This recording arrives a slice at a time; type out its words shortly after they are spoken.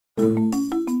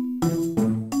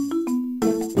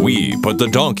We put the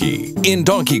donkey in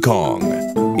Donkey Kong.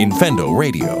 Infendo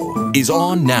Radio is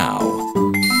on now.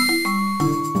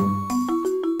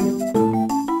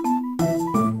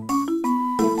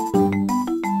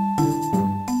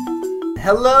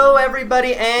 Hello,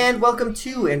 everybody, and welcome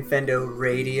to Infendo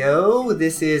Radio.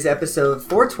 This is episode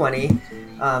 420.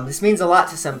 This means a lot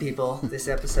to some people, this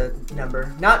episode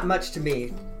number. Not much to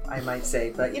me, I might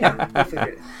say, but, you know, we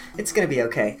figured it's going to be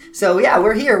okay. So, yeah,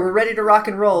 we're here. We're ready to rock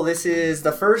and roll. This is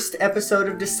the first episode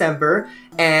of December,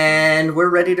 and we're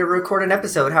ready to record an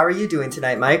episode. How are you doing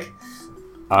tonight, Mike?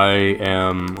 I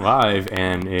am live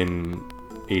and in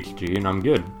HG, and I'm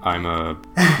good. I'm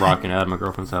rocking out at my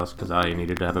girlfriend's house because I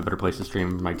needed to have a better place to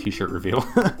stream my t-shirt reveal.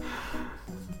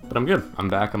 But I'm good. I'm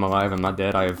back. I'm alive. I'm not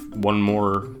dead. I have one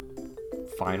more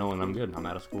final, and I'm good. I'm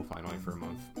out of school finally for a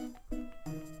month.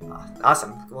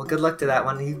 Awesome. Well, good luck to that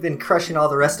one. You've been crushing all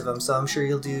the rest of them, so I'm sure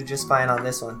you'll do just fine on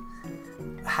this one.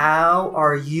 How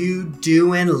are you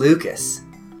doing, Lucas?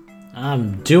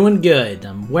 I'm doing good.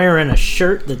 I'm wearing a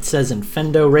shirt that says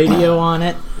Infendo Radio on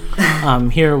it.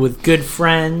 I'm here with good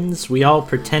friends. We all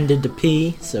pretended to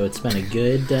pee, so it's been a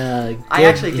good I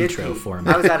actually intro did pee. for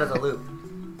me. I was out of the loop.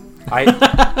 I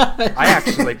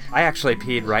actually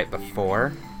peed right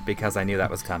before because I knew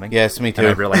that was coming. Yes, me too. And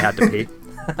I really had to pee.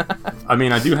 I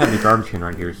mean, I do have the garbage can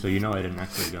right here, so you know I didn't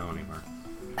actually go anywhere.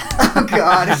 Oh,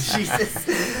 God, Jesus.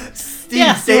 Steve,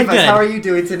 Yeah, save us. good. How are you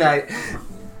doing tonight?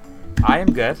 I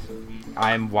am good.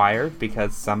 I'm wired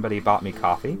because somebody bought me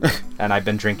coffee, and I've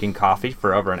been drinking coffee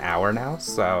for over an hour now,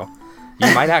 so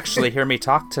you might actually hear me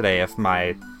talk today if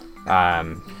my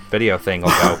video thing will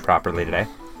go properly today.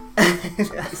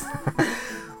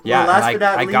 Yeah, Well, and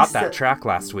I got that track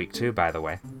last week too, by the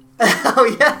way.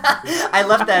 Oh, yeah. I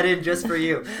left that in just for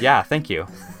you. Yeah, thank you.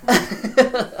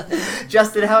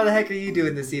 Justin, how the heck are you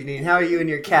doing this evening? How are you and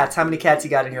your cats? How many cats you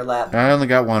got in your lap? I only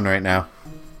got one right now.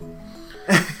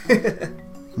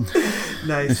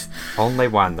 Nice. Only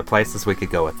one. The places we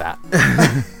could go with that.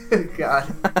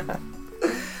 God.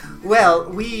 Well,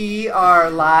 we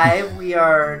are live. We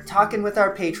are talking with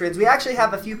our patrons. We actually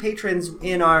have a few patrons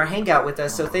in our hangout with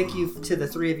us, so thank you to the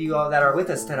three of you all that are with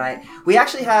us tonight. We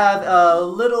actually have a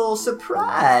little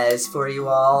surprise for you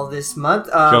all this month,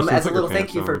 as a little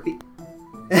thank you for... God.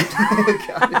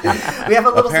 We have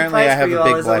a little Apparently, surprise I have for you a all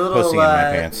big as black a little... pussy in my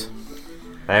pants.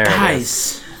 There it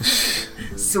is. Guys,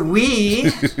 So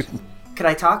we... Can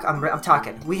I talk? I'm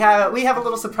talking. We have a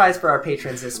little surprise for our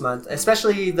patrons this month,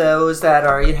 especially those that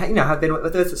are have been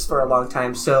with us for a long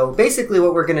time. So basically,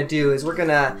 what we're gonna do is we're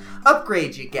gonna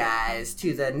upgrade you guys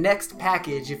to the next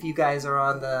package if you guys are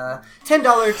on the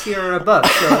 $10 tier or above.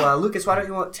 So Lucas, why don't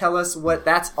you tell us what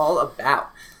that's all about?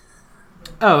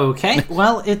 okay.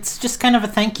 Well, it's just kind of a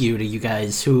thank you to you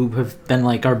guys who have been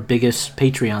like our biggest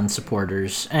Patreon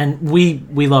supporters, and we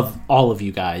love all of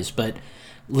you guys, but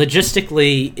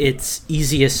logistically, it's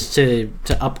easiest to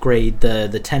upgrade the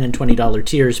 $10 and $20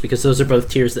 tiers because those are both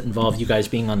tiers that involve you guys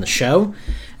being on the show,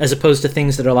 as opposed to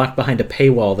things that are locked behind a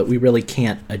paywall that we really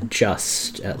can't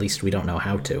adjust. At least we don't know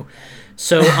how to.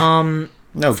 So,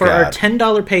 for our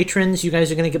 $10 patrons, you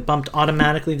guys are going to get bumped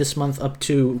automatically this month up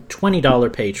to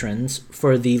 $20 patrons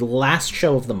for the last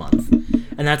show of the month.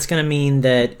 And that's going to mean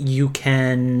that you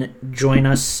can join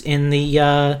us in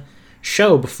the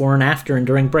show before and after and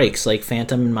during breaks like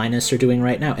Phantom and Minus are doing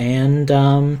right now, and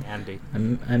Andy.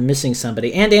 I'm missing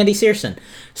somebody, and Andy Searson.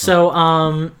 So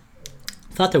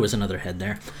thought there was another head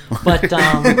there, but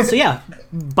so yeah,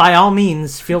 by all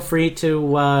means feel free to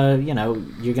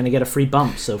you're gonna get a free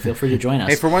bump, so feel free to join us.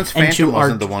 Hey, for once Phantom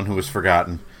wasn't the one who was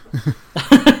forgotten.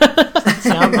 See,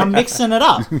 I'm mixing it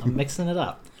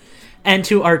up. And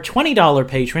to our $20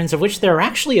 patrons, of which there are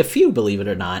actually a few, believe it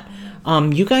or not,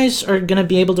 you guys are going to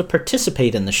be able to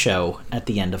participate in the show at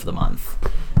the end of the month.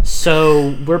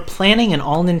 So we're planning an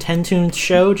all Nintendo's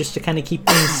show just to kind of keep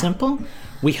things simple.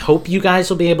 We hope you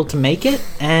guys will be able to make it,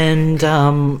 and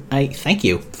I thank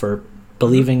you for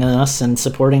believing in us and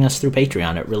supporting us through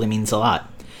Patreon. It really means a lot.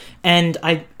 And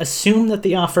I assume that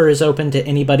the offer is open to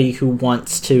anybody who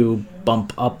wants to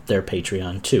bump up their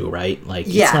Patreon too, right? Like,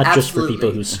 yeah, it's not absolutely. just for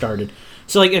people who started.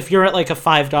 So, like, if you're at, like, a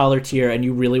 $5 tier and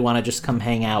you really want to just come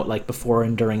hang out, like, before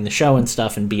and during the show and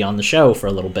stuff and be on the show for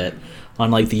a little bit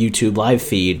on, like, the YouTube live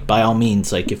feed, by all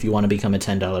means, like, if you want to become a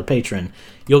 $10 patron,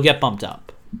 you'll get bumped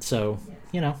up. So,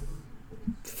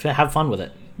 have fun with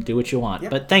it. Do what you want.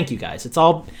 Yep. But thank you guys. It's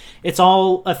all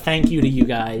a thank you to you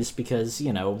guys because,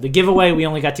 the giveaway, we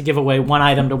only got to give away one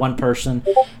item to one person,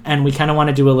 and we kind of want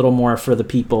to do a little more for the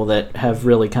people that have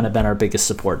really kind of been our biggest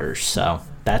supporters. So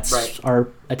that's our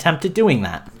attempt at doing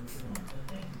that.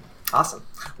 Awesome.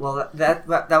 Well, that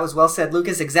was well said,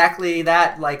 Lucas. Exactly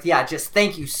that. Like, yeah, just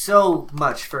thank you so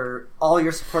much for all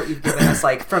your support you've given us.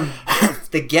 Like, from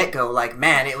the get-go, like,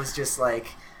 man, it was just like,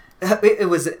 it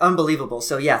was unbelievable.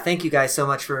 So, yeah, thank you guys so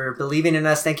much for believing in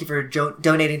us. Thank you for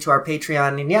donating to our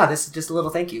Patreon. And, yeah, this is just a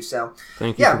little thank you. So,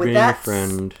 thank you for being a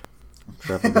friend.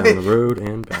 Travel down the road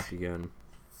and back again.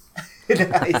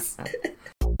 Nice.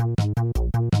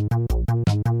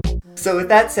 So with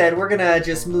that said, we're going to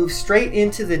just move straight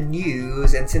into the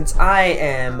news. And since I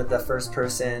am the first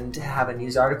person to have a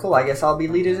news article, I guess I'll be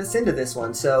leading us into this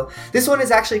one. So this one is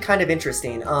actually kind of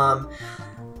interesting.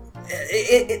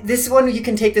 This one, you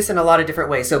can take this in a lot of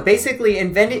different ways. So basically,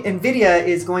 NVIDIA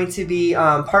is going to be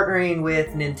partnering with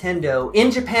Nintendo in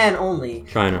Japan only.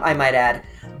 China, I might add.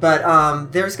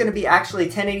 But there's going to be actually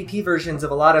 1080p versions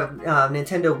of a lot of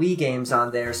Nintendo Wii games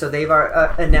on there. So they've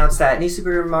announced that New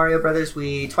Super Mario Bros.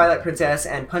 Wii, Twilight Princess,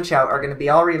 and Punch-Out are going to be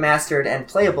all remastered and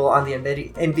playable on the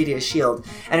NVIDIA Shield.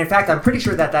 And in fact, I'm pretty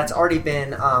sure that that's already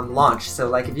been launched. So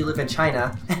like if you live in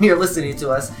China and you're listening to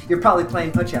us, you're probably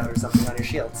playing Punch-Out or something on your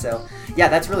Shield. So yeah,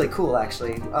 that's really cool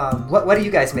actually. What do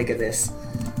you guys make of this?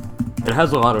 It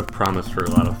has a lot of promise for a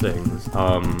lot of things.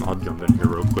 I'll jump in here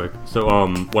real quick. So,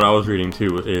 what I was reading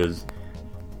too is,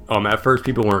 at first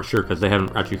people weren't sure because they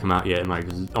haven't actually come out yet, and like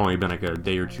it's only been like a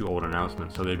day or two old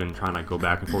announcement. So they've been trying to go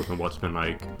back and forth on what's been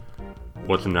like,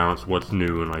 what's announced, what's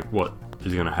new, and like what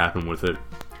is going to happen with it.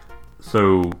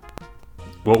 So,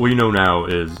 what we know now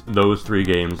is those 3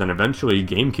 games, and eventually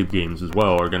GameCube games as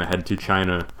well, are going to head to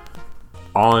China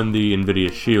on the NVIDIA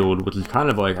Shield, which is kind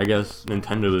of like, I guess,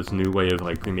 Nintendo's new way of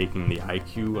like remaking the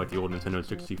iQue, like the old Nintendo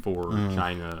 64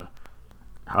 China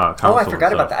console. Oh, I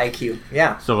forgot about the iQue.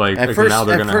 Yeah. So like, at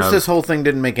first this whole thing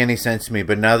didn't make any sense to me,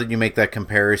 but now that you make that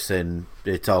comparison,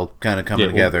 it's all kind of coming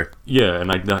together. Yeah, and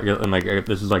like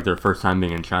this is like their first time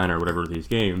being in China or whatever with these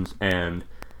games, and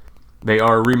they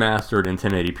are remastered in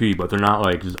 1080p, but they're not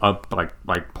like just up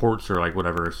like ports or like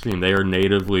whatever stream. They are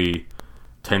natively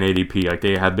 1080p, like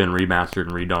they have been remastered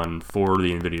and redone for the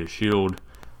NVIDIA Shield,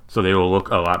 so they will look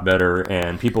a lot better.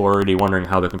 And people are already wondering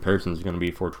how the comparison is going to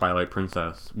be for Twilight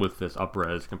Princess with this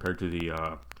up-res compared to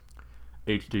the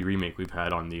HD remake we've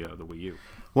had on the Wii U.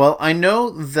 Well, I know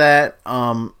that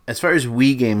as far as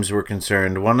Wii games were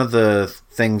concerned, one of the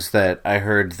things that I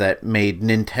heard that made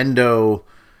Nintendo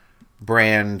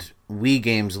brand Wii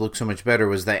games look so much better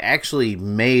was they actually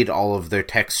made all of their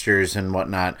textures and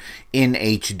whatnot in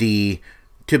HD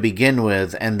to begin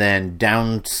with, and then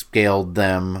downscaled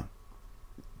them,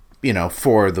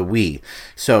 for the Wii.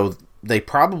 So they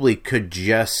probably could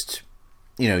just,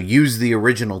 use the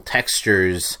original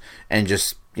textures and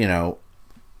just,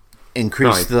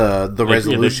 increase the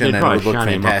resolution, and it would look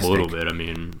fantastic. Up a little bit. I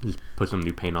mean, just put some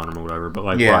new paint on them or whatever. But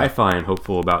like, what I find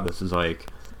hopeful about this is like,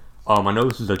 I know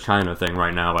this is a China thing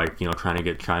right now, like, trying to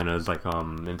get China's like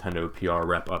Nintendo PR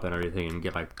rep up and everything, and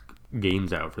get like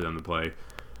games out for them to play.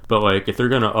 But like, if they're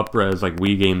gonna up-res like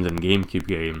Wii games and GameCube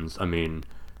games, I mean,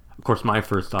 of course, my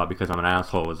first thought, because I'm an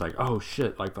asshole, is like, oh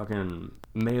shit, like fucking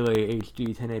Melee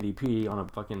HD 1080p on a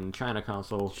fucking China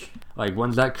console. Like,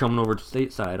 when's that coming over to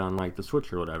stateside on like the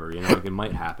Switch or whatever? Like, it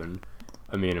might happen.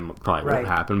 I mean, it probably won't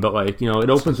happen, but like, it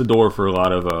opens the door for a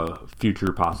lot of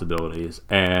future possibilities.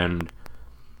 And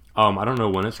I don't know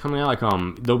when it's coming out. Like,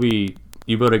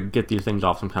 you better get these things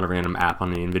off some kind of random app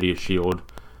on the NVIDIA Shield,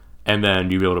 and then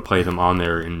you'll be able to play them on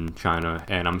there in China.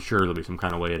 And I'm sure there'll be some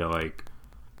kind of way to like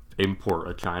import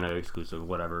a China exclusive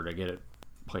whatever to get it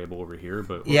playable over here.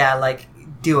 But like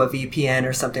do a VPN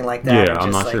or something like that. Yeah,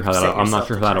 I'm not sure how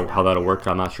that'll work.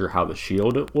 I'm not sure how the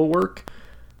Shield will work.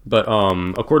 But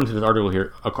according to this article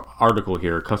here,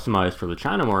 customized for the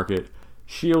China market,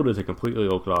 Shield is a completely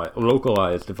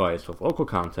localized device with local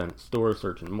content, store,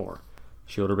 search, and more.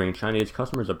 Shield will bring Chinese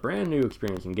customers a brand new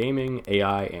experience in gaming,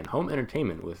 AI, and home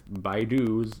entertainment with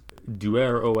Baidu's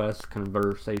DuerOS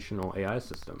conversational AI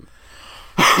system,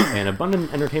 and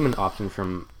abundant entertainment options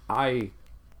from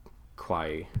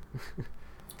iQIYI.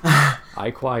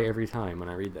 iQIYI every time when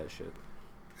I read that shit.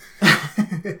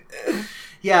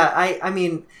 Yeah, I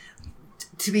mean,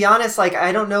 to be honest, like,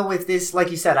 I don't know if this,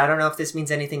 like you said, I don't know if this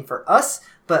means anything for us,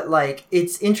 but like,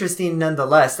 it's interesting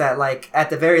nonetheless that like, at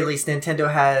the very least,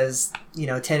 Nintendo has,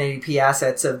 1080p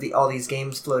assets of all these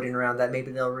games floating around that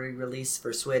maybe they'll re-release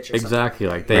for Switch or exactly,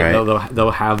 something. Like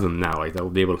they'll have them now. Like, they'll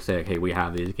be able to say, hey, we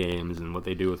have these games, and what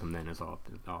they do with them then is all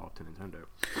up to Nintendo.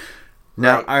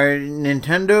 Now, are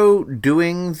Nintendo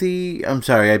doing the... I'm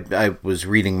sorry, I was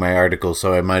reading my article,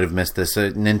 so I might have missed this.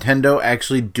 Nintendo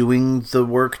actually doing the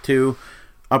work to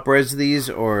up-res these,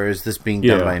 or is this being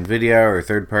done by NVIDIA or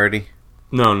third party?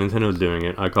 No, Nintendo's doing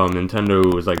it. I call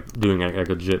Nintendo is like doing a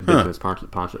legit business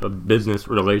a business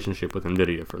relationship with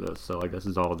Nvidia for this. So like this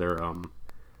is all their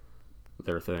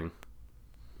thing.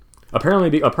 Apparently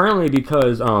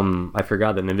because I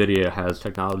forgot that Nvidia has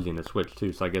technology in the Switch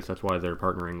too. So I guess that's why they're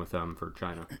partnering with them for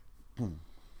China.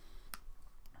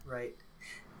 Right.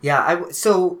 Yeah.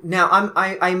 So now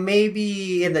I may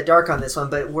be in the dark on this one,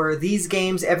 but were these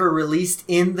games ever released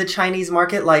in the Chinese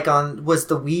market? Like was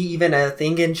the Wii even a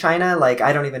thing in China? Like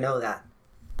I don't even know that.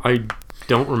 I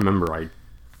don't remember.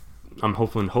 I'm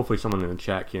hopefully someone in the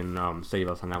chat can save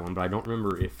us on that one, but I don't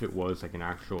remember if it was like an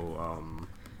actual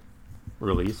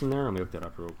release in there. Let me look that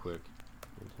up real quick.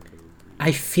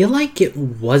 I feel like it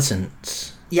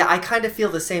wasn't. Yeah, I kind of feel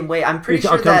the same way. I'm pretty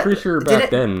sure back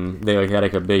then they like had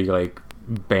like a big like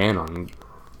ban on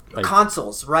like,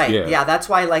 consoles, right? Yeah, that's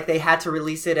why like they had to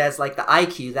release it as like the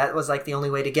iQue. That was like the only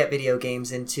way to get video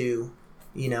games into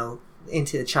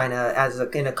China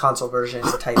in a console version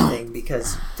type thing,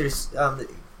 because there's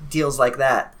deals like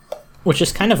that. Which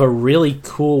is kind of a really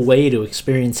cool way to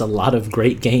experience a lot of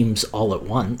great games all at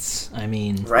once. I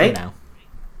mean, right?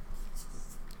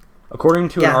 According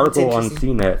to an article on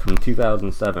CNET from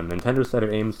 2007, Nintendo said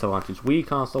it aims to launch its Wii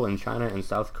console in China and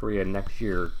South Korea next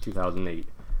year, 2008.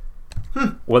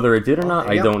 Whether it did or not,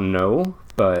 I don't know,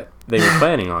 but they were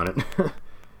planning on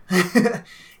it.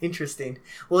 Interesting.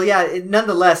 Well, yeah.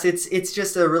 Nonetheless, it's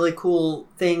just a really cool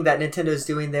thing that Nintendo's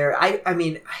doing there. I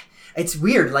mean, it's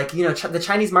weird. Like the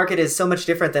Chinese market is so much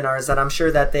different than ours that I'm sure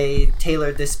that they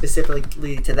tailored this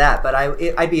specifically to that. But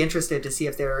I'd be interested to see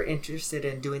if they're interested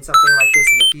in doing something like this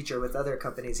in the future with other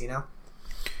companies.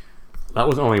 That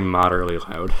was only moderately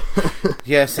loud.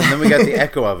 Yes, and then we got the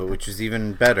echo of it, which is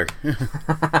even better.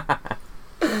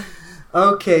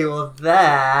 Okay, well,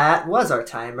 that was our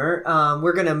timer.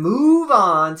 We're going to move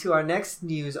on to our next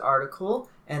news article,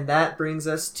 and that brings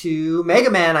us to Mega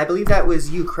Man. I believe that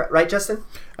was you, right, Justin?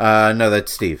 No,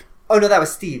 that's Steve. Oh, no, that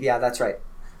was Steve. Yeah, that's right.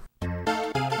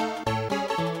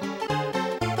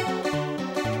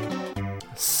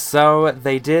 So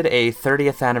they did a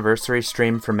 30th anniversary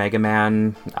stream for Mega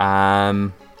Man. I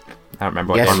don't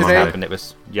remember what one happened. It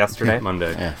was yesterday?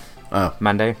 Monday. Yeah. Oh.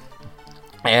 Monday.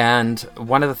 And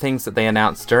one of the things that they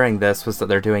announced during this was that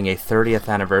they're doing a 30th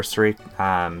anniversary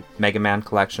Mega Man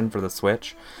collection for the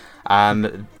Switch.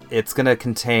 It's going to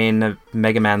contain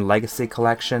Mega Man Legacy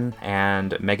Collection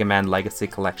and Mega Man Legacy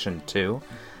Collection 2.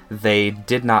 They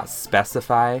did not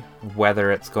specify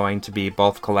whether it's going to be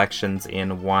both collections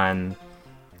in one,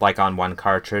 like on one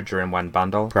cartridge or in one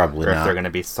bundle. Probably or not. If they're going to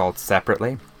be sold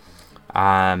separately.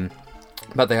 But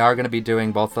they are going to be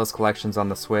doing both those collections on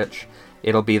the Switch.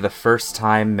 It'll be the first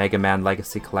time Mega Man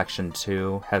Legacy Collection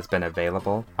 2 has been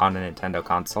available on a Nintendo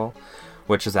console,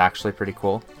 which is actually pretty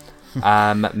cool.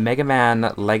 Mega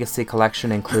Man Legacy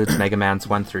Collection includes Mega Mans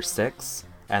 1 through 6,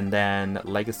 and then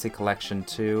Legacy Collection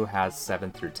 2 has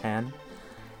 7 through 10.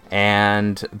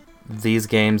 And these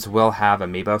games will have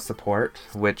amiibo support,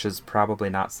 which is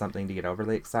probably not something to get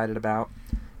overly excited about,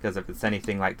 because if it's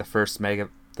anything like the first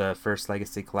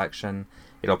Legacy Collection,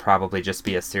 it'll probably just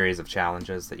be a series of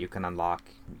challenges that you can unlock,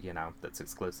 that's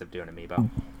exclusive to an amiibo.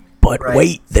 But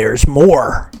wait, there's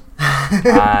more.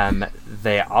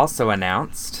 They also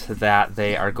announced that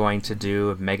they are going to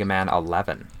do Mega Man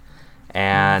 11.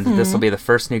 And this will be the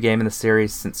first new game in the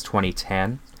series since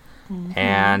 2010.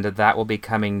 And that will be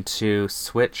coming to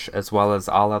Switch as well as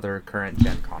all other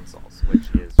current-gen consoles, which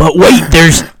is... But wait,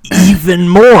 there's even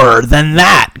more than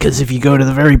that, because if you go to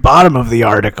the very bottom of the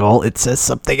article, it says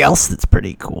something else that's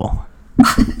pretty cool.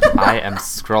 I am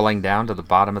scrolling down to the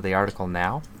bottom of the article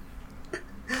now,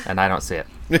 and I don't see it.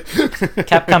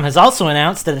 Capcom has also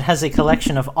announced that it has a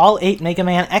collection of all 8 Mega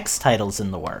Man X titles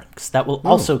in the works that will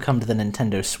also come to the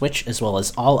Nintendo Switch as well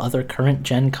as all other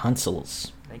current-gen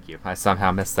consoles. Thank you. I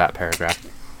somehow missed that paragraph.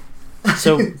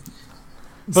 So,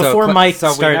 before Mike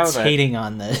starts hating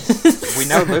on this... We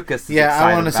know Lucas is excited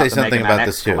I want to say something Mega Man about X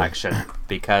this too. collection,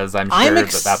 because I'm sure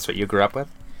that's what you grew up with.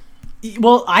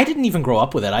 Well, I didn't even grow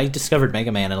up with it. I discovered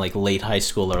Mega Man in late high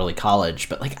school, early college.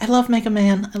 But I love Mega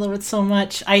Man. I love it so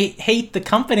much. I hate the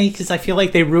company because I feel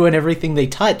like they ruin everything they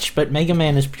touch. But Mega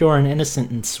Man is pure and innocent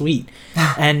and sweet.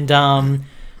 And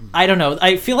I don't know.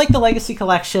 I feel like the Legacy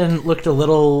Collection looked a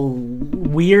little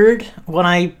weird when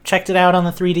I checked it out on the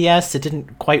 3DS. It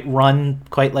didn't quite run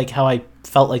quite like how I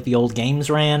felt like the old games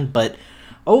ran. But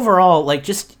overall,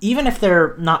 just even if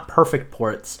they're not perfect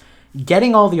ports,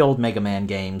 getting all the old Mega Man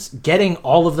games, getting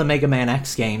all of the Mega Man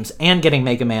X games, and getting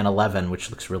Mega Man 11, which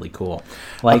looks really cool.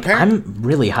 I'm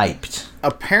really hyped.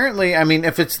 Apparently, I mean,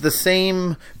 if it's the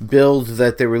same build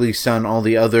that they released on all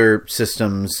the other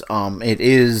systems, it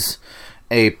is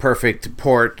a perfect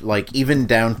port, like even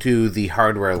down to the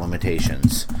hardware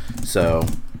limitations. So,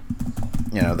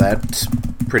 that's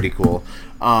pretty cool.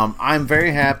 I'm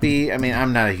very happy. I mean,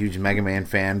 I'm not a huge Mega Man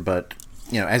fan, but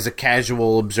as a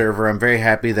casual observer, I'm very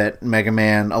happy that Mega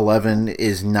Man 11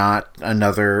 is not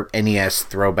another NES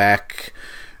throwback.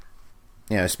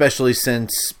 Especially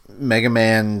since Mega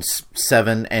Man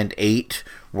 7 and 8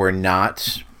 were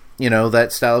not,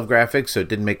 that style of graphics, so it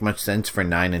didn't make much sense for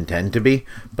 9 and 10 to be,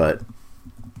 but...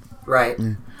 Right.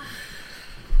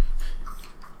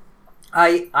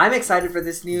 I'm excited for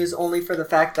this news only for the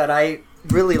fact that I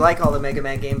really like all the Mega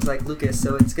Man games like Lucas,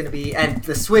 so it's going to be... And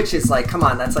the Switch is like, come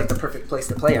on, that's like the perfect place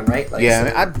to play them, right? Like,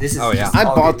 yeah, so I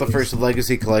bought the first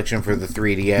Legacy Collection for the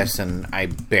 3DS, and I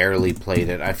barely played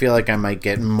it. I feel like I might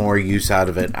get more use out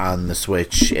of it on the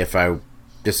Switch if I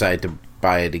decide to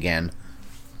buy it again.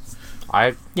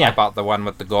 I bought the one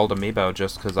with the gold amiibo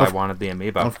just because I wanted the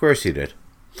amiibo. Of course you did.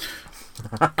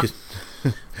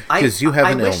 Because you have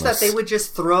an illness. I wish that they would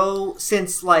just throw,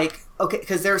 since like, okay,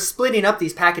 because they're splitting up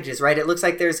these packages, right? It looks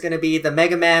like there's going to be the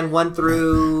Mega Man 1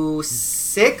 through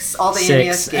 6, all the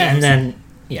NES games. And then,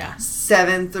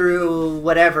 7 through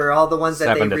whatever, all the ones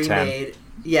that they remade. 10.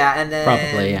 Yeah, and then...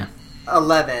 Probably,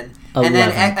 11.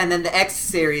 And then the X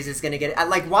series is going to get...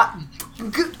 Like, what?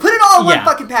 Put it all in one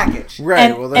fucking package.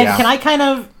 Right. And can I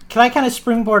kind of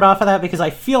springboard off of that, because I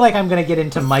feel like I'm going to get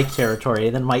into Mike territory,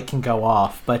 and then Mike can go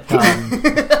off. But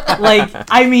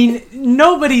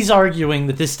nobody's arguing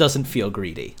that this doesn't feel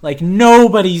greedy. Like,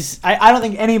 I don't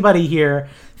think anybody here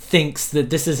thinks that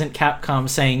this isn't Capcom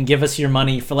saying, give us your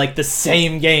money for like the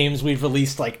same games we've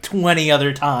released like 20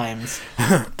 other times.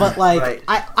 But like, right.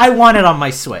 I want it on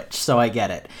my Switch, so I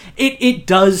get it. It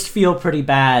does feel pretty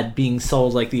bad being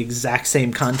sold like the exact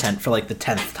same content for like the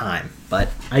 10th time, but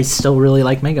I still really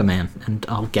like Mega Man, and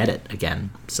I'll get it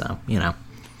again, so,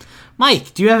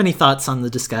 Mike, do you have any thoughts on the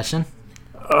discussion?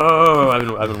 Oh, I've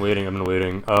been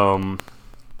waiting.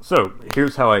 So,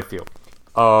 here's how I feel.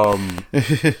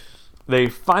 They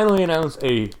finally announced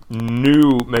a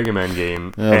new Mega Man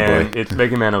game, it's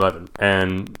Mega Man 11.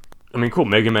 And, I mean, cool,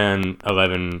 Mega Man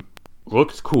 11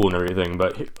 looks cool and everything,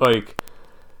 but, like,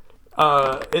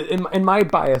 in my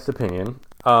biased opinion,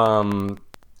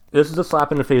 this is a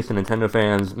slap in the face to Nintendo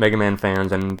fans, Mega Man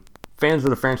fans, and fans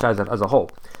of the franchise as a whole.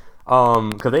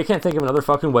 Because they can't think of another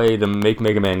fucking way to make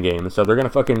Mega Man games, so they're gonna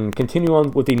fucking continue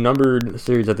on with the numbered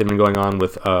series that they've been going on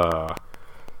with,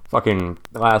 fucking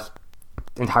the last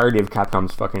entirety of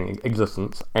Capcom's fucking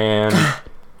existence. And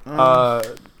by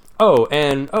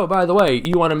the way,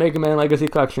 you want a Mega Man Legacy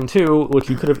Collection 2, which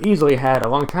you could have easily had a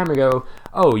long time ago.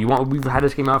 We've had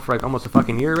this game out for like almost a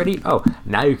fucking year already.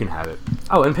 Now you can have it.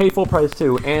 And pay full price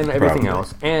too, and everything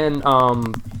else. And you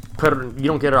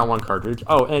don't get it on one cartridge.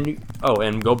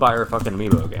 And go buy our fucking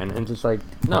amiibo again. And just like,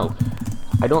 no,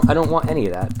 I don't want any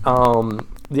of that.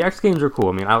 The X games are cool.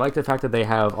 I mean, I like the fact that they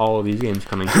have all of these games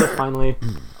coming to it finally.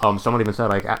 Someone even said,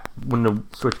 like, when the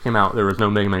Switch came out, there was no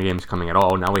Mega Man games coming at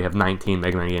all. Now we have 19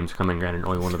 Mega Man games coming, granted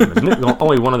only one of them is new.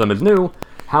 Only one of them is new.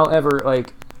 However,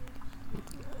 like,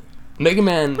 Mega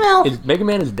Man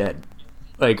is dead.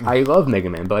 Like, I love Mega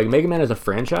Man, but like Mega Man as a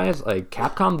franchise, like,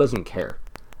 Capcom doesn't care.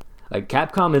 Like,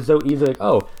 Capcom is so easy, like,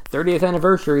 30th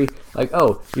anniversary, like,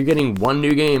 you're getting one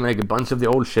new game, like, a bunch of the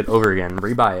old shit over again,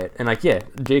 rebuy it. And, like, yeah,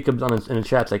 Jacob's in the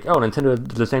chat's like, Nintendo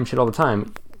does the same shit all the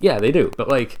time. Yeah, they do. But,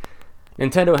 like,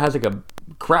 Nintendo has, like, a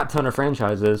crap ton of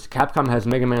franchises. Capcom has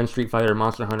Mega Man, Street Fighter,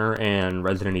 Monster Hunter, and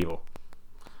Resident Evil.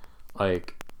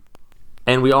 Like,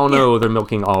 and we all know they're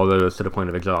milking all of those to the point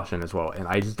of exhaustion as well. And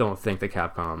I just don't think that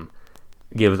Capcom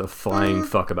gives a flying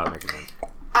fuck about Mega Man.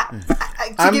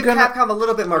 To give Capcom a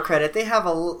little bit more credit, they have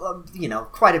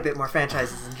quite a bit more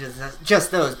franchises than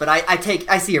just those. But I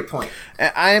see your point.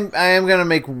 I am gonna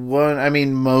make one. I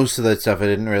mean, most of that stuff I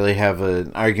didn't really have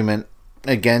an argument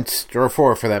against or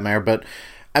for that matter. But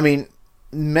I mean,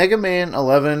 Mega Man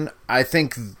 11, I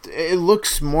think it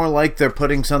looks more like they're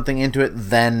putting something into it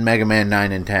than Mega Man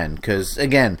 9 and 10. Because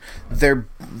again,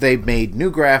 they've made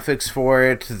new graphics for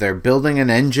it. They're building an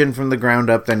engine from the ground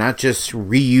up. They're not just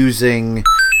reusing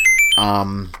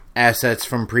assets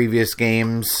from previous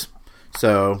games.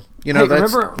 So,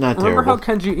 that's not terrible. Remember how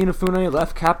Kenji Inafune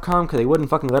left Capcom because they wouldn't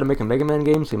fucking let him make a Mega Man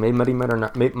game, so he made Mighty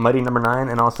Number 9,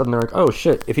 and all of a sudden they're like, oh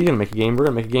shit, if he's gonna make a game, we're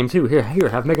gonna make a game too. Here,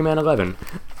 have Mega Man 11.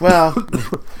 Well,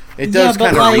 it does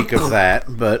kind of reek of that,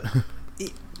 but...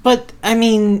 But, I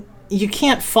mean, you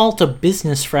can't fault a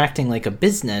business for acting like a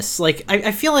business. Like,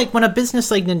 I feel like when a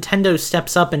business like Nintendo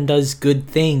steps up and does good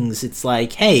things, it's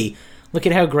like, hey, look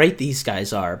at how great these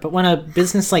guys are. But when a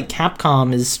business like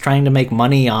Capcom is trying to make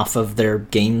money off of their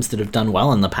games that have done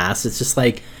well in the past, it's just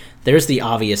like, there's the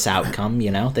obvious outcome.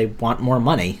 They want more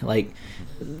money. Like,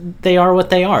 they are what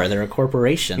they are. They're a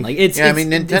corporation. Like, it's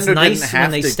Nintendo it's nice didn't have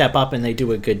when they to step up and they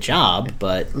do a good job,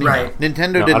 but Right.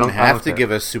 Nintendo No, I didn't don't have to care.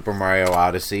 give us Super Mario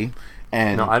Odyssey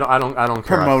and No, I don't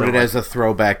care. promote it as a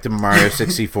throwback to Mario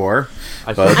 64.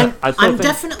 I but- still, I still I'm think,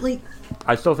 definitely.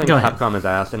 I still think Go ahead. Capcom is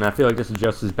ass, and I feel like this is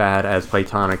just as bad as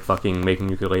Playtonic fucking making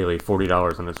Ukulele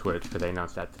 $40 on the Switch, because they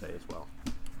announced that today as well.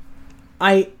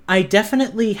 I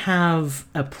definitely have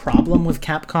a problem with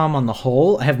Capcom on the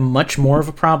whole. I have much more of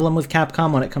a problem with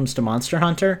Capcom when it comes to Monster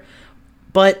Hunter.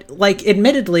 But, like,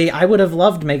 admittedly, I would have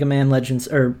loved Mega Man Legends...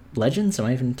 Or, Legends? Am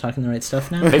I even talking the right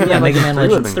stuff now? Yeah, Mega Man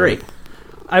Legends 3.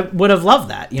 I would have loved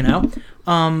that,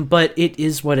 but it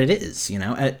is what it is,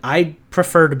 I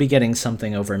prefer to be getting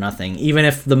something over nothing, even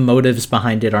if the motives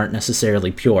behind it aren't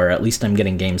necessarily pure. At least I'm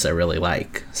getting games I really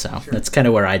like. So that's kind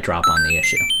of where I drop on the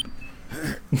issue.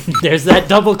 There's that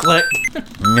double click.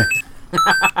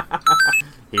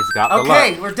 He's got the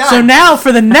Okay, luck. we're done. So now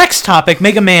for the next topic,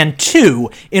 Mega Man 2,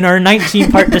 in our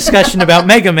 19-part discussion about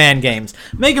Mega Man games.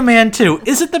 Mega Man 2,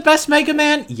 is it the best Mega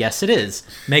Man? Yes, it is.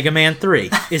 Mega Man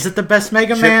 3, is it the best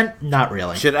Mega Man? Not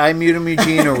really. Should I mute him,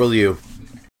 Eugene, or will you?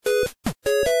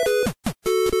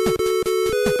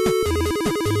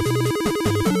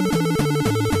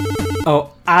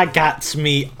 Oh, I got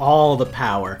me all the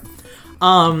power.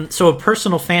 So a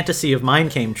personal fantasy of mine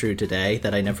came true today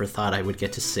that I never thought I would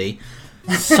get to see.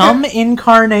 Some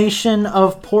incarnation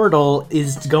of Portal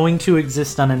is going to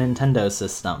exist on a Nintendo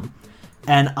system,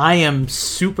 and I am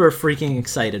super freaking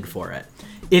excited for it.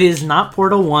 It is not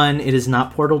Portal 1, it is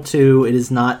not Portal 2, it is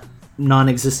not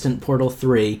non-existent Portal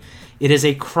 3. It is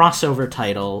a crossover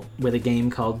title with a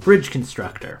game called Bridge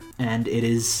Constructor, and it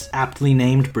is aptly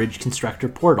named Bridge Constructor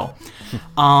Portal.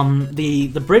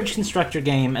 The Bridge Constructor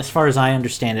game, as far as I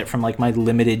understand it from like my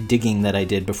limited digging that I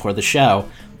did before the show,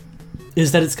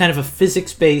 is that it's kind of a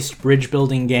physics-based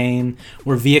bridge-building game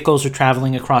where vehicles are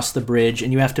traveling across the bridge,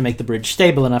 and you have to make the bridge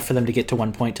stable enough for them to get to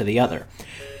one point to the other.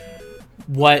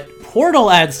 What Portal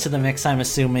adds to the mix, I'm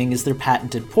assuming, is their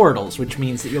patented portals, which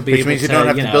means that you'll be able means to, you don't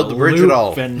have to build the bridge at loop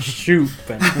all. and shoot.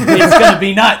 And it's going to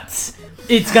be nuts.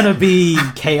 It's going to be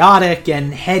chaotic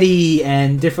and heady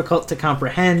and difficult to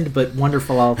comprehend, but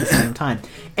wonderful all at the same time.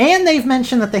 And they've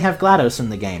mentioned that they have GLaDOS in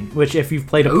the game, which if you've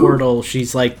played a Portal,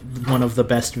 she's like one of the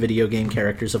best video game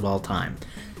characters of all time.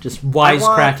 Just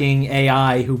wisecracking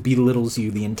AI who belittles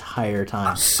you the entire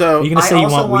time. So are you going to I say you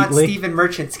also want want Wheatley? Stephen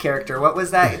Merchant's character. What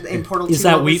was that in Portal 2? Is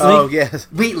that What was- Wheatley? Oh, yes.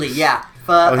 Wheatley, yeah.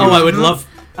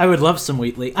 I would love some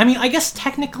Wheatley. I mean, I guess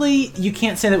technically you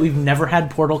can't say that we've never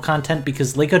had Portal content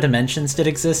because Lego Dimensions did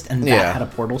exist and that Yeah. had a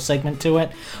Portal segment to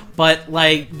it. But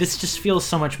like this just feels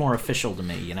so much more official to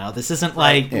me, This isn't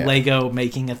like Yeah. Lego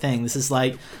making a thing. This is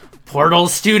like Portal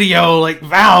Studio, like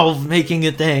Valve making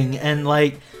a thing, and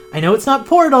like I know it's not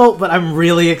Portal, but I'm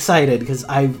really excited because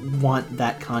I want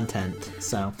that content.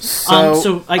 So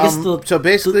I guess so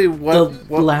basically what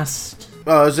last.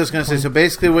 Oh, I was just gonna say. So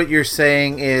basically, what you're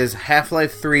saying is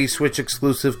Half-Life 3 Switch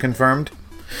exclusive confirmed.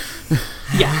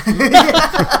 Yeah.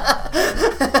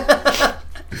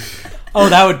 Oh,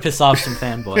 that would piss off some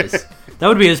fanboys. That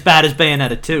would be as bad as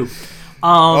Bayonetta 2.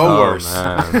 Worse.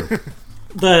 Man.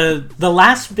 The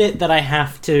last bit that I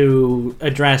have to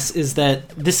address is that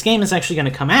this game is actually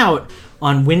going to come out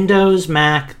on Windows,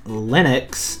 Mac,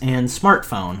 Linux, and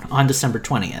smartphone on December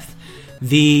 20th.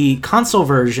 The console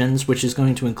versions, which is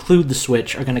going to include the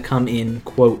Switch, are going to come in,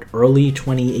 quote, early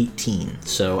 2018.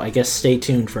 So I guess stay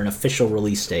tuned for an official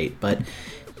release date. But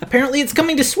apparently it's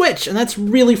coming to Switch, and that's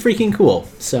really freaking cool.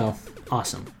 So,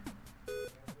 awesome.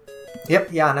 Yep,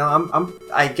 yeah, no,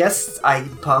 I guess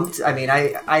I'm pumped. I mean,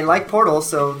 I like Portal,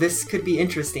 so this could be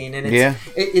interesting, and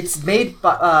it's made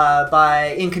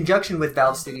by in conjunction with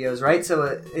Valve Studios, right?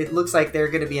 So it looks like they're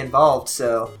going to be involved.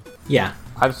 So yeah,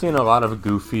 I've seen a lot of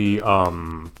goofy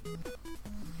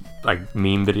like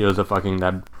meme videos of fucking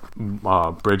that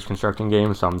bridge constructing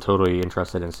game, so I'm totally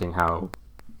interested in seeing how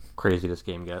crazy this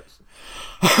game gets.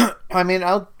 I mean,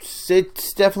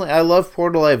 it's definitely. I love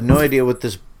Portal. I have no idea what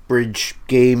this bridge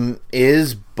game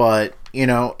is, but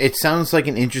it sounds like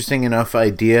an interesting enough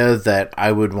idea that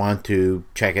I would want to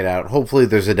check it out. Hopefully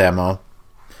there's a demo.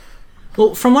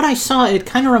 Well, from what I saw, it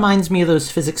kind of reminds me of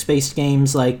those physics-based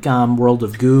games like World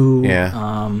of Goo. Yeah,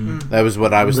 that was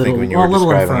what I was thinking when you were Little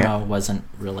describing Inferno wasn't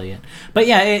really it. But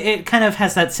yeah, it kind of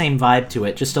has that same vibe to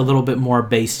it, just a little bit more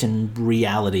based in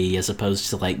reality as opposed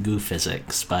to like Goo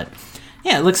physics. But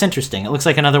yeah, it looks interesting. It looks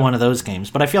like another one of those games.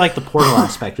 But I feel like the Portal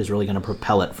aspect is really going to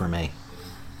propel it for me.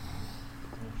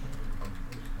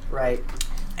 right.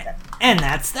 And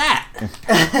that's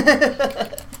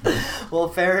that. Well,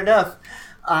 fair enough.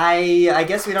 I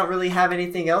guess we don't really have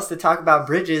anything else to talk about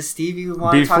bridges. Steve, you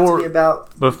want to talk to me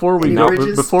about before we any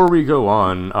bridges? before we go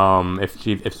on, if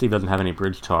Steve doesn't have any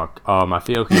bridge talk, I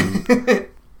feel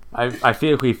I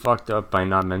feel we fucked up by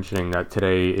not mentioning that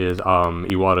today is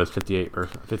Iwata's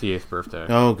 58th birthday.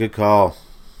 Oh, good call.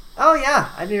 Oh yeah,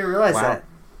 I didn't realize that.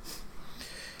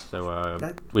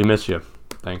 So we miss you.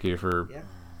 Thank you for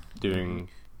doing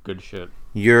good shit.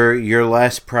 Your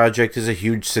last project is a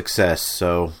huge success,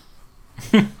 so...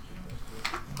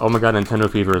 Oh my god, Nintendo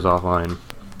Fever is offline.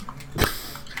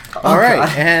 All right,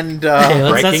 and Okay,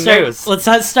 breaking news. Let's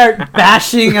not start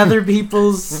bashing other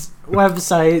people's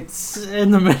websites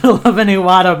in the middle of an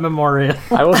Iwata memorial.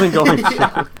 I wasn't going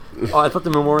to. Oh, I thought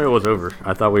the memorial was over.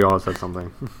 I thought we all said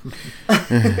something.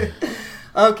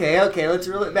 Okay, let's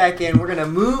reel it back in. We're going to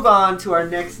move on to our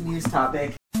next news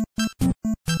topic.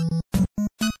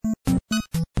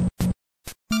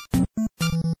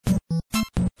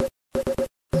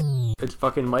 It's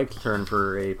fucking Mike's turn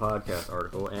for a podcast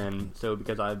article, and so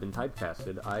because I've been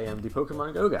typecasted, I am the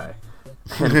Pokemon Go guy.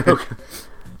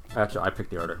 Actually, I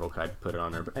picked the article, I put it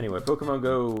on there. But anyway, Pokemon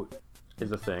Go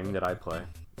is a thing that I play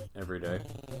every day.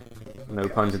 No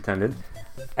puns intended.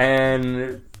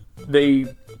 And they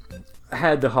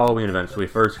had the Halloween event, so we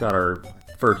first got our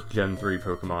first Gen 3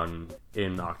 Pokemon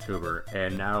in October,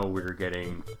 and now we're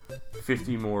getting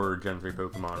 50 more Gen 3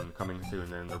 Pokemon coming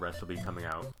soon, and the rest will be coming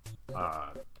out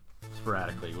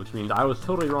sporadically, which means I was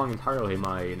totally wrong entirely in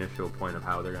my initial point of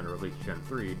how they're going to release Gen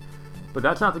 3. But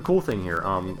that's not the cool thing here.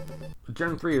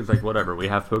 Gen 3 is like, whatever, we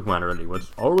have Pokemon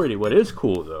already. What is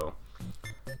cool, though,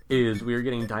 is we are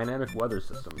getting dynamic weather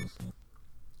systems.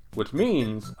 Which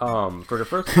means, for the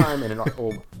first time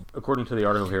according to the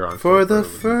article here on... For the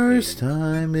first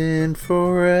time in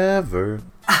forever...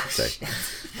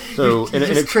 So, you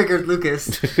just triggered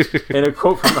Lucas. In a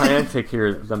quote from Niantic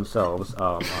here themselves,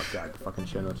 oh god, the fucking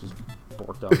show notes just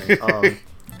borked on me.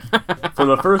 For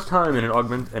the first time in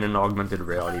an augmented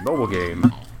reality mobile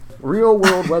game,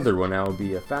 real-world weather will now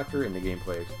be a factor in the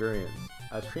gameplay experience.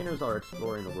 As trainers are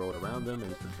exploring the world around them in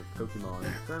search of Pokemon,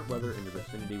 current weather in the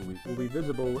vicinity will be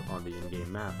visible on the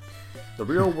in-game map. The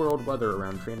real-world weather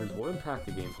around trainers will impact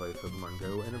the gameplay of Pokemon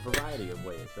Go in a variety of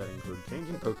ways that include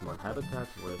changing Pokemon habitats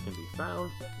where they can be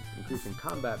found, increasing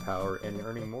combat power, and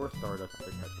earning more Stardust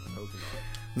after catching Pokemon.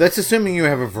 That's assuming you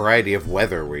have a variety of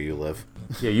weather where you live.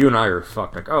 Yeah, you and I are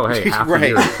fucked. Like, oh, hey, half the right.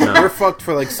 year is snow. We're fucked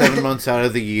for like 7 months out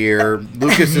of the year.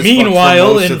 Lucas is Meanwhile,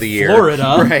 fucked for most in of the year.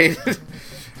 Florida. Right?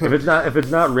 If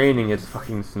it's not raining, it's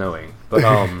fucking snowing. But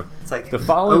It's like, the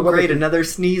following another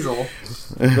Sneasel.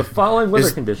 The following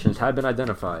weather conditions have been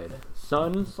identified: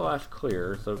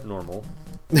 sun/clear, so normal,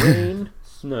 rain,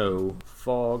 snow,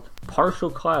 fog, partial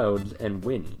clouds, and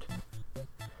wind. What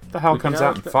the hell comes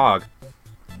out in fog?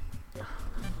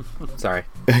 Sorry.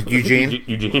 Eugene?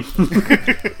 Eugene.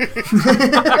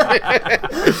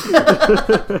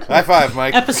 High five,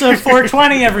 Mike. Episode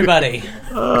 420, everybody.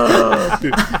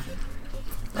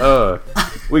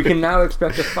 We can now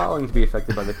expect the following to be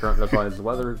affected by the current localized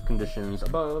weather conditions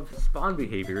above. Spawn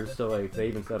behaviors, so like they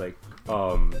even said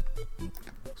so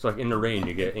like in the rain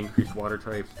you get increased water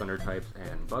types, thunder types,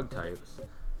 and bug types.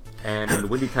 And in the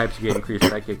windy types you get increased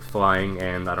psychic, flying,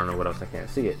 and I don't know what else, I can't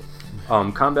see it.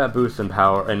 Combat boosts and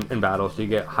power in battle, so you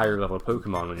get higher level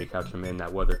Pokemon when you catch them in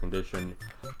that weather condition.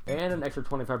 And an extra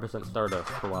 25% Stardust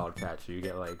per wild catch, so you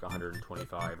get like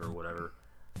 125 or whatever.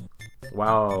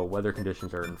 While weather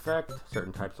conditions are in effect,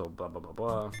 certain types of blah blah blah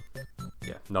blah.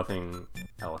 Yeah, nothing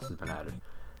else has been added.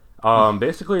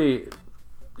 Basically,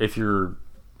 if you're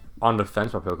on the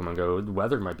fence about Pokemon Go, the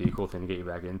weather might be a cool thing to get you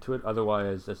back into it.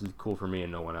 Otherwise, this is cool for me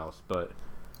and no one else. But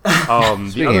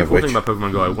the other cool thing about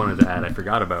Pokemon Go I wanted to add, I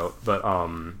forgot about, but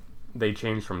they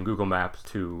changed from Google Maps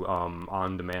to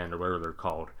On Demand or whatever they're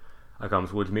called.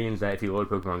 Which means that if you load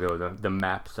Pokemon Go, the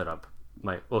map setup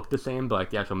might look the same, but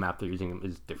like the actual map they're using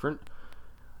is different.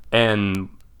 And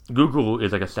Google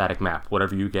is like a static map.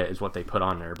 Whatever you get is what they put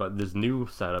on there. But this new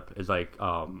setup is like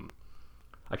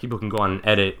people can go on and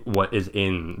edit what is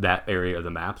in that area of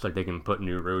the maps. Like they can put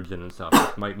new roads in and stuff.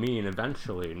 Which might mean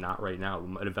eventually, not right now,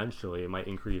 but eventually it might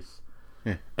increase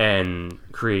and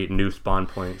create new spawn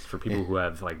points for people who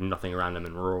have like nothing around them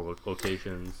in rural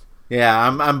locations. Yeah,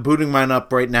 I'm booting mine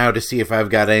up right now to see if I've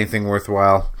got anything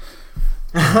worthwhile.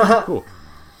 Cool,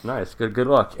 nice, good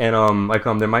luck. And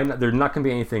there's not gonna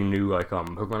be anything new like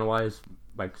Pokemon wise,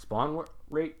 like spawn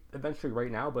rate eventually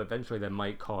right now, but eventually that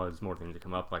might cause more things to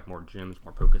come up, like more gyms,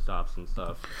 more Pokestops and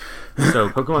stuff. So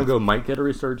Pokemon Go might get a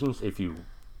resurgence if you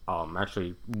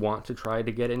actually want to try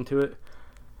to get into it.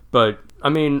 But I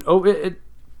mean,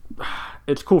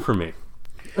 it's cool for me.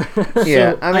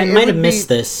 Yeah, I might have missed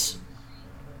this.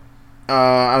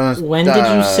 When did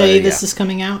you say this is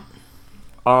coming out?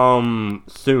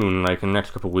 Soon, like in the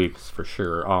next couple weeks for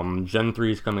sure. Gen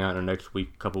 3 is coming out in the next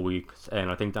couple weeks,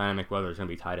 and I think Dynamic Weather is gonna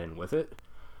be tied in with it.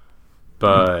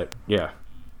 But yeah,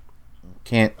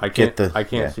 I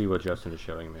can't see what Justin is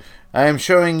showing me. I am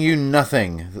showing you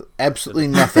nothing, absolutely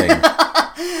nothing.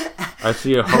 I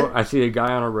see a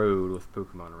guy on a road with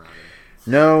Pokemon around him.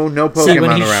 No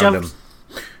Pokemon around him.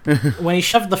 When he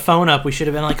shoved the phone up, we should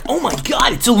have been like, "Oh my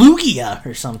god, it's a Lugia!"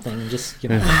 or something, and just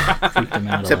freaked him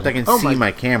out. Except I can see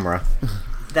my camera.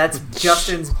 That's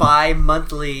Justin's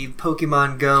bi-monthly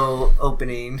Pokemon Go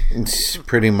opening. It's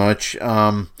pretty much.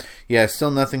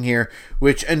 Still nothing here,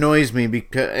 which annoys me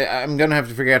because I'm gonna have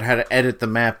to figure out how to edit the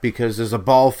map because there's a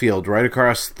ball field right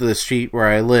across the street where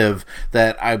I live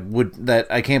that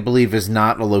I can't believe is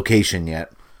not a location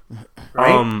yet.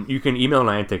 Right? You can email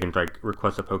Niantic and like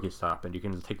request a Pokestop, and you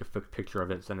can just take a picture of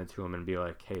it, send it to them, and be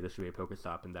like, "Hey, this should be a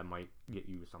Pokestop," and that might get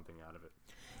you something out of it.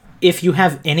 If you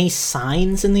have any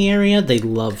signs in the area, they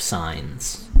love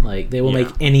signs. Like they will make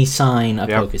any sign a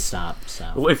Pokestop. So,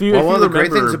 one of the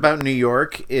great things about New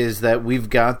York is that we've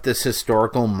got this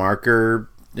historical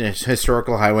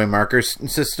highway marker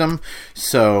system.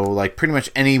 So, like, pretty much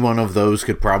any one of those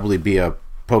could probably be a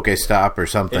Pokestop or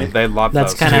something. They love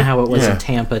That's kind of how it was Yeah. in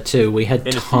Tampa too. We had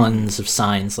tons of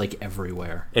signs like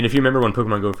everywhere. And if you remember when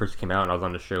Pokemon Go first came out, and I was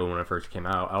on the show when it first came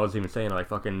out, I was even saying like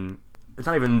fucking. It's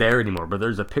not even there anymore, but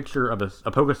there's a picture of a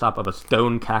Pokestop of a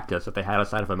stone cactus that they had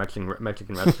outside of a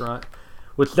Mexican restaurant,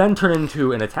 which then turned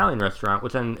into an Italian restaurant,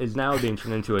 which then is now being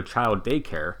turned into a child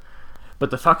daycare.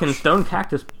 But the fucking stone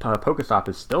cactus Pokestop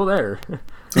is still there.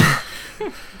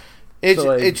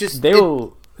 They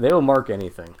will mark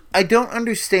anything. I don't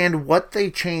understand what they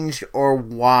changed or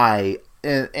why.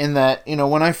 In that,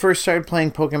 when I first started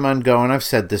playing Pokemon Go, and I've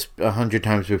said this 100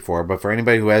 times before, but for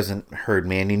anybody who hasn't heard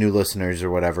me, any new listeners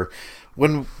or whatever,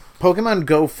 when Pokemon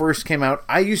Go first came out,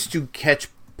 I used to catch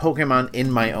Pokemon in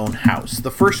my own house.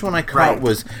 The first one I caught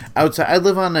was outside. I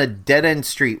live on a dead-end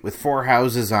street with 4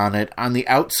 houses on it, on the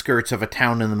outskirts of a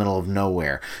town in the middle of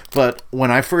nowhere. But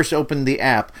when I first opened the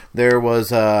app, there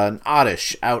was an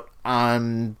Oddish out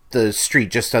on the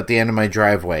street just at the end of my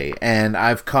driveway, and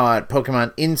I've caught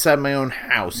Pokemon inside my own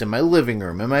house, in my living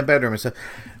room, in my bedroom, and stuff.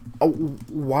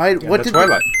 Why? What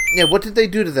did they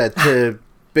do to that to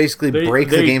basically break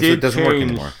the game so it doesn't work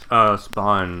anymore?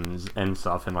 Spawns and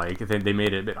stuff, and like they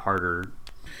made it a bit harder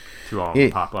to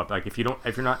pop up. Like if you're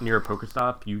not near a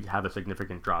Pokestop, you have a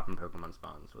significant drop in Pokemon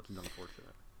spawns, which is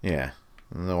unfortunate. Yeah.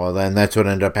 Well, then that's what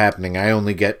ended up happening. I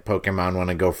only get Pokemon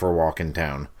when I go for a walk in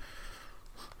town.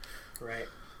 Right.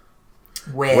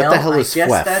 Well, what the hell is I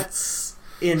guess Fwef? That's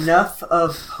enough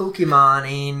of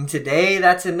Pokemoning today.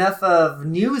 That's enough of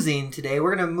newsing today.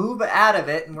 We're going to move out of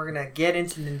it, and we're going to get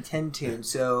into Nintendo.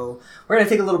 So we're going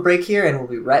to take a little break here, and we'll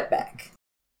be right back.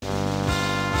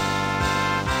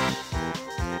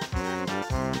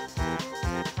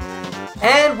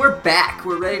 And we're back.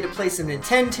 We're ready to play some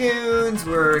Nintentunes.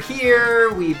 We're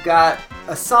here. We've got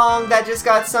a song that just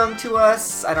got sung to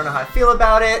us. I don't know how I feel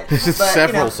about it. This is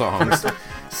several songs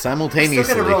simultaneously. We're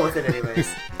still gonna roll with it anyways.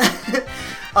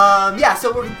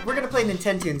 So we're gonna play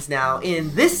Nintentunes now.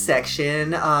 In this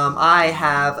section, I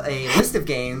have a list of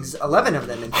games, 11 of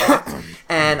them in fact,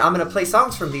 and I'm gonna play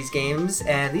songs from these games,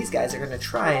 and these guys are gonna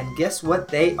try and guess what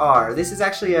they are. This is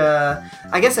actually a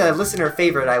listener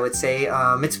favorite, I would say.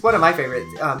 It's one of my favorite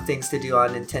things to do on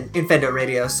Infendo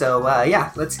Radio. So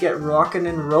let's get rocking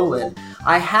and rolling.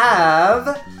 I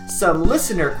have some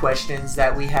listener questions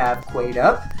that we have queued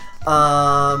up.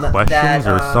 Questions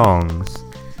or songs?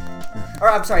 Or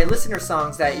I'm sorry, listener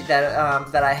songs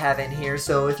that I have in here.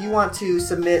 So if you want to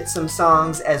submit some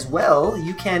songs as well,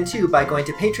 you can too by going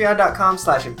to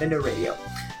patreon.com/InfendoRadio.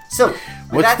 So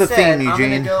what's the theme, Eugene?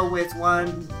 I'm gonna go with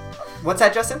one. What's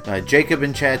that, Justin? Jacob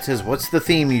in chat says, "What's the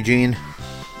theme, Eugene?"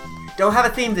 Don't have a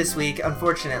theme this week,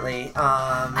 unfortunately.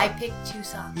 I picked 2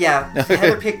 songs. Yeah,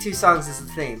 Heather picked 2 songs as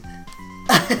the theme.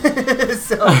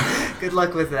 So good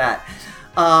luck with that.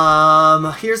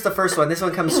 Here's the first one. This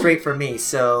one comes straight from me,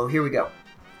 so here we go.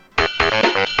 Yeah,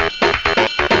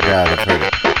 I've heard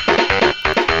it.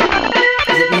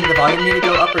 Does it mean the volume need to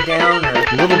go up or down? Or?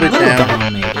 A little bit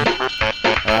down. Maybe.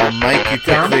 Mike, you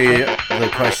took the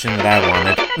question that I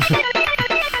wanted.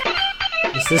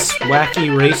 Is this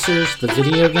Wacky Racers, the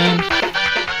video game?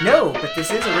 No, but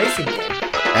this is a racing game.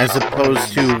 As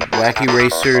opposed to Wacky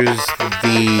Racers,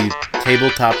 the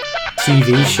tabletop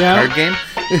TV show? card game?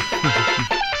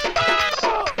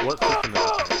 What system is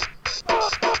it?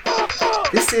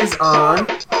 This is on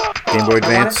Game Boy I want to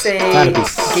Advance? say Gotta be Game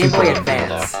Super Boy Nintendo.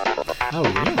 Advance. Oh,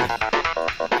 really?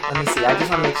 Let me see. I just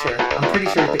want to make sure. I'm pretty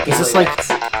sure it's the Game Is this Boy like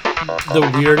Advance.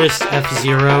 the weirdest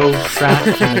F-Zero track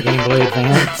from the Game Boy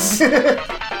Advance.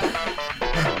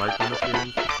 Micro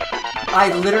Machines.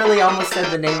 I literally almost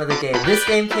said the name of the game. This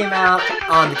game came out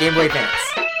on the Game Boy Advance.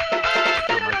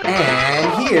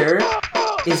 And here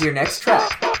is your next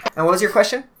track. And what was your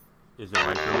question? Is it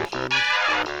Micro Machines?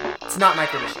 It's not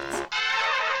Micro Machines.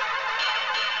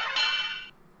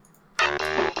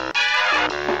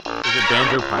 Is it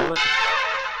Banjo Pilot?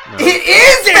 No. It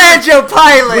is Banjo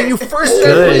Pilot! When you first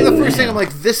started playing the first thing, I'm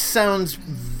like, this sounds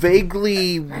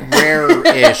vaguely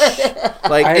rare-ish.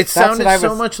 Like, it that's sounded what I so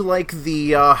was- much like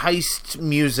the heist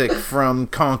music from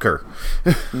Conker.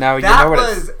 No, you That know what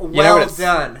was it's, well you know what it's,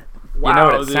 done. You know what Wow,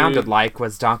 it dude. sounded like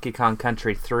was Donkey Kong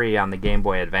Country 3 on the Game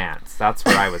Boy Advance. That's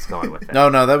where I was going with it. No,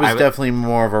 that was I would- definitely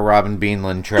more of a Robin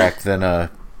Beanland track than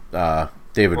a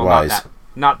David Well, Wise.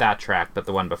 not that track, but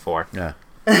the one before. Yeah.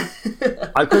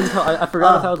 I couldn't tell. I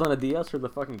forgot if I was on a DS or the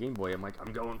fucking Game Boy. I'm like,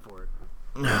 I'm going for it.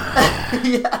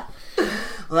 Yeah.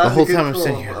 Well, that The was whole a good time I'm pull.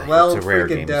 sitting here like, Well it's a rare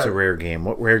freaking game. done. It's a rare game.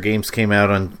 What rare games came out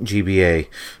on GBA?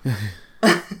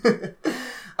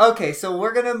 Okay, so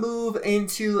we're gonna move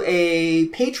into a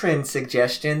patron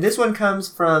suggestion. This one comes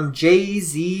from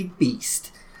Jay-Z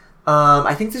Beast.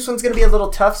 I think this one's gonna be a little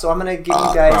tough, so I'm gonna give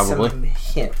you guys probably. some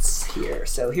hints here.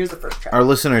 So here's the first track. Our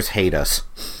listeners hate us.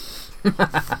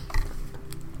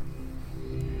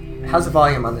 How's the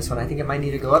volume on this one? I think it might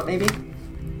need to go up, maybe.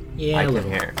 Yeah, I a can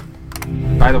little. hear.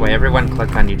 By the way, everyone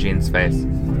click on Eugene's face.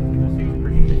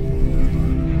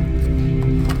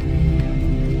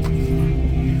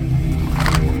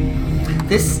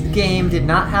 This game did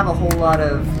not have a whole lot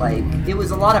of, it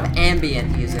was a lot of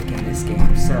ambient music in this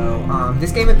game. So,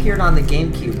 this game appeared on the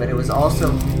GameCube, but it was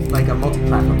also, like, a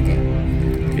multi-platform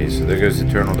game. Okay, so there goes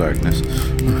Eternal Darkness.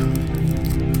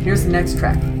 Here's the next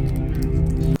track.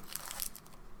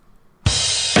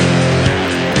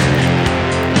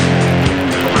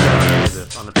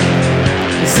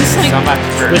 Is this like So much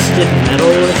for- Twisted Metal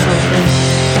or something?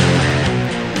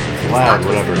 Loud, Not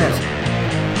whatever it Twisted is.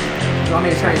 Metal. Do you want me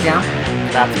to turn it down?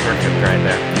 That's perfect right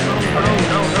there.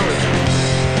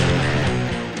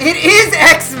 It is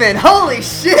X-Men! Holy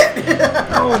shit!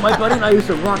 Oh, my buddy and I used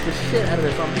to rock the shit out of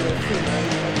this on PS2,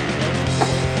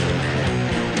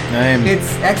 man.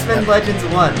 It's X-Men Legends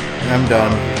 1. I'm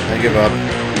done. I give up.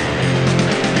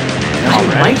 I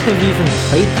might have even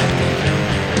played that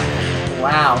game.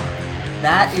 Wow.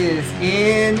 That is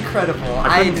incredible.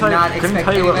 I couldn't did tell- not couldn't expect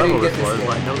tell you what anybody to level get this was, this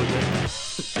but I game. know the game.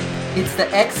 It's the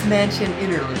X-Mansion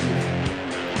interlude.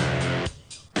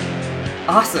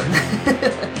 Awesome.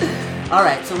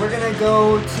 Alright, so we're gonna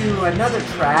go to another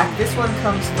track. This one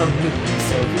comes from me,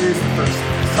 so here's the first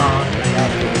song in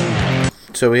that game.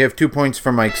 So we have 2 points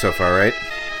for Mike so far, right?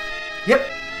 Yep.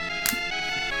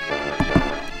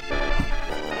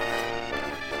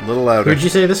 A little louder. Where'd you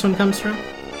say this one comes from?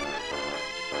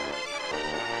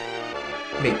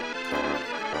 Me.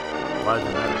 Why does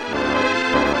it matter?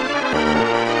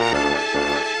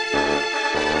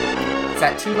 Is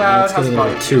that too loud? It's How's getting the a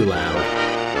little volume? too loud.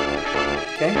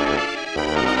 Okay.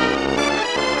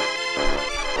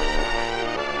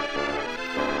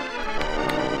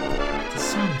 This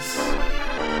sounds...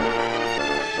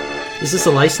 Is this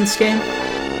a licensed game?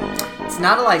 It's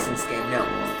not a licensed game, no.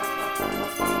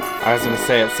 I was gonna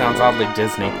say it sounds oddly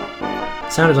Disney.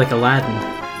 It sounded like Aladdin.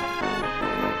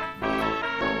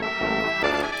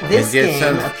 This Yeah, it game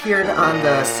sounds- appeared on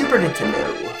the Super Nintendo.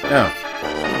 Oh.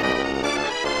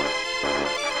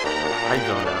 I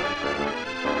zoned out.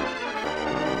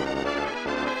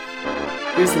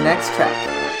 Here's the next track.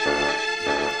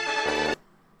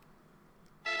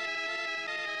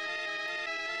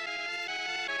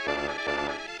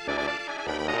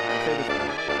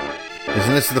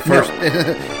 Isn't this the first...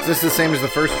 Is this the same as the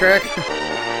first track?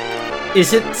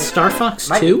 Is it Star Fox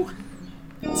Might- 2?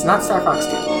 It's not Star Fox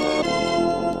 2.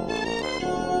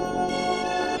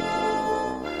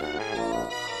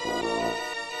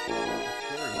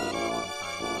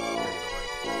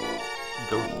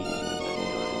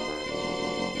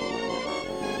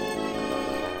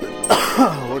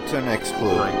 What's our next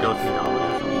clue? Like Ghosts and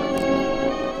Goblins or something.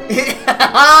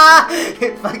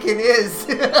 It fucking is.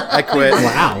 I quit.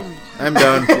 Wow. I'm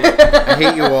done. I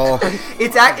hate you all.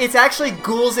 It's actually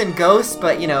Ghouls and Ghosts,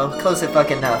 but close it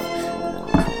fucking enough.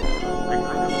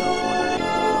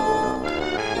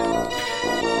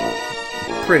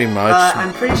 Pretty much.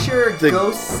 I'm pretty sure The-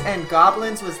 Ghosts and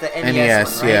Goblins was the NES,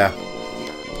 NES, one, right? yeah.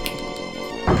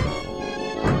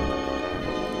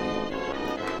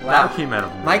 Wow. That came out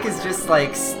of Mike is just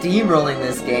like steamrolling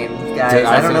this game, guys. I I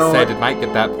was don't gonna know say, what- did Mike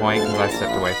get that point? Because I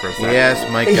stepped away for a second. Yes,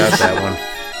 Mike got that one.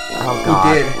 Oh who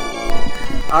god. did.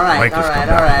 All right, all right,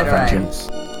 all right, all right.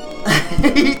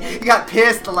 You got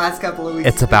pissed the last couple of weeks.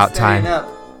 It's about time. Up.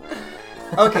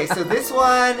 Okay, so this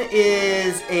one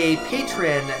is a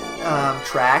patron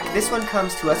track. This one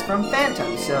comes to us from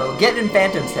Phantom. So get in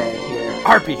Phantom's head here.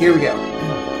 RPG. Here we go.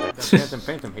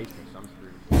 Phantom hates me, so I'm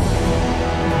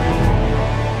screwed.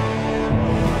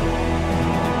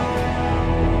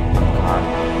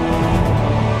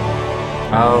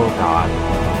 Oh God.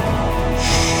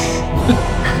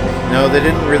 No, they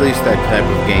didn't release that type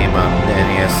of game on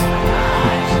NES.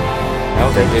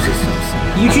 No, they It's didn't.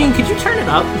 just- Eugene, could you turn it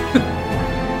up?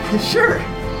 Sure.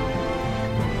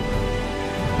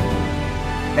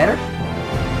 Better?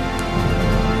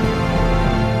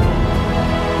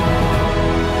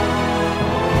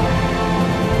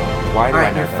 Why do I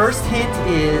Alright, know your this? first hint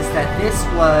is that this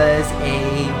was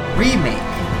a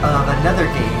remake of another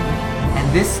game, and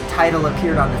this title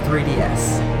appeared on the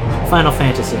 3DS. Final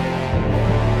Fantasy.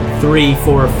 3,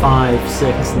 4, 5,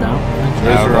 6, no?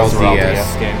 Those are all those were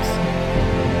DS. games.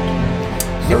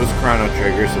 So was Chrono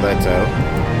Trigger, so that's out.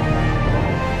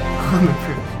 Home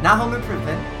Improvement. Not Home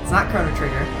Improvement. It's not Chrono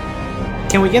Trigger.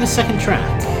 Can we get a second track?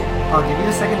 I'll give you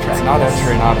a second track. It's not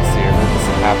Entry, not a Seer. It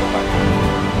doesn't have it by now.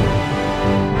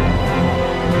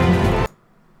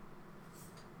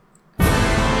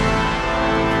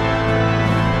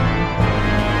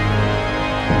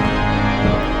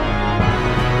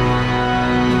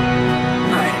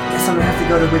 Alright, guess I'm gonna have to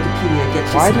go to Wikipedia and get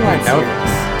you Why some do I hints know here.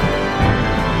 this?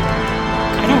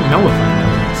 I don't know if I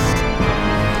know this.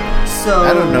 So,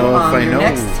 I don't know if I your know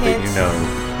next that hint, you know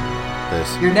this.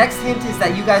 Your next hint is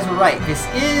that you guys were right. This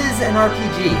is an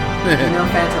RPG. You know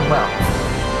Phantom well.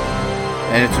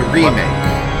 And it's a remake.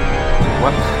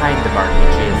 What kind of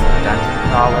RPG? Is it dungeon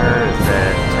crawler? Is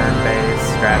it turn-based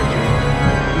strategy?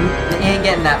 You ain't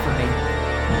getting that from me.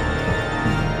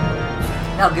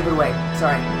 I'll give it away.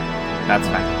 Sorry. That's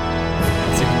fine.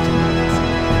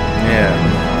 Yeah.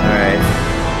 Alright.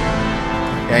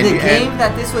 And The you- game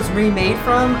that this was remade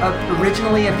from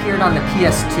originally appeared on the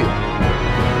PS2.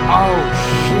 Oh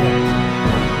shit!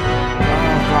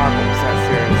 Oh god, what was that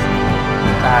series?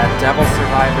 Devil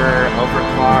Survivor,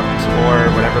 Overclocked,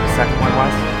 or whatever the second one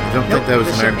was? I don't think that was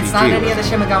an RPG. It's not any of was the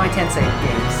Shin Megami Tensei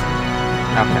games.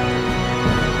 Okay.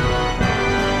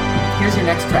 Here's your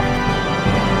next track.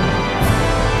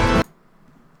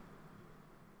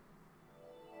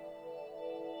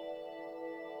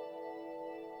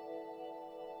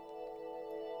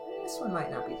 This one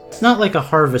might not be the best. It's not like a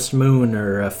Harvest Moon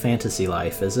or a Fantasy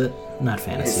Life, is it? Not It's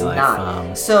Fantasy Life.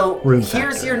 not. So Rune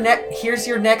here's Factory. here's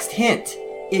your next hint.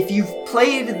 If you've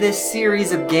played this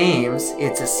series of games,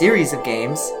 it's a series of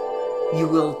games, you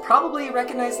will probably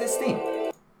recognize this theme.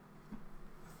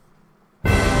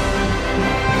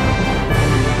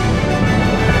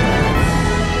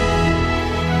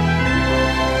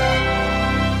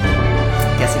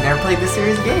 Guess you never played this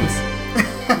series of games.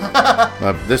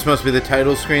 This must be the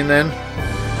title screen then?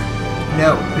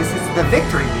 No, this is the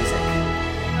victory music.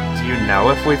 Do you know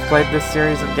if we've played this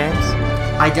series of games?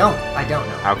 I don't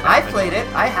know. Okay. I've played it.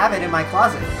 I have it in my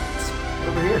closet. It's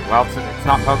over here. Well, it's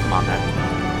not Pokemon then.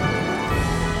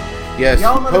 Yes,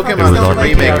 Y'all motherfuckers Pokemon is don't a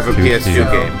like remake of a PS2, PS2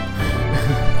 so- game.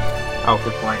 Oh,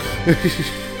 good point.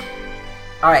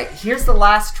 Alright, here's the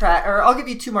last track, or I'll give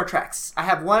you two more tracks. I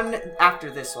have one after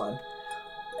this one.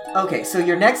 Okay, so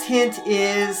your next hint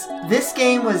is this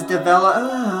game was developed.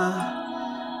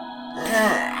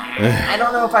 I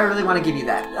don't know if I really want to give you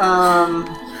that.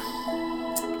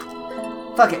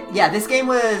 Fuck it. Yeah, this game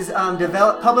was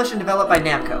published and developed by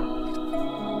Namco.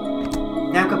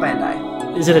 Namco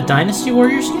Bandai. Is it a Dynasty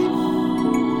Warriors game?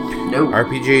 No.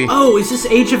 RPG. Oh, is this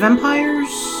Age of Empires?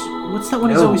 What's that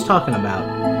one he's No. always talking about?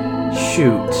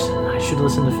 Shoot. I should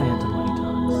listen to Phantom when he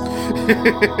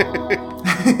talks.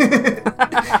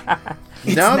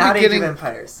 It's Now I'm not Age beginning- of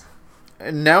Empires.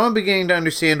 Now I'm beginning to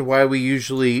understand why we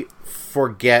usually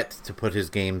forget to put his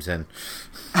games in.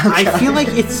 I feel like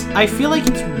it's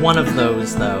one of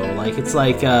those though. Like it's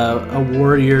like a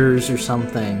Warriors or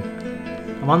something.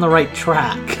 I'm on the right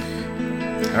track.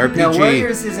 RPG. No,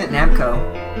 Warriors isn't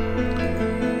Namco.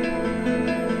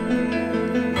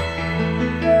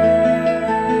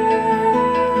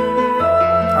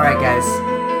 Alright, guys.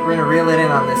 We're gonna reel it in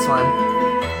on this one.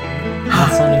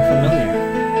 Not sounding familiar.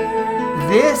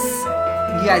 This.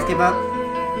 You guys give up?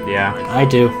 Yeah. I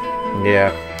do.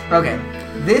 Yeah. Okay.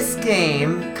 This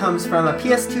game comes from a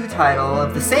PS2 title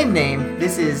of the same name.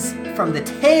 This is from the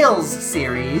Tales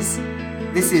series.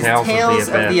 This is Tales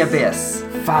of the Abyss.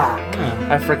 Fuck.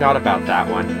 I forgot about that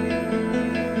one.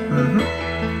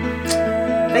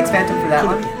 Thanks, Phantom, for that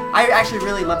one. I actually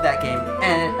really love that game,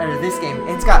 or this game.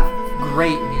 It's got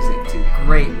great music too.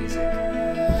 Great music.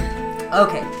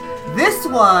 Okay, This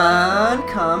one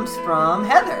comes from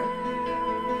Heather.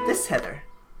 This Heather.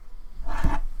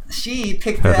 She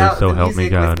picked Heather, out so the help me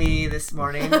music God. with me this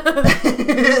morning. Or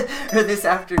this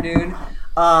afternoon.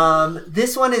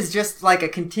 This one is just like a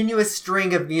continuous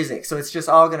string of music, so it's just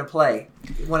all going to play.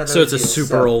 One of those So it's a deals,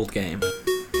 super so. old game.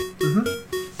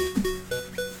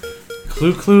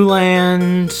 Clue Clue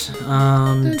Land,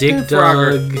 Dig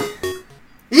Frogger. Dug.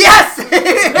 Yes!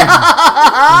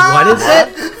 What is it?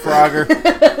 Frogger.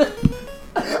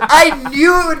 I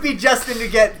knew it would be Justin to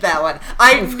get that one.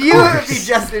 I knew it would be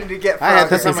Justin to get I had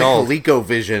this Frogger. on my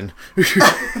ColecoVision.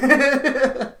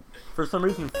 For some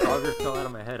reason, Frogger fell out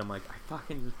of my head. I'm like, I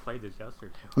fucking just played this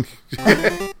yesterday.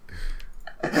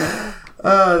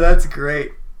 Oh, that's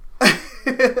great.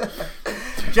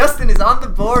 Justin is on the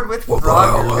board with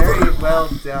Frogger. Very well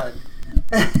done.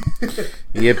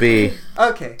 Yippee.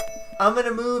 Okay. I'm going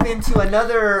to move into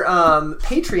another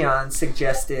Patreon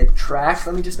suggested track.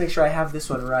 Let me just make sure I have this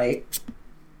one right.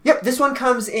 Yep, this one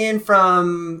comes in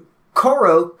from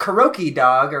Kuroki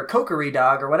Dog or Kokiri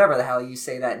Dog or whatever the hell you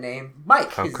say that name. Mike.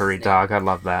 is his Kokiri name. dog, I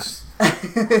love that.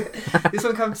 This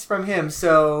one comes from him.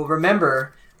 So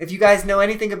remember, if you guys know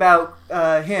anything about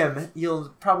him, you'll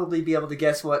probably be able to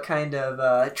guess what kind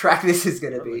of track this is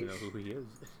going to I don't be. even know who he is.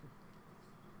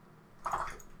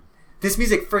 This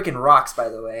music freaking rocks, by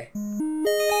the way.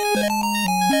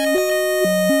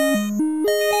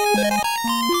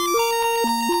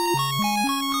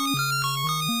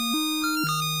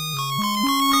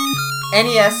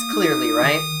 NES, clearly,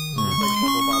 right?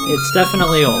 It's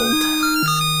definitely old.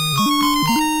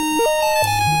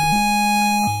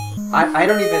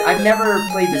 I've never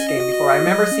played this game before. I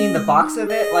remember seeing the box of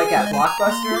it, like at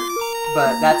Blockbuster,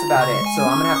 but that's about it. So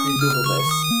I'm gonna have to Google this.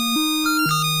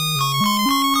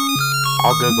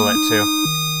 I'll Google it too.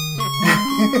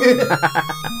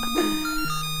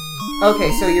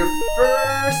 Okay, so your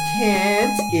first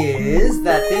hint is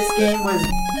that this game was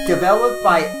developed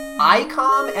by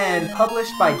ICOM and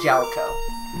published by Jalco.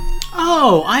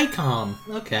 Oh, ICOM.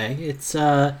 Okay, it's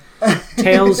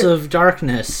Tales of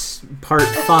Darkness Part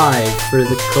 5 for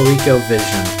the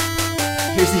ColecoVision.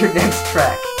 Here's your next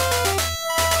track.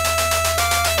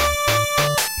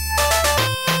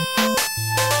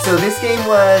 So this game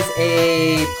was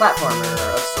a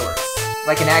platformer of sorts,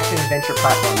 like an action-adventure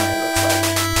platformer, it looks like.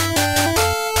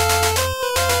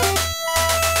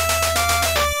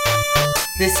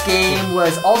 This game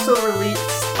was also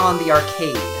released on the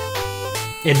arcade.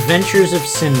 Adventures of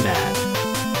Sinbad.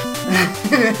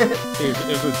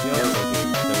 It was Yellow.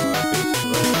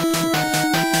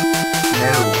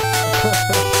 No.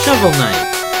 Shovel Knight.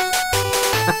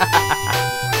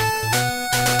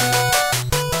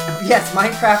 Yes,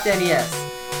 Minecraft NES.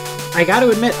 I gotta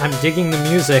admit, I'm digging the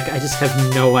music, I just have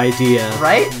no idea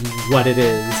Right? what it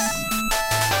is.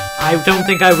 I don't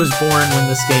think I was born when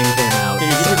this game came out. Can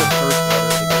you give me the first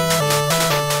letter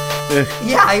of the game?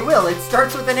 Yeah, I will. It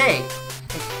starts with an A.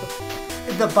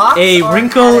 The box A art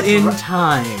Wrinkle had a in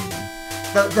Time.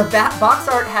 The box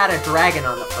art had a dragon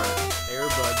on the front.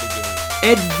 Airbud the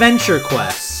game. Adventure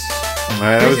Quest.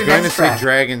 I Here's was your going to next say track.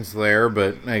 Dragon's Lair,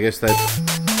 but I guess that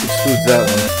excludes that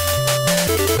one.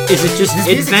 Is it just This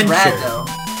music's Adventure? rad, though.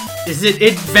 Is it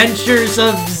Adventures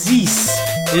of Zeus?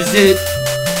 Is it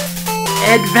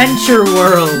Adventure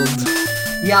World?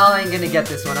 Y'all ain't gonna get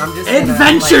this one. I'm just gonna,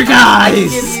 Adventure like, I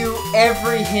Guys! give you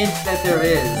every hint that there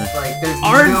is. Like, there's no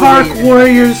way Aardvark you're gonna-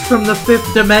 Warriors from the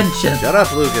Fifth Dimension. Shut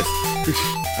up, Lucas.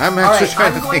 I'm All actually right,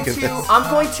 trying to think of this. I'm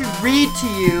going to read to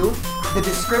you the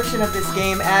description of this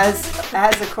game as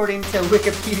according to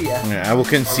Wikipedia. Yeah, I will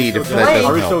concede if that Blank.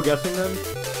 Are we doesn't still help. guessing then?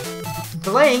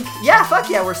 Blank, yeah, fuck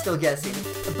yeah, we're still guessing.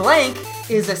 Blank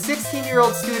is a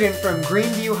 16-year-old student from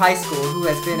Greenview High School who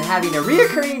has been having a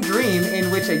reoccurring dream in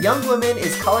which a young woman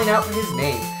is calling out for his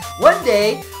name. One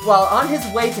day, while on his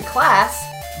way to class,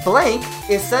 Blank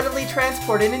is suddenly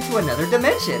transported into another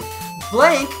dimension.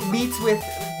 Blank meets with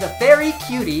the fairy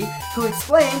Cutie, who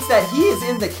explains that he is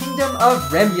in the kingdom of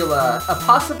Remula, a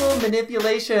possible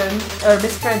manipulation or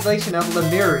mistranslation of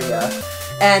Lemuria,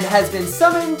 and has been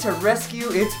summoned to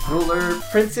rescue its ruler,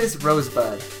 Princess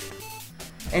Rosebud.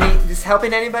 This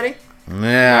helping anybody?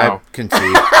 Yeah, No. I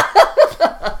concede.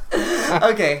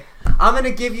 Okay, I'm gonna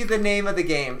give you the name of the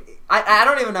game. I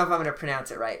don't even know if I'm gonna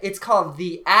pronounce it right. It's called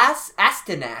the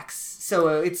Astyanax.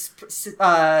 So it's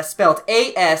spelled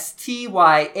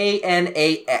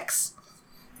Astyanax.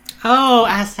 Oh,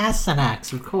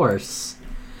 Assassinax, of course.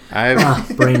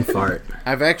 I've Brain fart.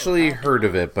 I've actually heard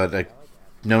of it, but I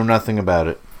know nothing about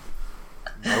it.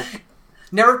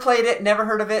 Never played it, never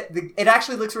heard of it. It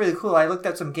actually looks really cool. I looked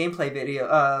up some gameplay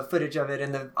video footage of it,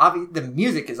 and the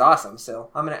music is awesome. So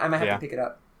I might have Yeah. to pick it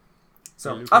up.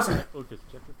 So, awesome.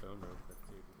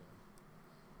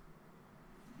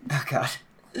 Oh, God.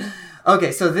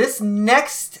 Okay, so this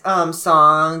next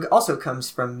song also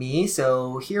comes from me,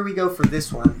 so here we go for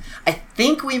this one. I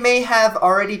think we may have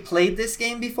already played this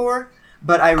game before,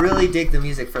 but I really dig the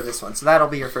music for this one, so that'll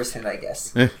be your first hint, I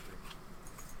guess.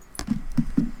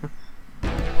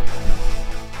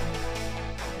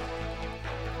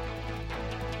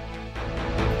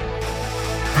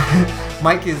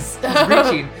 Mike is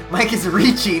reaching. Mike is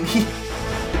reaching.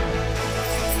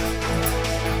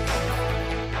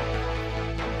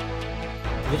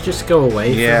 Did it just go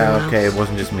away? Yeah, from okay, it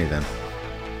wasn't just me then.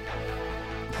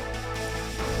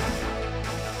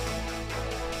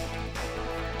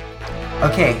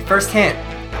 Okay, first hint.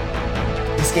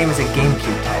 This game is a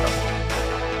GameCube title.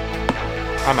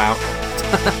 I'm out.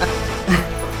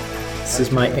 This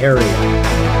is my area.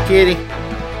 Kitty.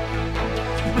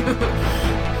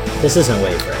 This isn't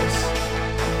Wave Race.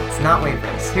 It's not Wave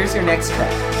Race. Here's your next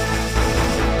track.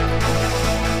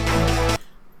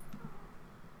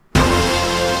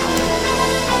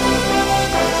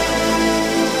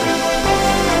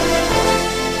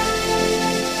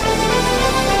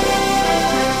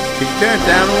 Could you turn it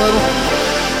down a little?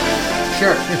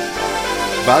 Sure.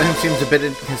 Volume seems a bit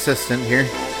inconsistent here.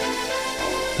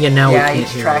 Yeah, now Yeah, we can't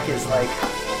each hear track it. is like...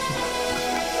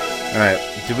 Alright,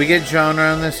 did we get genre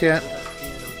on this yet?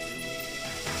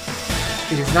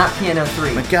 It is not Piano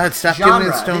 3. My God, stop Genre.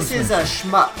 giving it stones. This is a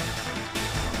shmup.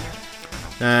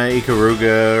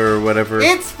 Ikaruga or whatever.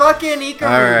 It's fucking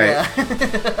Ikaruga.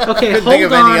 Okay, Couldn't hold think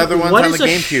of on. any other ones What on the is a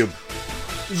GameCube.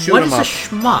 Shoot What 'em is up. a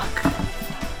schmuck?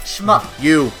 Shmup.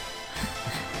 You.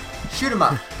 Shoot 'em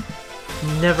up.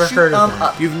 Never Shoot heard of 'em that.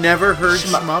 up. You've never heard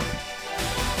Shmup.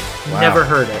 shmup? Wow. Never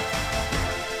heard it.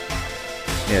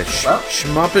 Yeah, Well.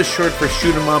 shmup is short for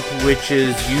shoot 'em up, which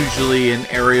is usually an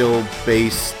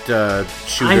aerial-based shooter.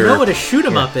 I know what a shoot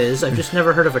 'em up is. I've just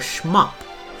never heard of a shmup.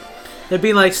 It'd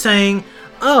be like saying,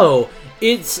 "Oh,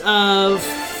 it's a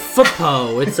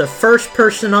FUPO. It's a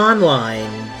first-person online.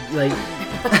 Like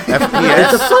it's a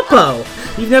FPS. FUPO.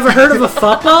 You've never heard of a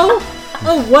FUPO?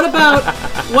 Oh, what about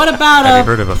Have you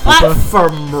heard of a FUPA?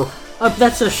 platformer?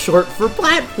 That's a short for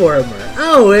platformer.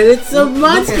 Oh, and it's a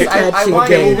monster Lucas, I catching want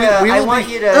you game. to, We I will want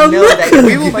be- you to Oh, know look! that you're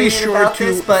We will be complaining sure about to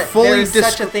this, but fully there's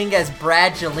such a thing as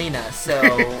Bradgelina,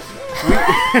 so...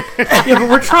 Yeah, but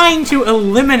we're trying to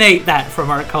eliminate that from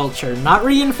our culture, not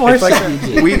reinforce it.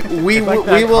 Eugene. we It's like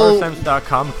will. that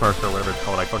CarSense.com commercial or whatever it's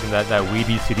called. Like fucking that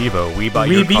Weeby Sedivo. We buy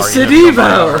your Weeby car. you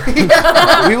never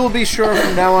Sedivo. We will be sure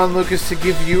from now on, Lucas, to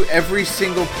give you every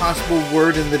single possible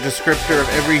word in the descriptor of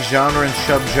every genre and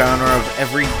subgenre of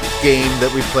every game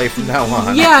that we play from now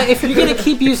on. Yeah, if you're gonna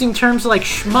keep using terms like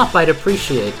shmup, I'd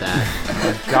appreciate that.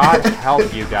 God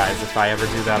help you guys if I ever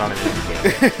do that on an indie game.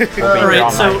 We'll be here all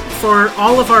Alright, so night. for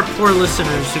all of our poor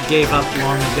listeners who gave up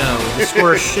long ago, the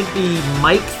score should be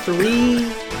Mike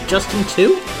 3, Justin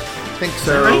 2? I think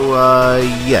so. that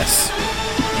Yes.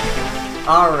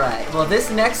 Alright, well this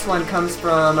next one comes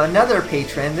from another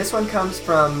patron. This one comes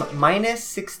from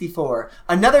Minus64.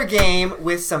 Another game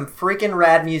with some freaking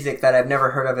rad music that I've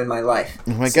never heard of in my life.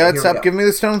 Oh my So God! here we Stop go. giving me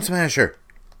the Stone Smasher.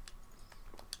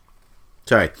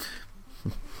 Sorry.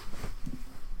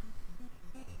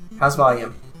 How's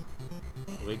volume?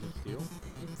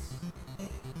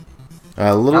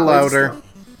 A little Not Legs louder. Stone.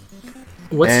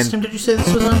 What And- system did you say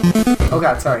this was on? Oh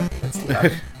god, sorry. That's too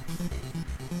loud.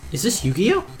 Is this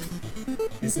Yu-Gi-Oh?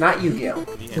 It's not Yu-Gi-Oh!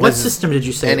 What system did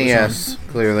you say it was NES,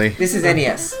 clearly. This is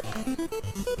NES.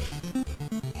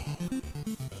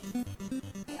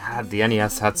 God, the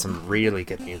NES had some really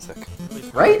good music.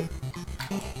 Right?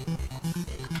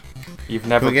 You've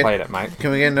never Can we get- played it, Mike.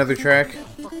 Can we get another track?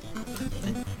 on?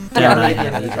 Yeah, Damn, let I me get hate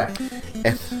another you. track.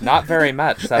 Not very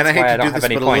much. That's and I hate why I to don't do have this,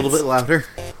 any but points. a little bit louder.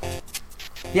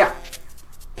 Yeah.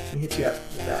 Let me hit you up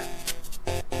with that.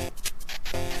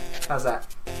 How's that?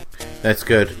 That's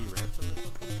good.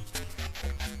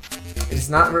 It is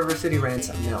not River City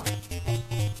Ransom, no.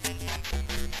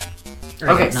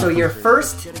 I Okay, got so nothing. your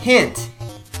first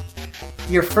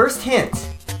hint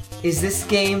is this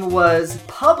game was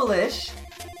published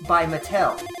by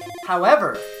Mattel.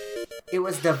 However, it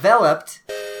was developed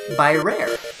by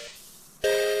Rare.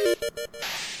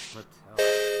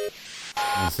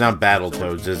 It's not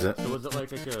Battletoads, is it? So was it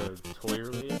like a toy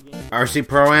related game? RC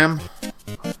Pro-Am?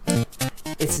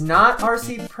 It's not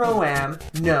RC Pro-Am,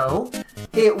 no.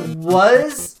 It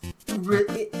was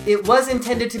it was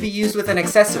intended to be used with an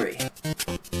accessory.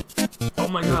 Oh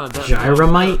my god, that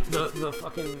Gyromite? the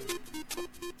fucking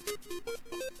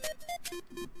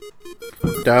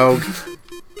Dog.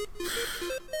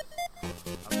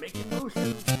 I'm making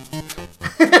motion.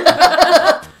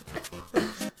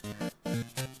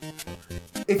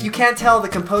 can't tell, the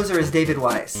composer is David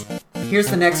Wise. Here's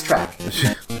the next track.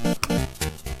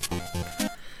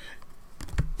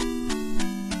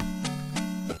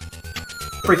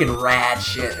 Freaking rad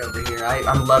shit over here.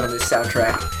 I'm loving this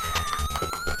soundtrack.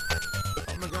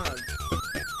 Oh my god.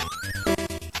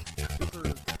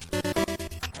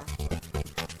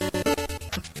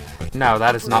 No,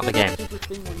 that is not the game.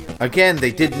 Again,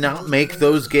 they did not make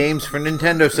those games for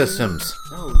Nintendo systems.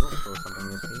 No, don't throw something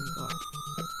in this game.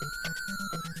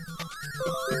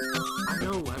 I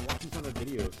know, I watched this on a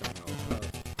video somehow.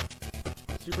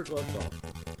 Super Glove Ball.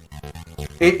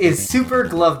 It is Super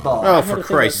Glove Ball. Oh, for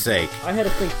Christ's sake. I had to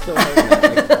think so hard about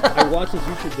that. Like, I watched this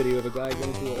YouTube video of a guy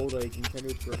going through old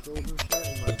Nintendo peripherals and shit,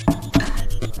 and like,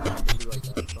 do like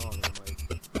that song, and I'm like,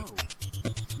 oh,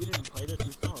 you didn't play this,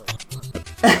 you saw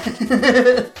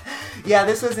it. Yeah,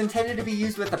 this was intended to be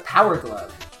used with the Power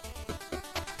Glove.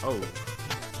 Oh.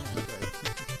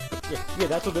 Yeah,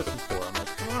 that's what this is for. I'm like,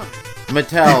 come on.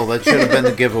 Mattel, that should have been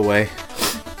the giveaway.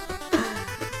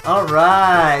 All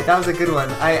right, that was a good one.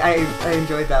 I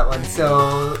enjoyed that one.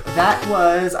 So that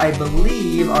was, I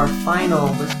believe, our final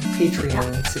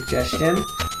Patreon suggestion.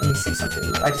 Let me see something.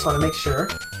 I just want to make sure.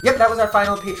 Yep, that was our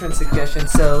final Patreon suggestion.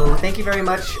 So thank you very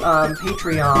much,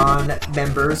 Patreon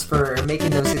members, for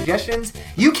making those suggestions.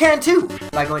 You can too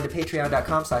by going to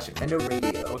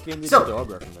patreon.com/InfendoRadio. What game did So, your dog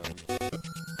recommend?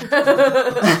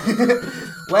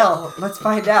 well, let's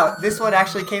find out. This one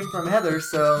actually came from Heather,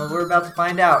 so we're about to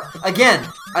find out. Again,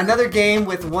 another game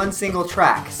with one single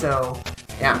track. So,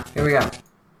 yeah, here we go.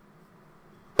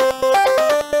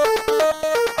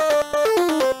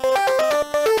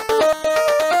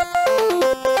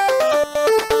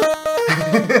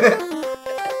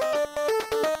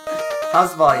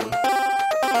 How's the volume?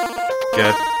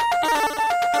 Good.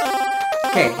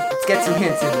 Okay, let's get some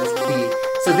hints in this beat.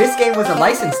 So this game was a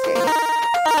licensed game.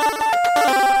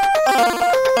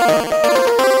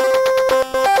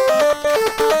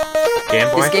 Game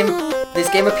Boy? This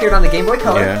game appeared on the Game Boy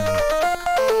Color. Yeah.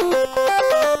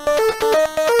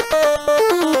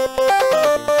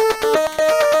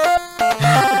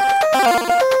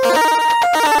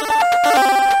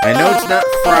 I know it's not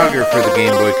Frogger for the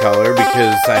Game Boy Color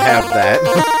because I have that.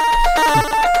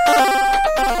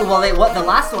 Well, the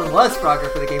last one was Frogger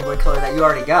for the Game Boy Color that you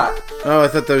already got. Oh, I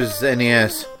thought that was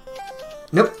NES.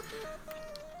 Nope.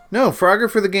 No, Frogger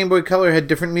for the Game Boy Color had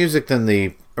different music than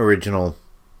the original.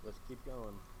 Let's keep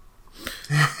going.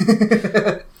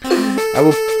 I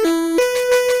will.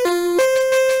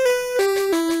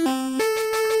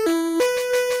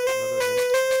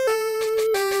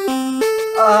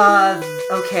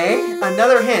 Okay.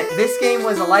 Another hint. This game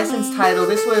was a licensed title.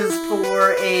 This was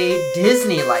for a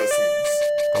Disney license.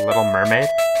 The Little Mermaid?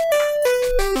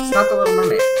 It's not The Little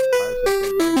Mermaid.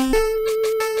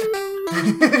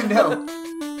 No.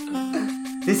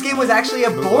 This game was actually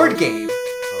a board game.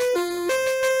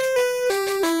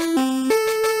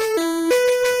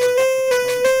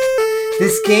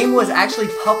 This game was actually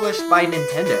published by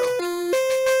Nintendo.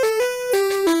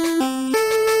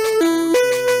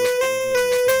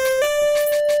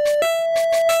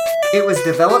 It was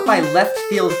developed by Left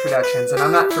Field Productions, and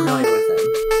I'm not familiar with them.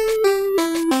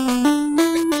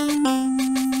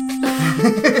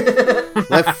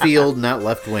 Left field, not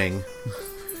left wing.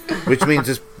 Which means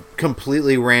it's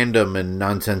completely random and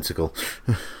nonsensical.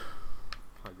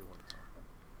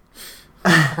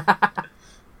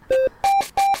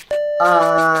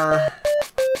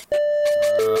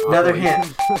 Another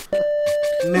hint.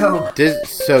 No.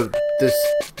 So, this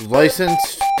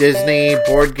licensed Disney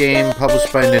board game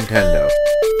published by Nintendo.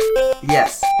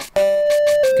 Yes.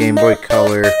 Game Boy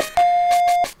Color.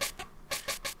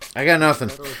 I got nothing.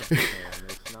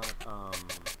 It's not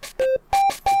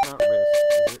Risk,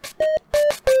 is it?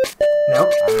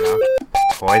 Nope. I don't know.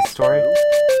 Toy Story?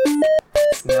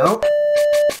 Nope.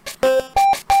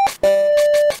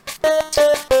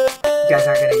 You guys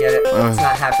aren't gonna get it. It's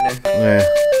not happening. Yeah,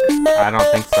 I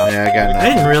don't think so. yeah, I got I nothing.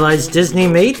 didn't realize Disney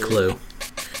made Clue.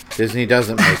 Disney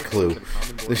doesn't make Clue.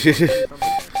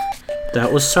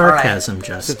 That was sarcasm,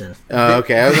 Justin.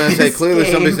 Okay, I was gonna say This clearly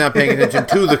game- somebody's not paying attention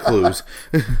to the clues.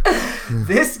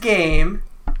 This game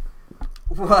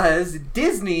was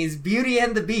Disney's Beauty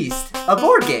and the Beast, a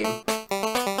board game.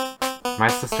 My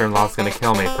sister-in-law's gonna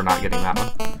kill me for not getting that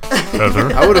one.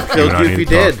 Heather? I would have killed you if you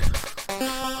did. What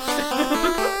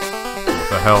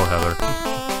the hell, Heather?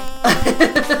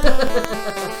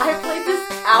 I played this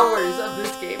hours of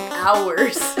this game.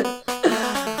 Hours.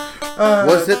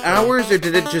 Was it hours or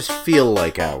did it just feel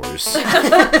like hours? No! A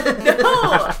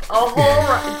whole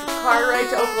car ride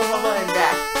to Oklahoma and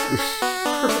back.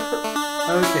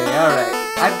 Okay, alright.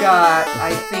 I've got,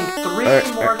 I think, three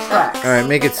more tracks. Alright,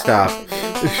 make it stop.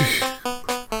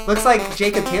 Looks like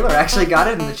Jacob Taylor actually got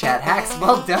it in the chat. Hacks,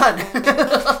 well done.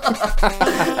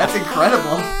 That's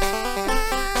incredible.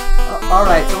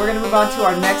 Alright, so we're going to move on to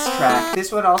our next track.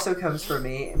 This one also comes from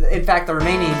me. In fact, the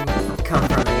remaining come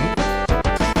from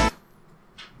me.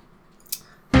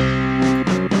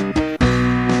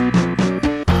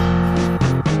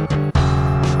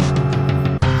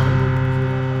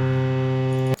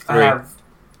 I have...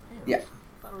 Yeah.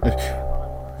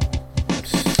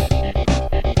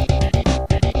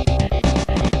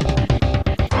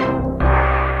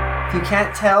 If you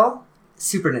can't tell,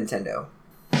 Super Nintendo.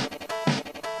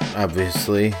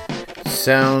 Obviously.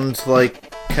 Sounds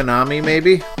like Konami,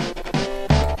 maybe?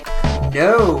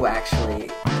 No, actually.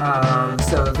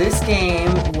 So this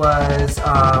game was,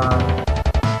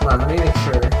 hold on, let me make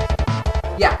sure.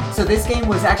 Yeah, so this game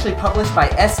was actually published by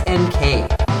SNK.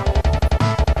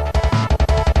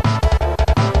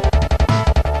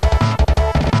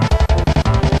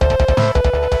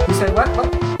 Who said what?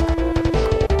 What?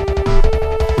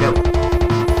 No.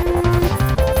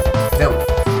 No.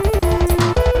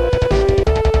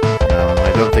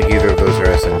 I don't think either of those are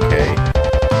SNK.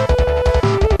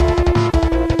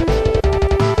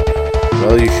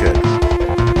 Well, you should.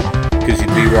 Because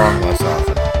you'd be wrong less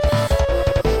often.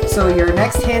 So your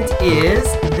next hint is,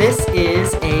 this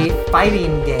is a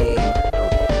fighting game.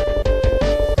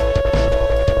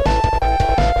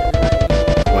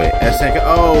 Wait, SNK...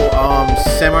 Oh,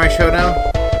 Samurai Showdown?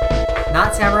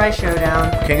 Not Samurai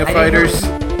Showdown. King of I didn't Fighters?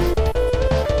 know-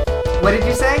 What did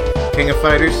you say? King of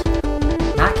Fighters?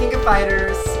 Not King of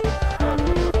Fighters.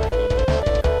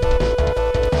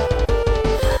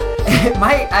 It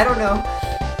might, I don't know.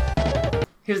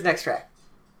 Here's the next track.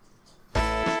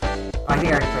 I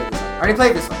think I already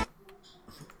played this one.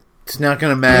 It's not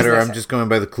gonna matter, Who's I'm just going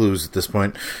by the clues at this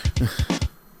point.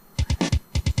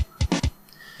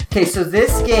 Okay, so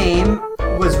this game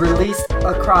was released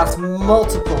across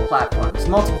multiple platforms.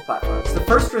 The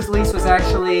first release was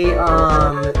actually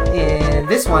in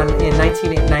this one in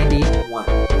 1991.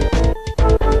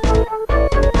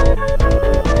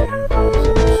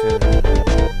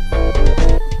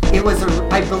 It was,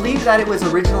 I believe that it was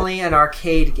originally an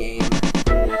arcade game.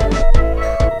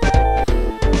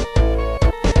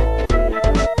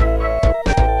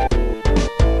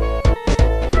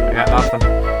 I got nothing.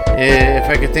 If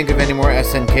I could think of any more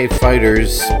SNK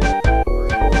fighters...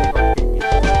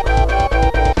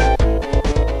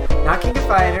 Not King of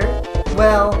Fighter.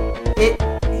 Well,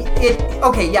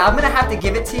 okay, yeah, I'm gonna have to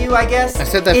give it to you, I guess. I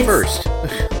said that first.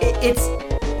 It's.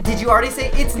 Did you already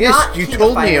say it's Yes, not? you King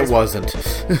told of me Fighters. it wasn't.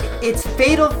 It's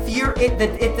Fatal Fury.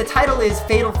 The title is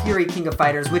Fatal Fury King of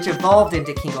Fighters, which evolved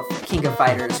into King of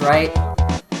Fighters, right?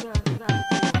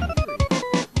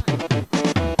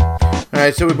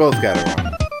 Alright, so we both got it wrong.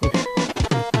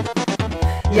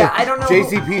 Yeah, I don't know.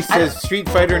 JCP says Street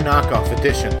Fighter Knockoff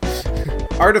Edition.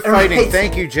 Art of Fighting, Right.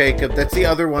 thank you, Jacob. That's the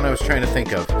other one I was trying to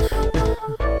think of.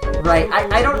 Right,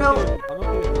 I don't know.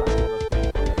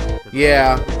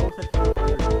 Yeah.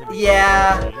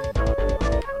 Yeah.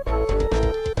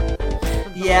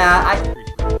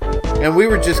 And we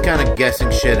were just kind of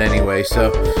guessing shit anyway,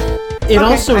 so... It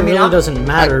also I mean, really doesn't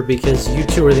matter because you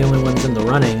two are the only ones in the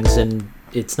runnings, and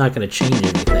it's not going to change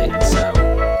anything. So,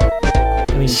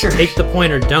 I mean, Sure. take the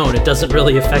point or don't. It doesn't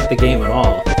really affect the game at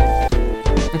all.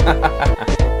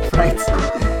 Right.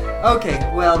 Okay,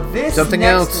 well, this Something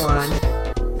next else. one,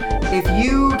 if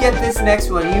you get this next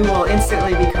one, you will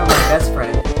instantly become my best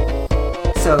friend.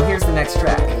 So here's the next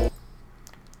track.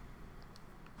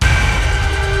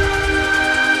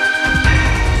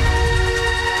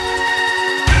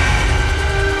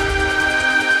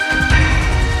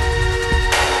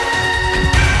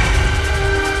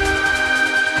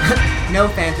 No,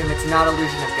 Phantom, it's not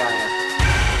Illusion of Gaia.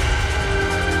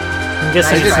 I'm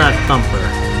guessing Nice it's try. not Thumper.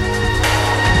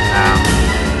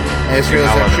 I just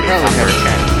realized I should probably have a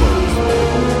chat closed.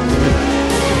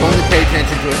 Only pay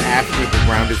attention to it after the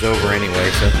round is over anyway,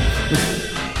 so...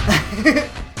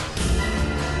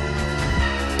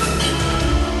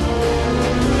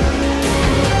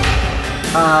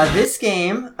 This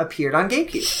game appeared on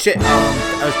GameCube. Shit,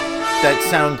 that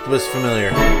sound was familiar.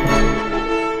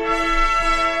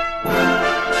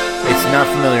 It's not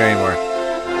familiar anymore.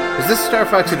 Is this Star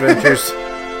Fox Adventures?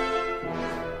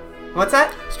 What's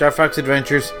that? Star Fox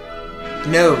Adventures?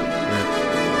 No.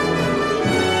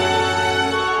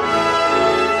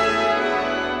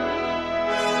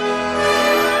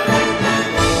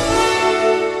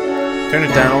 Turn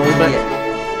it down a little bit.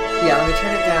 Yeah, let me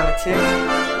turn it down a tick.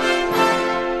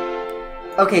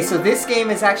 Okay, so this game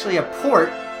is actually a port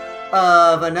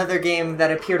of another game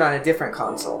that appeared on a different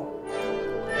console.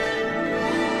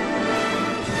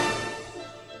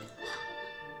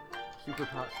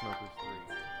 for Pot Smokers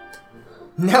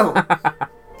 3. No, that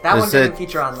one Is didn't it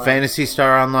feature online. Phantasy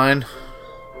Star Online?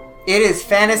 It is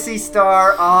Phantasy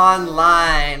Star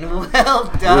Online.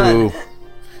 Well done. Ooh.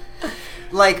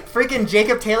 Like, freaking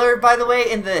Jacob Taylor, by the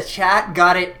way, in the chat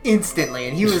got it instantly,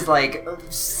 and he was, like,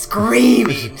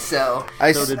 screaming, so...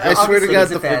 I So did swear to obviously God,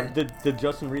 he's a fan. Did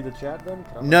Justin read the chat then?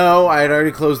 No, I had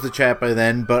already closed the chat by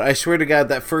then, but I swear to God,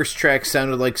 that first track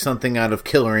sounded like something out of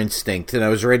Killer Instinct, and I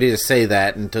was ready to say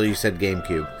that until you said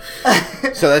GameCube.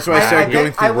 So that's why I started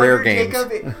going through rare games.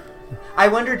 I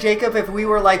wonder, Jacob, if we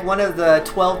were, like, one of the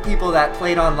 12 people that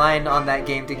played online on that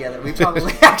game together. We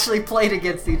probably actually played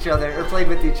against each other, or played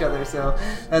with each other, so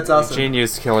that's awesome. Gene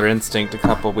used Killer Instinct a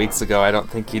couple weeks ago. I don't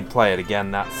think he'd play it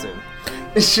again that soon.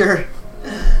 Sure.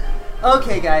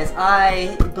 Okay, guys,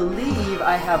 I believe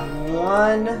I have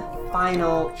one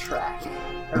final track.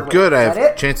 Or wait, Good, I is have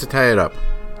that a chance to tie it up.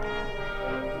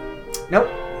 Nope,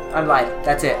 I'm lied.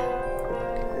 That's it.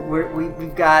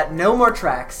 We've got no more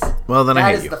tracks. Well, then I That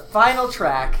hate is you. the final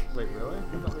track. Wait, really?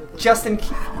 Justin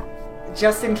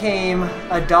came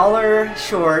 $1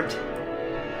 short,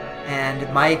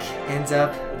 and Mike ends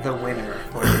up the winner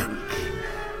for the week.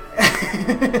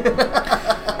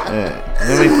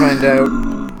 Let me find out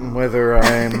whether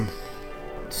I'm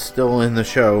still in the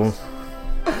show.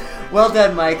 Well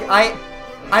done, Mike.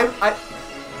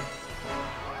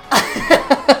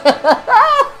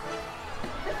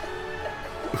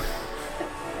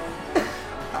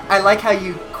 I like how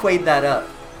you quayed that up.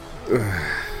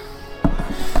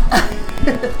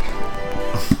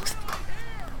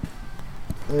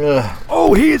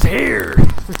 Oh, he's here.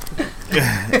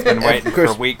 Been waiting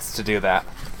for weeks to do that.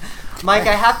 Mike,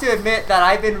 I have to admit that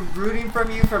I've been rooting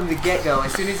from you from the get-go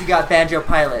as soon as you got Banjo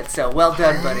Pilot, so well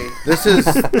done, buddy. This is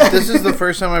the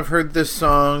first time I've heard this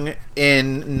song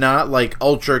in not like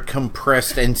ultra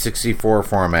compressed N64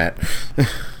 format.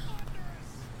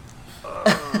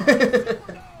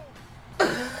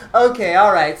 Okay,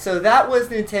 alright, so that was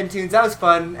Nintendoons. That was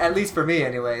fun, at least for me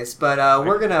anyways. But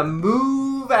we're going to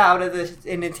move out of the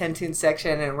Nintendoons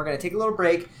section, and we're going to take a little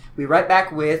break. We'll be right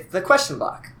back with the question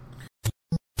block.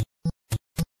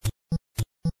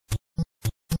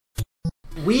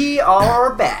 We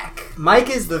are back. Mike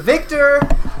is the victor.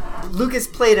 Lucas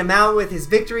played him out with his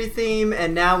victory theme,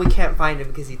 and now we can't find him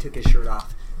because he took his shirt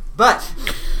off. But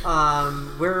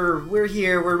we're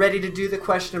here. We're ready to do the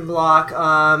question block.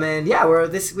 And yeah,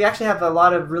 we actually have a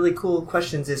lot of really cool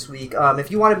questions this week. If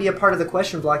you want to be a part of the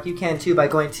question block, you can too by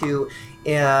going to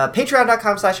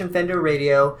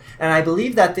patreon.com/InfendoRadio. And I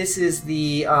believe that this is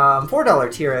the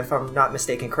 $4 tier, if I'm not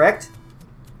mistaken, correct?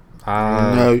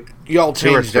 No, y'all 2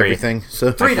 or changed 3. everything.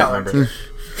 So $3 tier.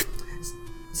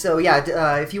 So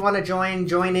yeah, if you want to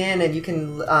join in, and you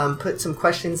can put some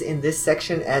questions in this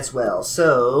section as well.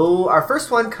 So our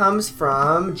first one comes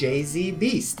from JZ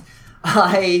Beast.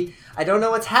 I don't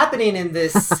know what's happening in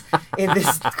this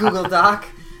Google Doc,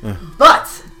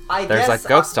 but I There's guess like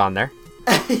Ghost on there.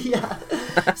 yeah.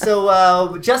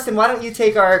 So Justin, why don't you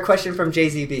take our question from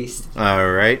JZ Beast? all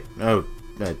right.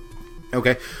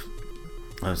 Okay.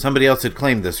 Somebody else had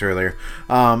claimed this earlier.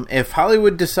 If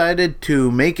Hollywood decided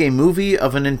to make a movie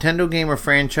of a Nintendo game or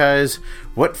franchise,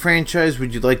 what franchise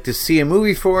would you like to see a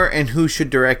movie for, and who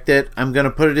should direct it? I'm going to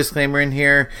put a disclaimer in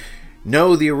here.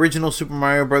 No, the original Super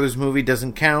Mario Brothers movie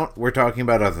doesn't count. We're talking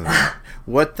about other than that.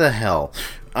 What the hell?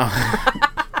 Alright,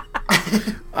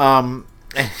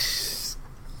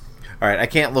 I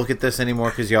can't look at this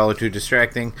anymore because y'all are too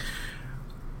distracting.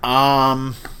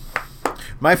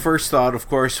 My first thought, of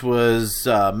course, was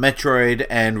Metroid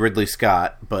and Ridley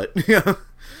Scott, but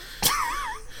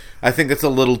I think it's a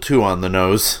little too on the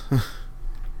nose.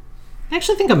 I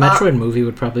actually think a Metroid movie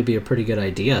would probably be a pretty good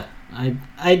idea. I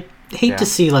hate to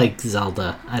see, like,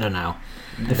 Zelda. I don't know.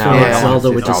 I feel like Zelda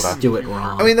would just do it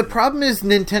wrong. I mean, the problem is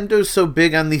Nintendo's so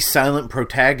big on these silent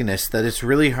protagonists that it's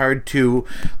really hard to,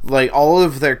 like, all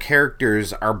of their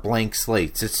characters are blank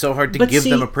slates. It's so hard to give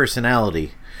them a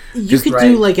personality. You could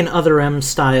do like an Other M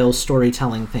style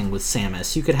storytelling thing with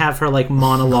Samus. You could have her like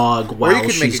monologue while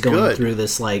she's going through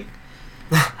this like.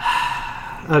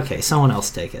 Okay, someone else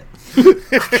take it.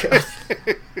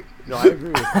 No, I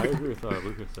agree with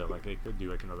Lucas though. Like they could do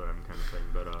like another M kind of thing,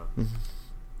 but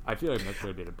I feel like Metroid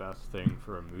would be the best thing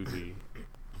for a movie,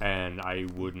 and I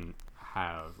wouldn't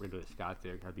have Ridley Scott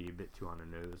there. That'd be a bit too on the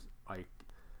nose. Like.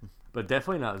 But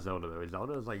definitely not Zelda though.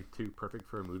 Zelda is like too perfect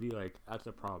for a movie. Like that's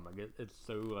a problem. Like it's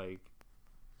so like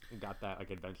got that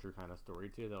like adventure kind of story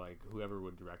to it that like whoever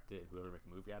would direct it, whoever make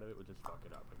a movie out of it would just fuck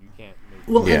it up. Like you can't make.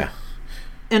 Well,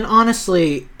 and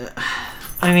honestly,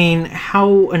 I mean,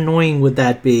 how annoying would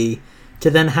that be to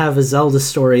then have a Zelda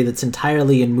story that's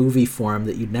entirely in movie form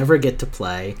that you'd never get to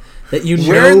play, that you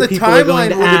Where in know the people are going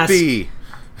timeline to would ask. it be?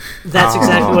 That's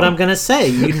exactly what I'm going to say.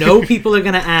 You know people are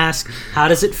going to ask, how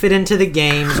does it fit into the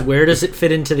games? Where does it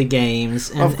fit into the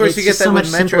games? And Of course, it's you get just that so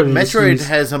with much simpler Metroid. to just Metroid use-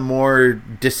 has a more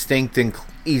distinct and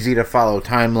easy to follow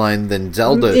timeline than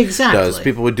Zelda Exactly. does.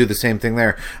 People would do the same thing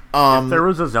there. If there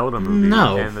was a Zelda movie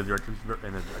No. and the director's cut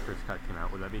came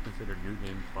out, would that be considered New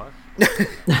Game Plus?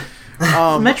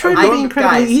 Metroid I would be think,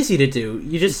 incredibly guys- easy to do.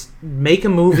 You just make a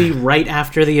movie right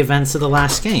after the events of the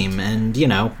last game and,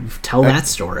 tell that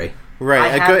story. Right. I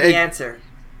have the answer.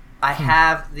 I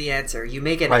have the answer. You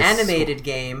make an animated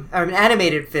game, or an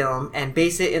animated film, and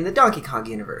base it in the Donkey Kong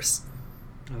universe.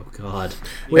 Oh, God.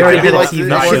 It We already could be had a like TV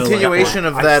the show continuation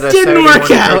like of that Didn't Saturday work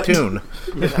morning out. cartoon.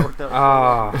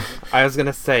 I was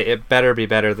gonna say it better be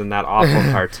better than that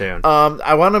awful cartoon.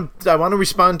 I want to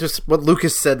respond to what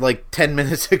Lucas said like 10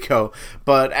 minutes ago,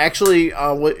 but actually,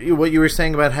 what you were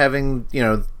saying about having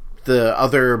the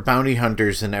other bounty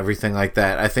hunters and everything like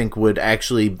that, I think would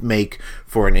actually make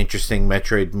for an interesting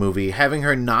Metroid movie. Having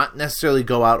her not necessarily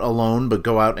go out alone, but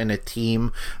go out in a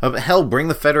team of bring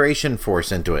the Federation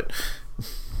force into it.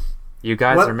 You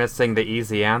guys What? are missing the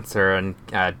easy answer, and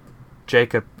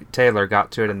Jacob Taylor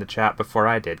got to it in the chat before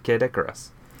I did. Kid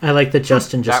Icarus. I like that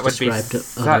Justin just That would be described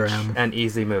such other. an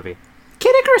easy movie.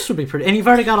 Kid Icarus would be pretty, and you've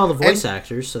already got all the voice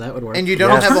actors, so that would work. And you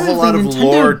don't have a whole lot of Alternatively,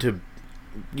 lore Nintendo- to.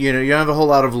 You don't have a whole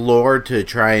lot of lore to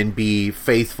try and be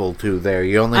faithful to there.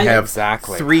 You only have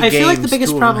Exactly. 3 I games. feel like the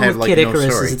biggest 2 of them problem had, with like, Kid no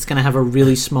Icarus story. is it's going to have a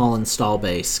really small install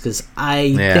base, because I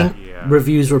Yeah. think Yeah.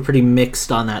 reviews were pretty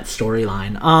mixed on that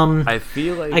storyline. I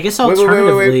feel like I guess wait, wait, wait.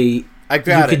 alternatively, I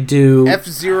got you it. could do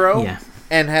F-Zero Yeah.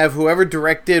 and have whoever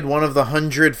directed one of the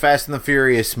 100 Fast and the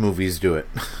Furious movies do it.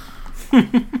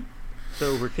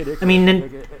 so for Kid Icarus, I mean, if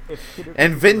Kid Icarus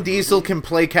And Vin Diesel can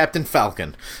play Captain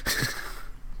Falcon.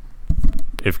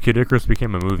 If Kid Icarus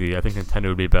became a movie, I think Nintendo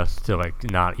would be best to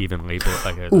not even label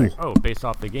it based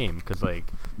off the game, because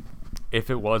if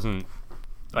it wasn't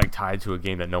tied to a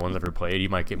game that no one's ever played, you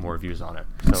might get more views on it.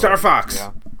 So, Star Fox.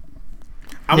 Yeah.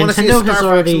 I want to see a Nintendo Star has Fox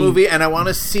already movie, and I want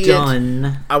to see it.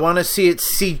 done. I want to see it.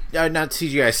 Not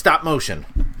CGI, stop motion.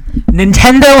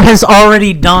 Nintendo has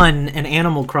already done an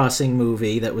Animal Crossing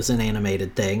movie that was an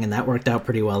animated thing, and that worked out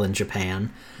pretty well in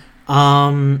Japan.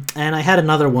 And I had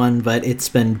another one, but it's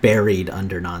been buried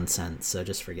under nonsense, so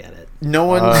just forget it. No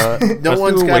one, no let's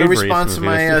one's do a got a wave race response to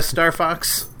movie. my Let's Star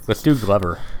Fox. Let's do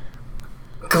Glover.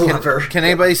 Glover. Can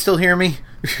anybody still hear me?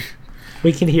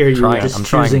 We can hear you, Trying- just I'm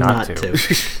trying choosing not not to.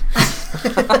 to.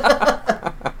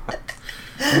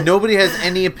 Nobody has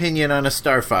any opinion on a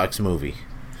Star Fox movie.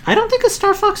 I don't think a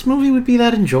Star Fox movie would be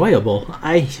that enjoyable.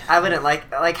 I wouldn't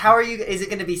like. How are you? Is it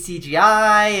going to be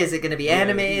CGI? Is it going to be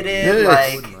animated?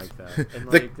 Yeah.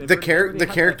 The The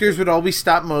characters would all be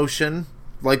stop motion,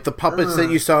 like the puppets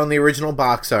that you saw in the original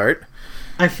box art.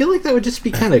 I feel like that would just be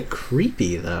kind of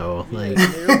creepy, though. Like,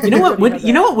 you know what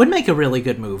would make a really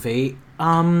good movie?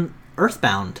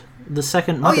 Earthbound, the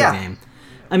second Mother yeah. game.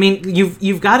 I mean,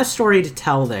 you've got a story to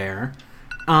tell there.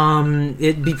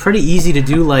 It'd be pretty easy to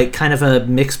do kind of a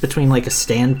mix between a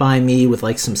Stand By Me with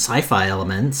some sci-fi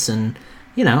elements, and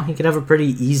you could have a pretty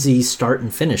easy start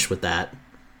and finish with that.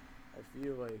 I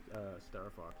feel like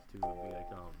Star Fox 2 would be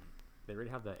they already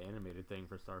have that animated thing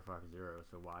for Star Fox Zero,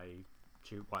 so why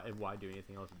do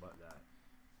anything else but that?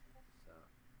 So,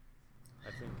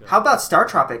 I think. How about Star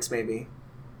Tropics? Maybe.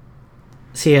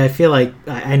 See, I feel like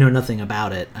I know nothing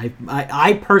about it.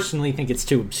 I personally think it's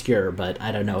too obscure, but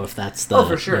I don't know if that's the. Oh,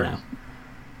 for sure.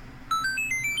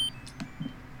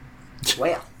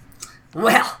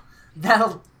 Well,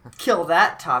 that'll kill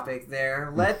that topic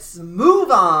there. Let's move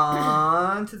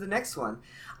on to the next one.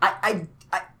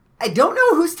 I don't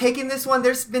know who's taking this one.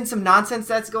 There's been some nonsense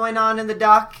that's going on in the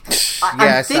doc.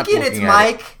 I'm stopped thinking it's looking at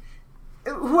Mike.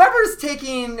 Whoever's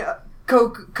taking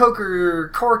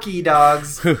Corky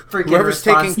Dog's freaking Whoever's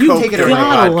response. taking You Coke take it during away. the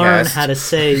Gotta learn podcast. how to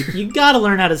say. You gotta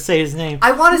learn how to say his name.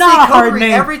 I want to say Not a hard Corky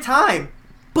name. every time.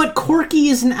 But Corky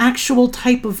is an actual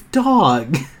type of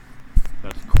dog.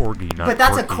 That's Corgi, not But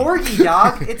that's a Corky. corgi,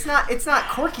 dog. It's not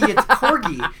Corky, it's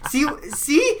corgi.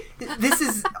 See? This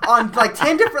is on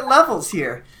 10 different levels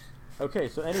here. Okay,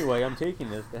 so anyway, I'm taking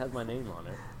this. It has my name on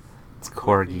it. It's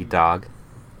Corgi dog.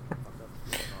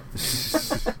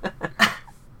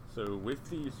 So with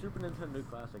the Super Nintendo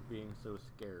Classic being so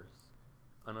scarce,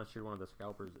 unless you're one of the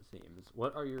scalpers, it seems.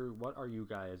 What are you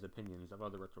guys' opinions of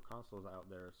other retro consoles out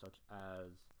there, such as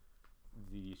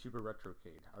the Super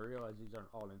Retrocade? I realize these aren't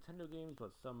all Nintendo games,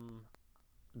 but some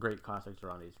great classics are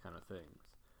on these kind of things.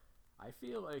 I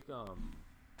feel like I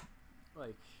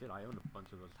own a bunch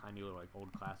of those tiny little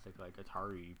old classic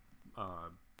Atari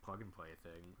plug and play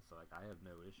thing. So like I have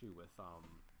no issue with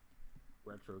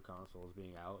retro consoles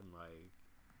being out, and like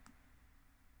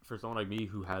for someone like me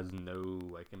who has no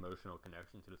like emotional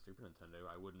connection to the Super Nintendo,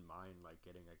 I wouldn't mind like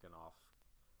getting like an off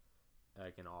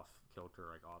kilter,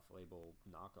 like off label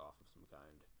knockoff of some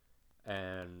kind.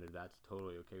 And that's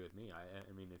totally okay with me.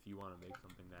 I mean, if you want to make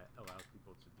something that allows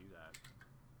people to do that,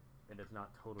 and it's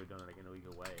not totally done in like an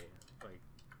illegal way, like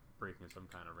breaking some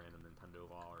kind of random Nintendo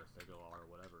law or Sega law or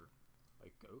whatever,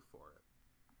 like go for it.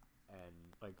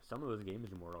 And like some of those games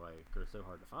are more like are so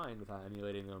hard to find without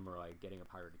emulating them or like getting a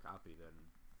pirated copy, then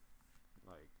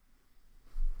like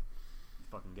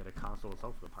fucking get a console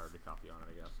itself with a pirated copy on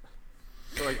it, I guess.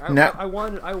 So like I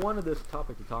wanted this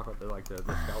topic to talk about the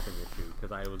scalping issue because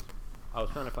I was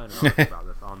trying to find an article about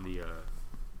this on the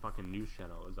fucking news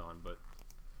channel it was on, but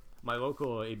my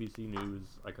local ABC News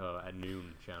at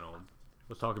noon channel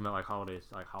was talking about like holiday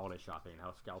shopping and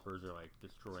how scalpers are like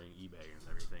destroying eBay and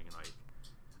everything, and like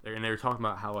they were talking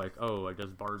about how like this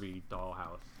Barbie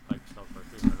dollhouse like sells for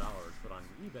 $300, but on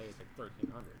eBay it's like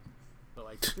 $1,300. But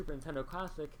like the Super Nintendo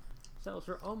Classic sells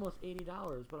for almost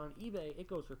 $80, but on eBay it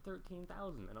goes for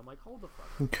 $13,000, and I'm like, hold the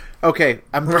fuck. Okay,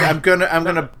 I'm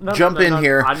gonna jump in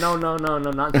here. No, not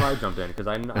until I jump in because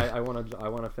I want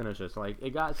to finish this. Like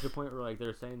it got to the point where like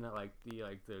they're saying that like the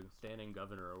standing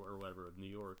governor or whatever of New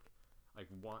York like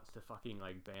wants to fucking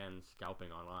like ban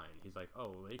scalping online. He's like,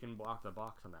 oh, they can block the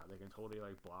box on that. They can totally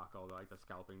like block all the like the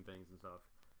scalping things and stuff.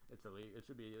 It's illegal. It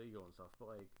should be illegal and stuff. But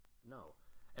like no.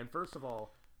 And first of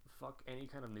all, fuck any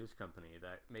kind of news company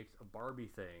that makes a Barbie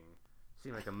thing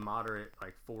seem like a moderate,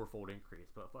 like 4-fold increase,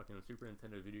 but fucking a Super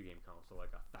Nintendo video game console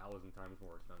like 1,000 times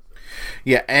more expensive.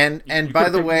 Yeah, and by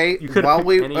the way,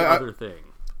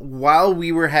 while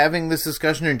we were having this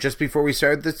discussion, and just before we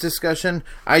started this discussion,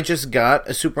 I just got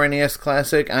a Super NES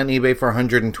Classic on eBay for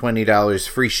 $120,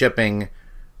 free shipping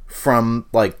from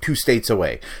like 2 states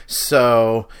away.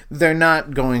 So they're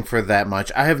not going for that much.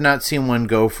 I have not seen one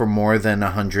go for more than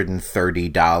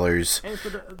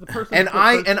 $130. And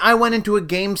I went into a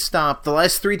GameStop. The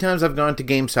last 3 times I've gone to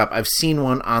GameStop, I've seen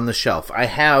one on the shelf. I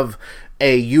have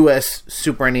a US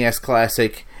Super NES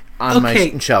Classic on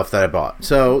my shelf that I bought.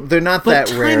 So they're not that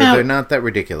rare. They're not that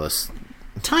ridiculous.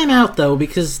 Time out, though,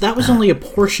 because that was only a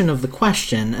portion of the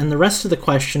question, and the rest of the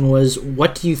question was,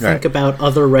 what do you think about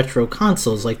other retro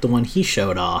consoles, like the one he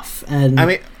showed off? And I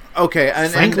mean, okay,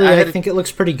 and frankly, I think it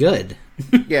looks pretty good.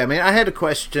 Yeah, I mean, I had a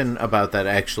question about that,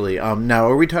 actually. Now,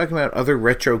 are we talking about other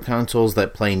retro consoles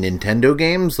that play Nintendo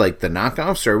games, like the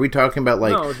knockoffs, or are we talking about,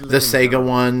 like, the Sega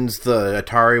ones, the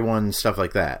Atari ones, stuff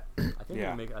like that? I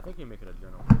think you make it a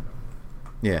general.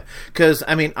 Yeah, because,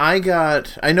 I mean, I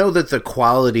know that the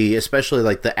quality, especially,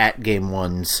 like, the at-game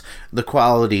ones, the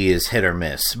quality is hit or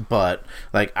miss, but,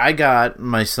 like, I got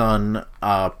my son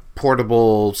a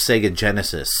portable Sega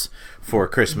Genesis for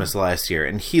Christmas last year,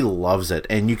 and he loves it,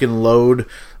 and you can load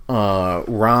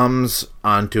ROMs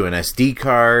onto an SD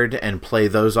card and play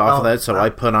those off of that, so I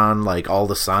put on, like, all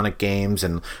the Sonic games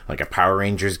and, like, a Power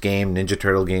Rangers game, Ninja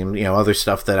Turtle game, you know, other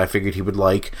stuff that I figured he would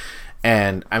like,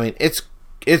 and, I mean, it's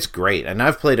great, and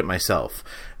I've played it myself.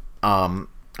 I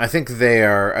think they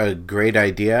are a great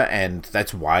idea, and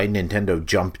that's why Nintendo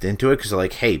jumped into it, because they're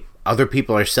like, hey, other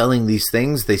people are selling these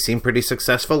things, they seem pretty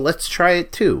successful, let's try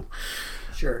it too.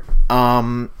 Sure.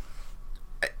 I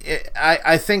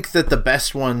think that the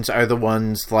best ones are the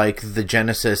ones like the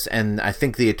Genesis, and I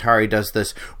think the Atari does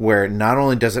this, where not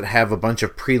only does it have a bunch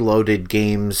of preloaded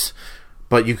games,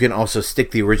 but you can also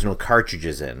stick the original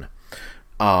cartridges in.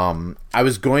 I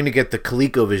was going to get the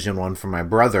ColecoVision one for my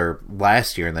brother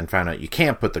last year and then found out you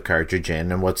can't put the cartridge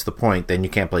in, and what's the point? Then you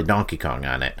can't play Donkey Kong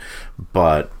on it.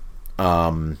 But,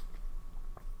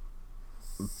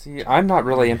 see, I'm not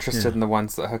really interested in the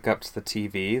ones that hook up to the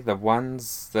TV. The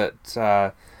ones that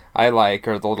I like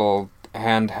are the little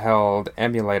handheld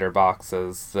emulator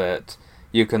boxes that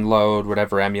you can load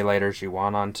whatever emulators you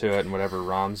want onto it and whatever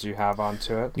ROMs you have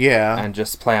onto it. Yeah. And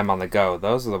just play them on the go.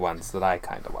 Those are the ones that I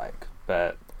kind of like.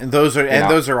 But and those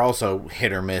are also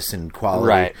hit or miss in quality.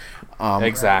 Right.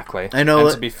 Exactly. I know.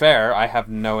 And to be fair, I have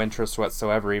no interest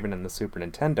whatsoever even in the Super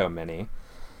Nintendo Mini.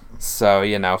 So,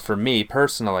 you know, for me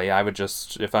personally, I would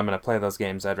just, if I'm going to play those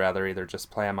games, I'd rather either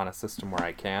just play them on a system where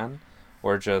I can,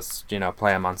 or just, you know,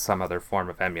 play them on some other form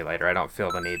of emulator. I don't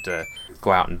feel the need to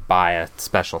go out and buy a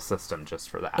special system just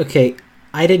for that. Okay,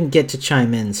 I didn't get to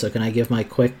chime in, so can I give my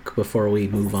quick before we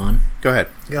move on? Go ahead.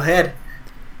 Go ahead.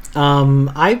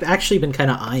 I've actually been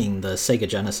kind of eyeing the Sega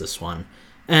Genesis one,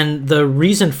 And the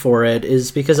reason for it is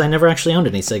because I never actually owned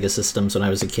any Sega systems when I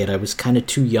was a kid. I was kind of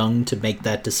too young to make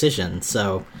that decision.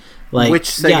 So, like, which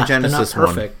Sega Genesis they're not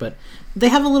perfect, but they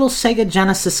have a little Sega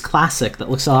Genesis Classic that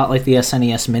looks a lot like the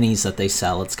SNES Minis that they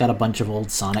sell. It's got a bunch of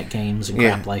old Sonic games and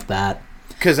crap like that.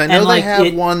 Because I know they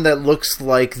have one that looks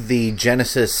like the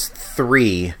Genesis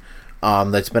 3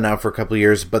 that's been out for a couple of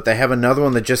years, but they have another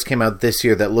one that just came out this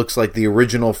year that looks like the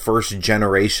original first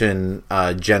generation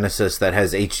Genesis that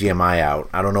has HDMI out.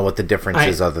 I don't know what the difference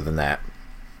is other than that.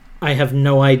 I have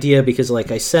no idea because,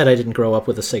 like I said, I didn't grow up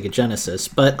with a Sega Genesis.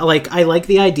 But like, I like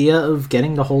the idea of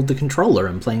getting to hold the controller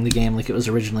and playing the game like it was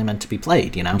originally meant to be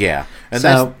played. You know? Yeah, and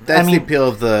so, that's the appeal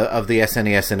of the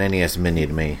SNES and NES Mini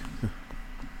to me.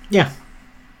 Yeah.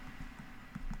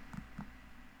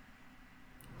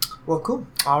 Well, cool.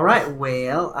 All right.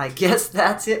 Well, I guess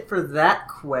that's it for that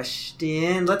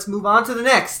question. Let's move on to the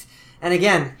next. And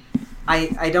again,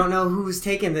 I don't know who's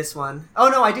taking this one. Oh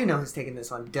no, I do know who's taking this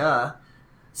one. Duh.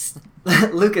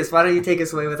 Lucas, why don't you take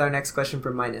us away with our next question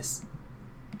for Minus?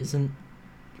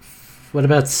 What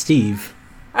about Steve?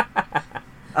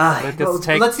 Let's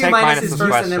do Minus's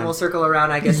first, and then we'll circle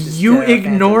around. I guess you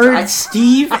ignored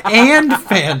Steve and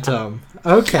Phantom.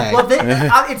 Okay. Well,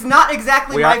 it's not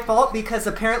exactly my fault because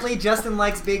apparently Justin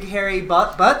likes big hairy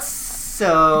butts.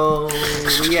 So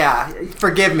yeah,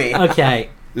 forgive me.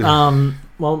 Okay.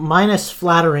 Well, Minus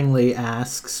flatteringly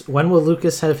asks, when will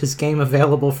Lucas have his game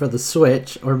available for the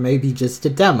Switch, or maybe just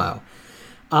a demo?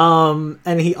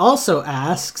 And he also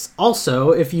asks,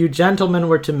 if you gentlemen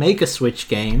were to make a Switch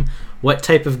game, what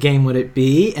type of game would it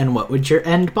be, and what would your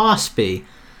end boss be?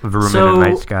 Vermin and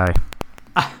Night Sky.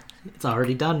 It's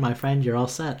already done, my friend. You're all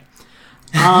set.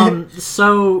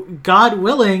 So, God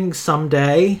willing,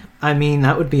 someday, I mean,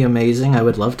 that would be amazing. I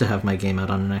would love to have my game out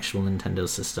on an actual Nintendo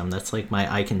system. That's like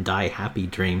my I can die happy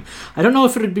dream. I don't know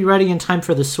if it would be ready in time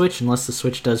for the Switch unless the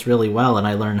Switch does really well and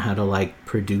I learn how to, like,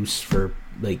 produce for,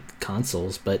 like,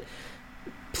 consoles, but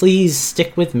please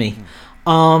stick with me.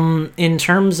 In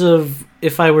terms of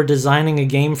if I were designing a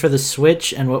game for the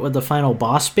Switch and what would the final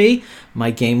boss be, my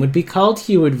game would be called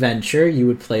Hue Adventure. You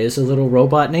would play as a little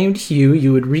robot named Hue.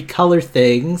 You would recolor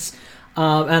things.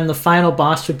 And the final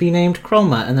boss would be named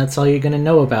Chroma. And that's all you're going to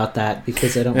know about that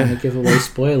because I don't want to give away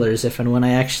spoilers if and when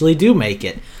I actually do make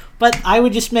it. But I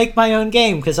would just make my own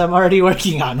game because I'm already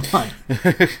working on one.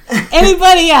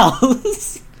 Anybody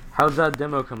else? How's that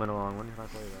demo coming along? When did I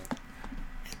play that?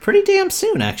 Pretty damn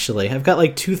soon, actually. I've got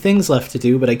like 2 things left to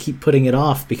do, but I keep putting it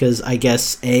off because I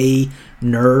guess A,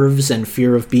 nerves and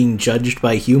fear of being judged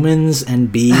by humans,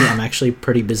 and B, I'm actually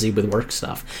pretty busy with work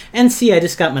stuff. And C, I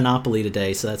just got Monopoly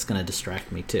today, so that's going to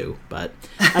distract me too. But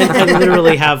I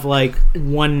literally have like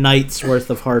 1 night's worth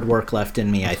of hard work left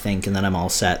in me, I think, and then I'm all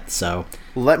set. So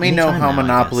let me know how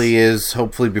Monopoly is,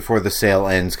 hopefully before the sale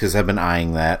ends, because I've been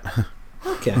eyeing that.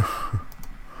 Okay.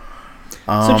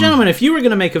 So, gentlemen, if you were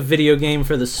going to make a video game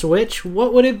for the Switch,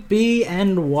 what would it be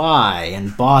and why?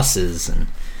 And bosses and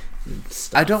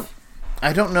stuff.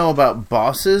 I don't know about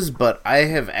bosses, but I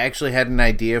have actually had an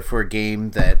idea for a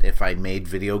game that if I made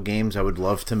video games, I would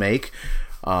love to make.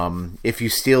 If you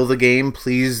steal the game,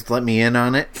 please let me in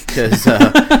on it, because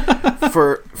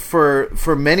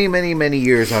for many, many, many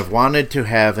years, I've wanted to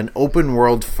have an open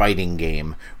world fighting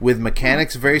game with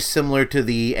mechanics very similar to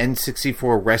the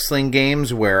N64 wrestling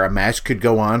games, where a match could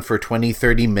go on for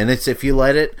 20-30 minutes if you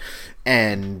let it,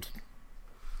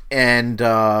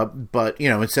 but you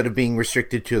know, instead of being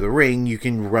restricted to the ring, you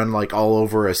can run like all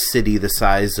over a city the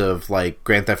size of like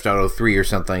Grand Theft Auto 3 or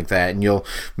something like that, and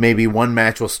maybe one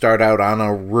match will start out on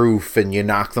a roof and you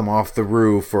knock them off the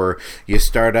roof, or you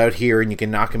start out here and you can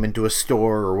knock them into a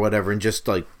store or whatever, and just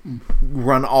like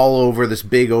run all over this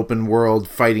big open world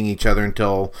fighting each other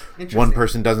until one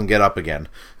person doesn't get up again.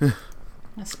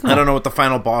 That's cool. I don't know what the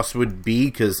final boss would be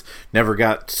because never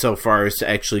got so far as to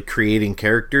actually creating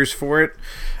characters for it.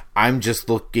 I'm just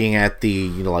looking at the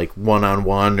like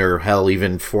 1-on-1 or hell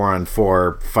even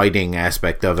 4-on-4 fighting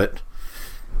aspect of it.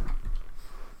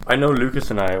 I know Lucas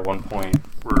and I at one point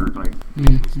were like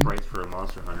making sprites for a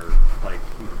Monster Hunter like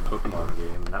Pokemon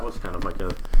game, and that was kind of like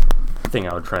a thing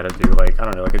I would try to do. Like, I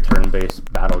don't know, like a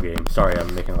turn-based battle game. Sorry,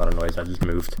 I'm making a lot of noise. I just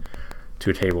moved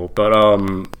to a table, but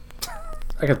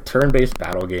like a turn-based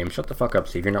battle game. Shut the fuck up,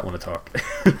 Steve. You're not want to talk.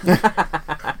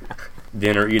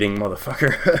 Dinner-eating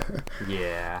motherfucker.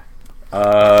 Yeah.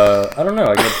 I don't know.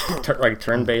 I guess like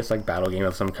turn-based like battle game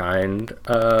of some kind.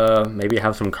 Maybe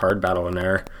have some card battle in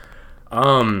there.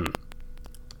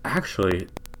 Actually,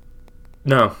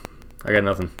 no. I got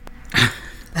nothing.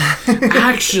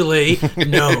 Actually,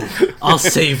 no. I'll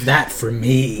save that for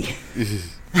me.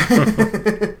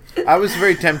 I was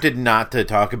very tempted not to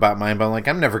talk about mine, but I'm like,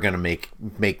 I'm never going to make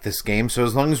this game. So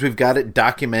as long as we've got it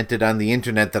documented on the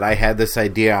internet that I had this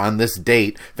idea on this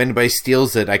date, if anybody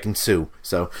steals it, I can sue.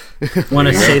 So, want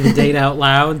to say the date out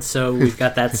loud? So we've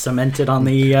got that cemented on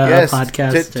the yes,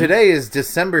 podcast. Today is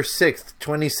December 6th,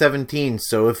 2017.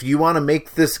 So if you want to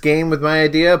make this game with my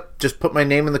idea, just put my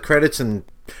name in the credits and,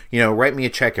 write me a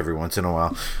check every once in a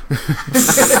while.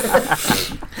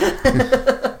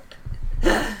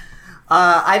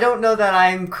 I don't know that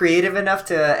I'm creative enough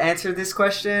to answer this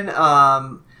question.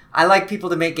 I like people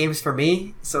to make games for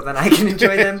me, so then I can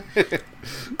enjoy them.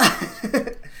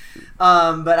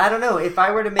 But I don't know. If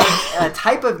I were to make a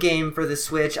type of game for the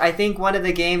Switch, I think one of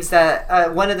the games that...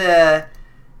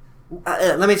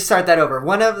 let me start that over.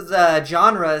 One of the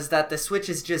genres that the Switch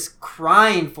is just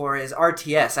crying for is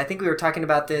RTS. I think we were talking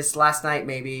about this last night,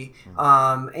 maybe,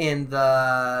 in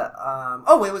the...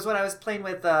 it was when I was playing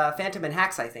with Phantom and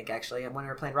Hacks, I think, actually, when we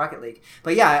were playing Rocket League.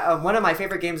 But yeah, one of my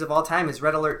favorite games of all time is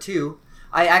Red Alert 2.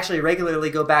 I actually regularly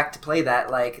go back to play that,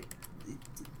 like...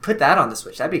 Put that on the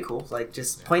Switch. That'd be cool. Like,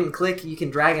 just point and click. You can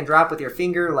drag and drop with your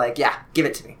finger. Like, yeah, give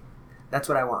it to me. That's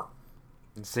what I want.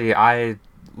 See, I...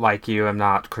 like you, I'm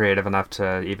not creative enough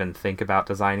to even think about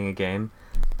designing a game,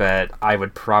 but I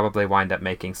would probably wind up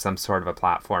making some sort of a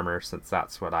platformer since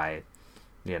that's what I,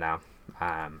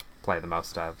 play the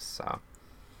most of, so.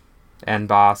 And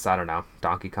boss, I don't know,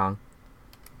 Donkey Kong.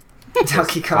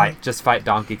 Donkey Kong. Just fight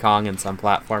Donkey Kong in some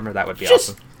platformer, that would be just,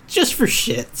 awesome. Just for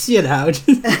shits, you know.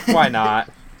 Why not?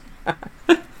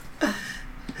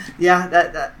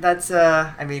 Yeah, that's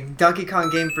Donkey Kong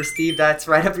game for Steve, that's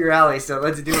right up your alley, so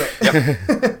let's do it. Yep.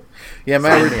 Yeah,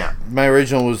 my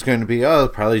original was going to be,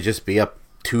 probably just be a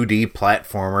 2D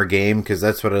platformer game, because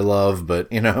that's what I love, but,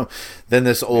 then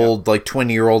this old,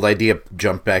 20-year-old idea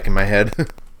jumped back in my head.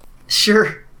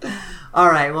 Sure. All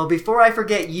right, well, before I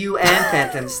forget you and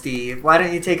Phantom Steve, why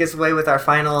don't you take us away with our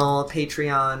final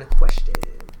Patreon question?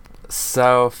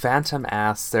 So, Phantom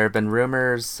asks, there have been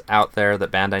rumors out there that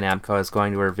Bandai Namco is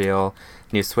going to reveal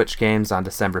new Switch games on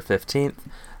December 15th.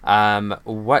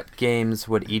 What games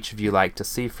would each of you like to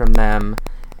see from them,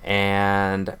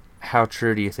 and how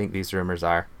true do you think these rumors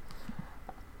are?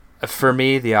 For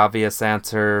me, the obvious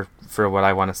answer for what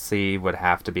I want to see would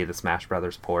have to be the Smash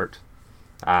Brothers port.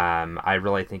 I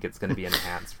really think it's going to be an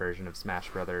enhanced version of Smash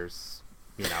Brothers,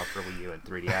 for Wii U and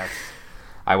 3DS.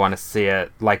 I want to see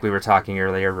it, like we were talking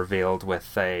earlier, revealed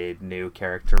with a new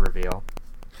character reveal.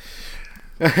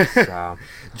 So,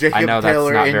 Jacob I know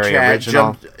Taylor that's not in very chat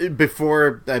original.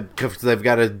 Before, because they've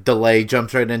got a delay,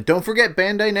 jumps right in. Don't forget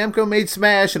Bandai Namco made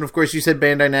Smash, and of course you said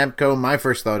Bandai Namco. My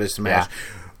first thought is Smash.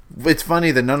 Yeah. It's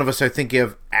funny that none of us are thinking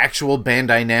of actual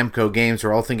Bandai Namco games.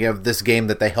 We're all thinking of this game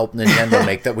that they helped Nintendo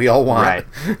make that we all want. Right.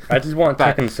 I just want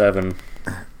Tekken 7.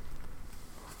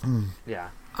 Yeah.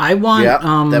 I want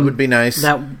that would be nice.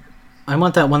 I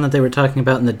want that one that they were talking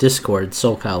about in the Discord,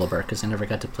 Soul Calibur, because I never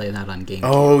got to play that on GameCube.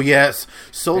 Oh yes,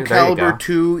 Soul Calibur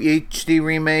 2 HD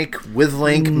remake with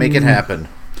Link. Make it happen.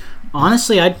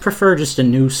 Honestly, I'd prefer just a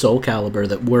new Soul Calibur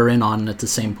that we're in on at the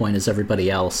same point as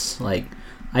everybody else. Like,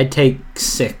 I'd take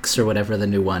 6 or whatever the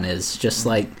new one is. Just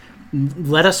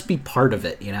let us be part of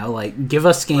it. Give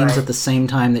us games at the same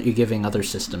time that you're giving other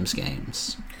systems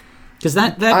games. Because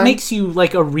that makes you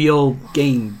a real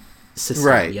game system,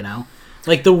 right.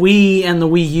 Like the Wii and the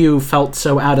Wii U felt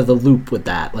so out of the loop with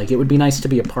that. It would be nice to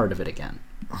be a part of it again.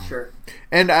 Sure.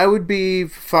 And I would be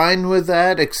fine with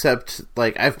that, except,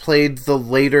 I've played the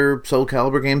later Soul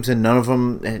Calibur games, and none of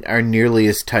them are nearly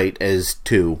as tight as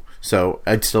 2. So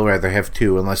I'd still rather have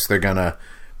 2, unless they're gonna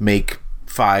make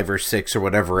 5 or 6 or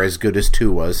whatever as good as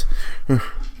 2 was.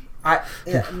 Bandai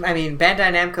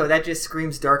Namco, that just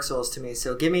screams Dark Souls to me.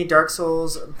 So give me Dark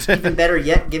Souls. Even better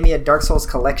yet, give me a Dark Souls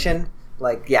collection.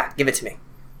 Give it to me.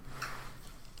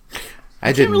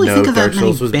 I can't really think of that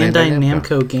many Bandai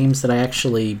Namco games that I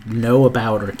actually know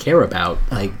about or care about.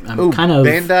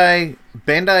 Bandai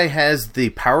has the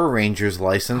Power Rangers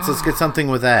license. Let's get something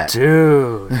with that.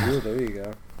 Dude. Ooh, there you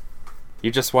go. You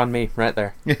just won me right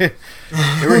there. Here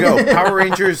we go. Power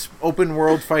Rangers open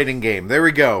world fighting game. There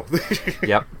we go.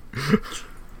 Yep.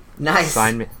 Nice.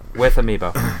 Sign me with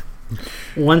Amiibo.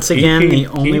 Once again, the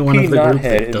only one of the group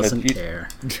that doesn't care.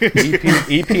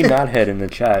 EP Knothead in the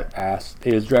chat asked,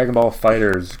 is Dragon Ball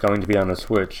FighterZ going to be on the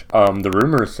Switch? The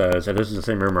rumor says, and this is the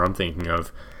same rumor I'm thinking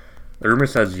of, the rumor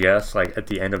says yes, at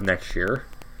the end of next year.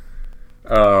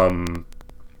 I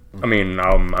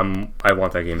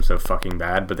want that game so fucking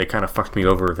bad, but they kind of fucked me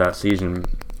over with that season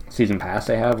pass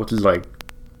they have, which is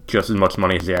just as much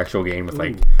money as the actual game with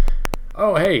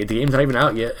oh hey, the game's not even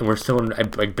out yet, and we're still in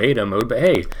like beta mode. But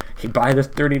hey, buy this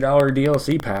 $30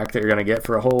 DLC pack that you're gonna get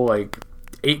for a whole like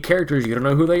 8 characters. You don't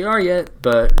know who they are yet,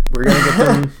 but we're gonna get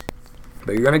them.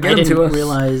 But you're gonna get them to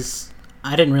us.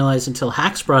 I didn't realize until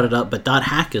Hacks brought it up, but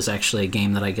 .hack is actually a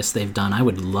game that I guess they've done. I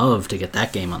would love to get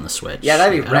that game on the Switch. Yeah,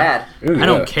 that'd be rad. I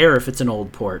don't care if it's an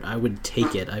old port. I would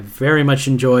take it. I very much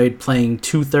enjoyed playing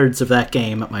 2/3 of that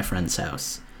game at my friend's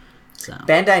house. So.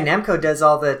 Bandai Namco does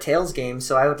all the Tales games,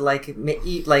 so I would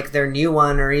like their new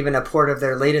one or even a port of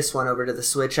their latest one over to the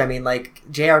Switch. I mean, like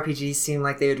JRPGs seem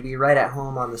like they would be right at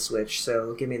home on the Switch,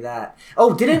 so give me that.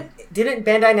 Oh, didn't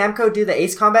Bandai Namco do the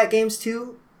Ace Combat games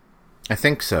too? I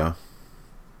think so.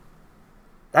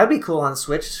 That would be cool on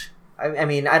Switch. I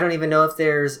mean, I don't even know if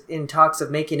there's in talks of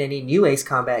making any new Ace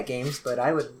Combat games, but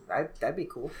that'd be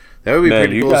cool. That would be Man,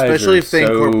 pretty cool, especially if they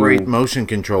incorporate motion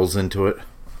controls into it.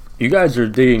 You guys are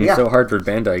digging so hard for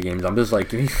Bandai games. I'm just like,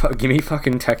 give me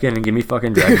fucking Tekken and give me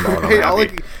fucking Dragon Ball.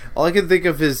 Right, all I can think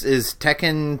of is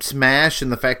Tekken Smash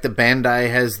and the fact that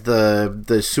Bandai has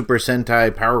the Super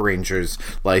Sentai Power Rangers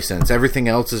license. Everything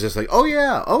else is just like, oh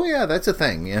yeah, that's a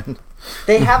thing. Yeah.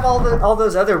 They have all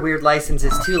those other weird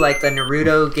licenses too, like the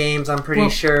Naruto games, I'm pretty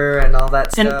sure, and all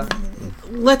that stuff.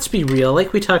 Let's be real,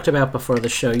 like we talked about before the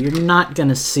show, you're not going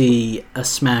to see a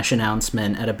Smash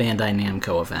announcement at a Bandai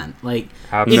Namco event. Like,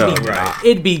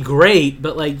 it'd be great,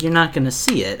 but like you're not going to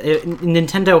see it.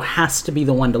 Nintendo has to be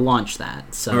the one to launch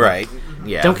that. So right.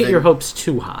 Yeah. Don't get your hopes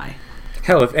too high.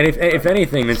 Hell, if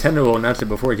anything, Nintendo will announce it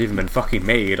before it's even been fucking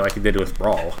made, like it did with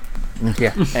Brawl.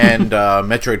 Yeah. And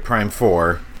Metroid Prime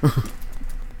 4.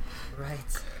 Right.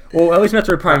 Well, at least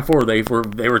Metroid Prime 4,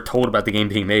 they were told about the game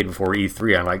being made before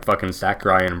E3 on like fucking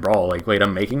Sakurai and Brawl. Like, wait,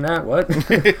 I'm making that? What?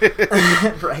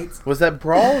 Right. Was that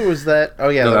Brawl or was that? Oh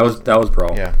yeah, no, that was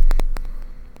Brawl. Yeah.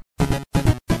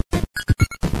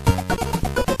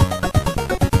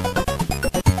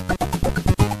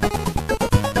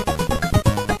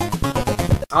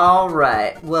 All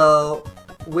right. Well,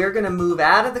 we're going to move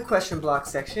out of the question block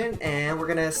section and we're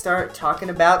going to start talking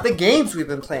about the games we've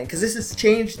been playing because this has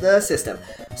changed the system.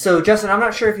 So, Justin, I'm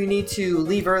not sure if you need to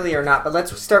leave early or not, but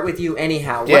let's start with you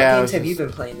anyhow. What games have you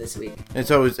been playing this week?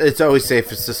 It's always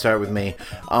safest to start with me.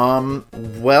 I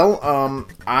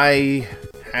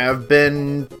have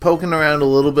been poking around a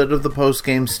little bit of the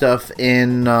post-game stuff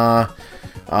in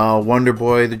Wonder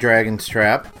Boy: The Dragon's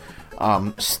Trap.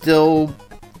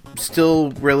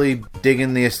 Still really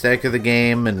digging the aesthetic of the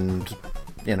game, and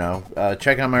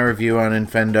check out my review on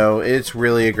Infendo. It's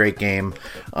really a great game,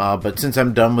 but since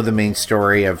I'm done with the main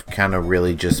story, I've kind of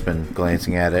really just been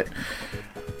glancing at it.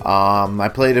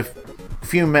 I played a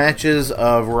few matches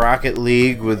of Rocket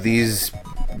League with these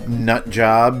nut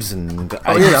jobs, and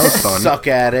I suck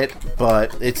at it,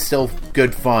 but it's still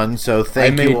good fun, so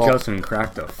thank you all. I made Justin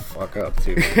crack the fuck up,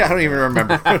 too. I don't even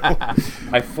remember.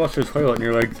 I flushed the toilet, and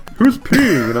you're like, who's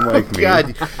peeing? And I'm like, me.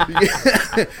 God.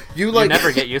 You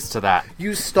never get used to that.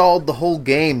 You stalled the whole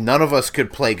game. None of us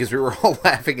could play because we were all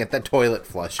laughing at the toilet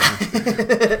flushing. You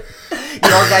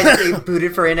all guys get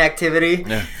booted for inactivity.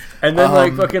 Yeah. And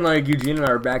then, fucking, Eugene and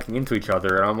I are backing into each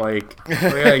other, and I'm like,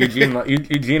 oh, yeah,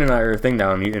 Eugene and I are a thing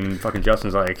now, and fucking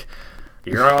Justin's like,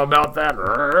 you're all about that,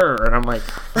 and I'm like,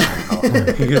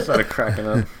 oh. He just started cracking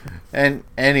up. And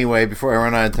anyway, before I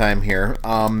run out of time here,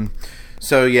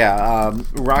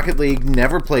 Rocket League,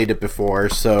 never played it before,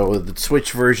 so the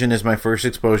Switch version is my first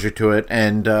exposure to it,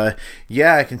 and I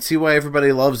can see why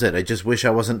everybody loves it. I just wish I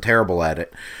wasn't terrible at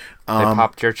it. They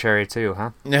popped your cherry too,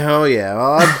 huh? Oh yeah,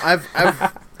 well,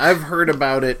 I've heard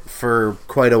about it for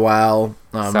quite a while.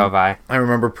 So have I. I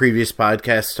remember previous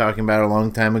podcasts talking about it a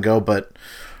long time ago, but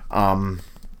hopefully,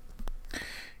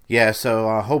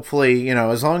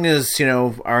 as long as,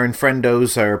 our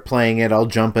Infrendos are playing it, I'll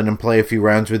jump in and play a few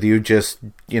rounds with you. Just,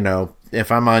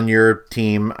 if I'm on your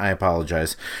team, I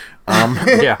apologize.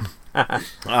 Yeah.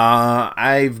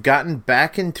 I've gotten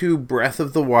back into Breath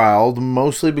of the Wild,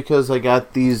 mostly because I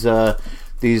got these, I'm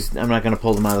not going to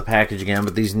pull them out of the package again,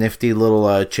 but these nifty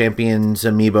little Champions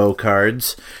Amiibo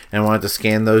cards, and I wanted to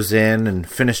scan those in, and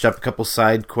finished up a couple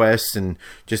side quests, and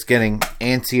just getting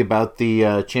antsy about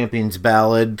the Champions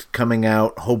Ballad coming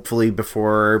out, hopefully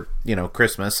before,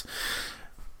 Christmas.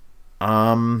 We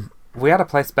ought to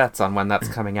place bets on when that's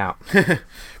coming out.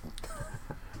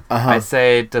 I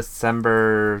say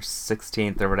December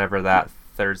 16th or whatever that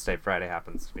Thursday, Friday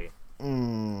happens to be.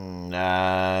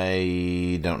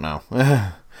 I don't know.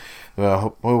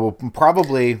 Well,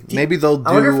 probably. Maybe they'll do.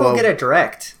 I wonder if we'll get a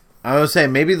direct. I was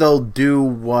saying maybe they'll do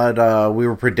what we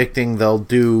were predicting they'll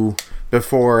do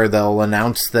before. They'll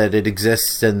announce that it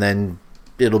exists, and then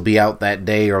it'll be out that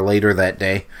day or later that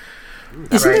day.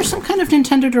 Isn't right? there some kind of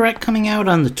Nintendo Direct coming out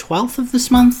on the 12th of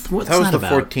this month? What's That was the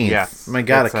about? 14th. Yes, My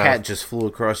God, a it's, cat just flew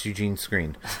across Eugene's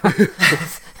screen.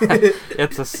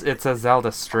 It's a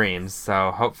Zelda stream,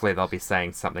 so hopefully they'll be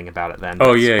saying something about it then.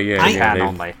 Oh yeah. Japan They,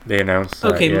 only. they announced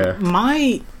that, Okay, yeah.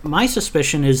 my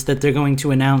suspicion is that they're going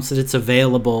to announce that it's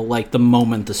available like the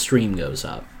moment the stream goes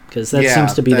up, because that Yeah,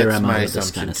 seems to be their that's MO my with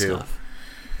this kind of assumption, too. stuff.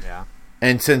 Yeah.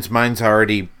 And since mine's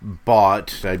already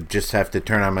bought, I just have to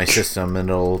turn on my system and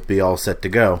it'll be all set to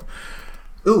go.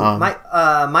 Ooh,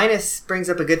 Minus brings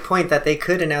up a good point that they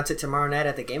could announce it tomorrow night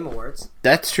at the Game Awards.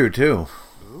 That's true too.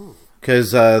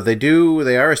 Because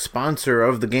they are a sponsor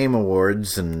of the Game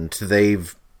Awards, and they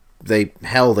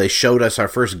showed us our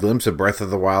first glimpse of Breath of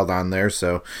the Wild on there,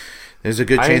 so there's a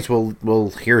good chance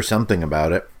we'll hear something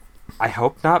about it. I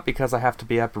hope not, because I have to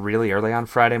be up really early on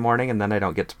Friday morning, and then I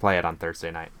don't get to play it on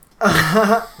Thursday night.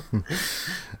 I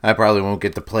probably won't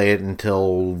get to play it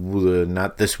until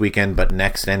not this weekend, but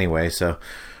next anyway. So,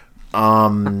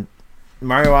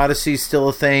 Mario Odyssey's still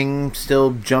a thing.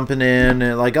 Still jumping in,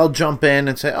 and I'll jump in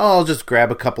and say, "Oh, I'll just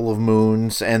grab a couple of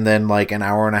moons," and then an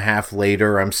hour and a half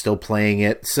later, I'm still playing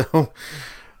it. So,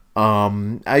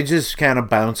 I just kind of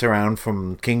bounce around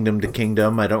from kingdom to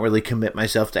kingdom. I don't really commit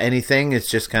myself to anything. It's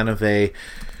just kind of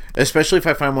especially if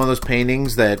I find one of those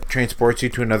paintings that transports you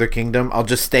to another kingdom, I'll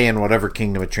just stay in whatever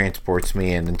kingdom it transports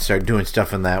me in and start doing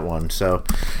stuff in that one. So,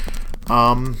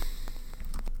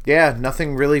 yeah,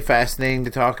 nothing really fascinating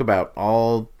to talk about.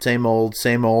 All same old,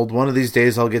 same old. One of these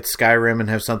days I'll get Skyrim and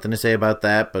have something to say about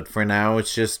that, but for now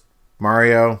it's just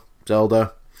Mario,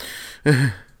 Zelda.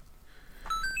 Fair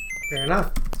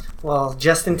enough. Well,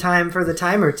 just in time for the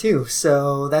timer, too,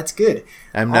 so that's good.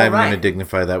 I'm not All even going to right.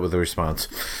 dignify that with a response.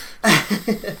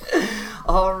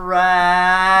 All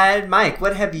right, Mike,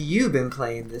 what have you been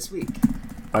playing this week?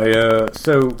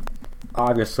 So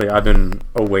obviously I've been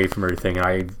away from everything.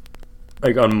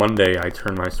 On Monday I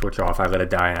turned my Switch off. I let it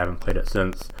die. I haven't played it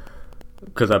since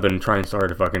because I've been trying so hard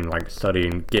to fucking study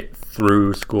and get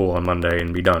through school on Monday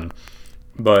and be done.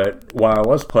 But while I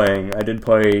was playing, I did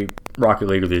play Rocket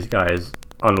League with these guys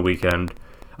on the weekend.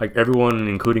 Everyone,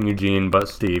 including Eugene, but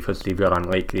Steve, because Steve got on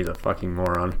late 'cause he's a fucking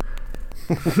moron.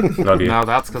 Love you. No,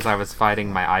 that's because I was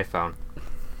fighting my iPhone.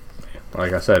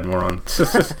 Like I said, moron.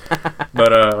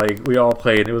 But we all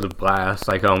played. It was a blast.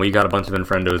 We got a bunch of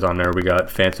Infrendos on there. We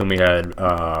got Phantom. We had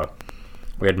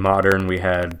Modern. We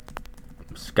had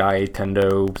Sky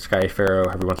Tendo, Skypharaoh,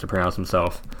 however he wants to pronounce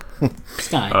himself.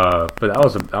 Sky. But that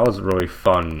was a really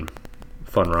fun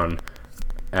run,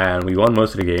 and we won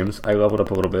most of the games. I leveled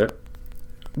up a little bit,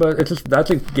 but that's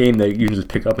a game that you can just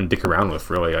pick up and dick around with.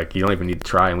 Really, you don't even need to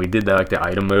try. And we did that the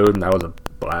item mode, and that was a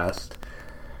blast.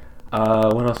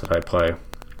 What else did I play?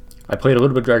 I played a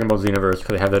little bit of Dragon Ball Xenoverse because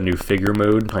they have that new figure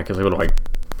mode, it's a little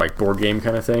board game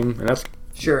kind of thing, and that's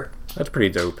pretty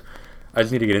dope. I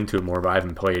just need to get into it more, but I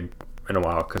haven't played in a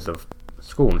while because of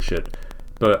school and shit.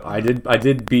 But I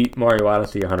did beat Mario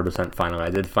Odyssey 100% finally. I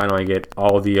did finally get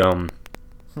all the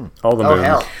moons.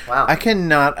 Hell. Wow. I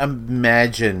cannot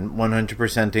imagine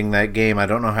 100%ing that game. I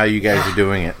don't know how you guys are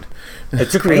doing it. It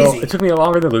took me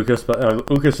longer than Lucas, but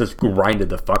Lucas just grinded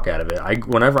the fuck out of it.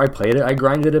 Whenever I played it, I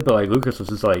grinded it, but Lucas was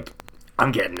just like,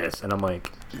 "I'm getting this," and I'm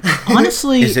like,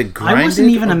 Honestly, Is it grinded I wasn't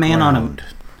even or a man ground?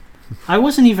 I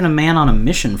wasn't even a man on a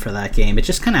mission for that game. It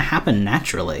just kind of happened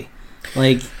naturally.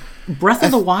 Breath of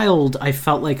the Wild, I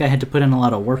felt like I had to put in a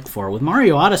lot of work for. With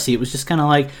Mario Odyssey, it was just kind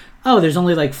of there's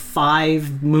only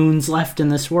 5 moons left in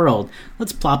this world.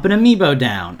 Let's plop an amiibo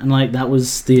down. And that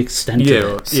was the extent of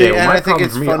it. See, and my I think problem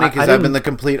it's for me, funny I because I've didn't- been the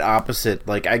complete opposite.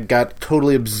 I got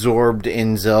totally absorbed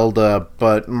in Zelda,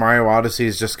 but Mario Odyssey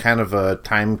is just kind of a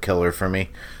time killer for me.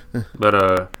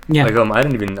 But Yeah. I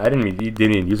didn't even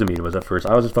use amiibos at first.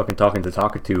 I was just fucking talking to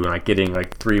Takatu and getting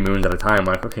 3 moons at a time.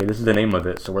 Okay, this is the name of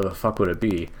it, so where the fuck would it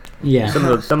be? Yeah. Some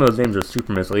of those names are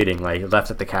super misleading.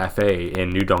 Left at the cafe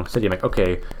in New Donk City. I'm like,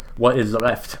 okay, what is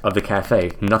left of the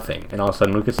cafe? Nothing. And all of a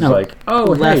sudden, Lucas is like, oh,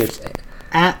 left hey, it's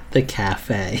at the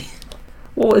cafe.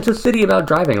 well, it's a city about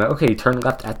driving. Okay, turn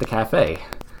left at the cafe.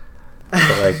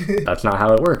 But that's not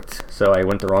how it worked. So I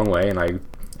went the wrong way, and I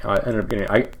ended up getting.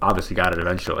 I obviously got it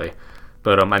eventually,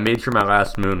 but I made sure my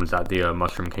last moon was at the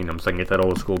Mushroom Kingdom, so I can get that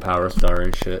old school power star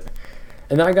and shit.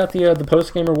 And then I got the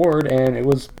post game reward, and it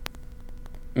was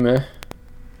meh.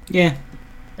 Yeah.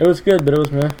 It was good, but it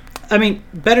was meh. I mean,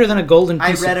 better than a golden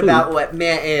I piece read of about poop. what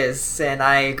meh is, and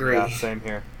I agree. Yeah, same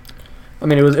here. I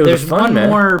mean, it was There's a fun one meh.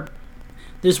 more.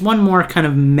 There's one more kind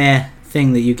of meh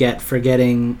thing that you get for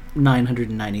getting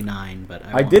 999, but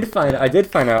I did find out. I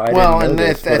Well, didn't and know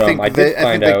this, I but think I did I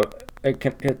find think out. I want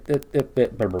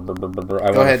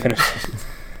to ahead. finish.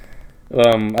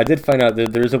 I did find out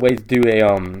that there's a way to do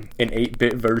an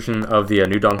 8-bit version of the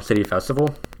New Donk City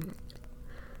Festival.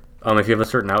 If you have a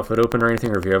certain outfit open or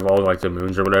anything, or if you have all like the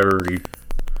moons or whatever.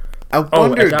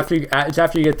 wondered. It's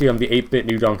after you get the 8-bit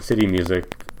New Donk City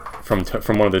music from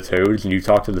one of the Toads, and you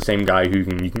talk to the same guy who you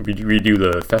can redo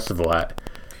the festival at,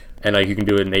 and like you can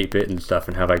do it in 8-bit and stuff,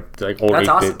 and have like old 8-bit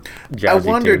awesome. jazzy I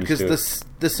wondered tunes because to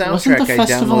it. the soundtrack Wasn't the I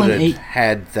festival in downloaded 8?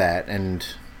 had that, and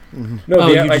No,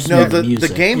 you yeah, just no, Yeah, the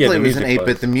music. gameplay Yeah, the was an music 8-bit.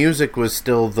 was. The music was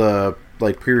still the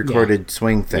like pre-recorded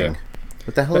swing thing. Yeah.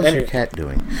 What the hell But is your any- cat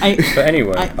doing? But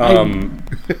anyway,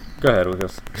 go ahead,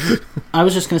 Lucas. I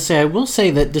was just going to say, I will say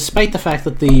that despite the fact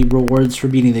that the rewards for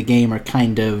beating the game are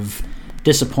kind of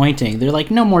disappointing, they're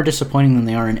like no more disappointing than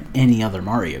they are in any other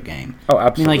Mario game. Oh, I mean,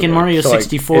 absolutely. like in Mario So, like,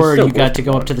 64, it's still you got worth to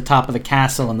go it. up to the top of the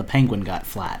castle and the penguin got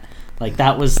flat. Like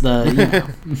that was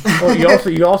the, Well,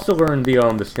 you also learned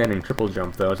the standing triple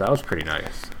jump though, so that was pretty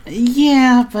nice.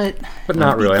 yeah, but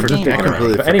Not really. I'm just I being completely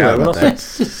ironic. But anyway, forgot what about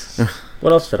else?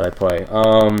 What else did I play?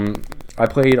 I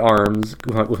played ARMS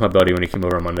with my buddy when he came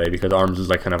over on Monday because ARMS is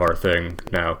like kind of our thing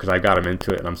now because I got him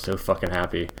into it and I'm so fucking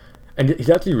happy. And he's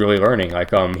actually really learning. Like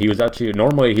he was actually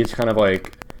normally he's kind of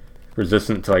like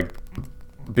resistant to like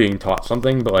being taught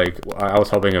something, but like I was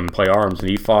helping him play ARMS and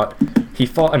he fought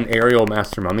an aerial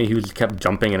master mummy who just kept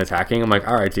jumping and attacking. I'm like,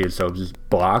 all right, dude, so just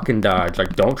block and dodge.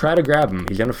 Like don't try to grab him.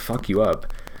 He's gonna fuck you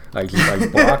up. Like just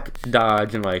like block,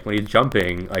 dodge, and like when he's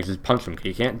jumping, like just punch him.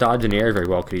 He can't dodge in the air very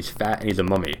well because he's fat and he's a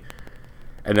mummy.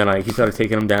 And then like he started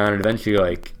taking him down, and eventually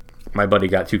like my buddy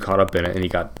got too caught up in it, and he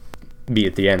got beat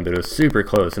at the end. But it was super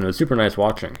close, and it was super nice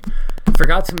watching.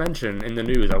 Forgot to mention in the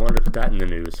news. I wanted to put that in the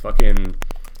news. Fucking,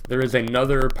 there is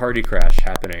another party crash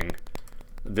happening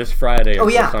this Friday Oh until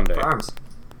yeah, Sunday. for ARMS.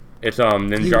 It's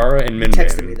Ninjara and Min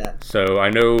texted me Min. that. So I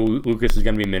know Lucas is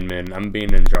gonna be Min Min. I'm being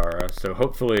Ninjara. So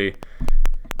hopefully,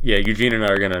 yeah, Eugene and I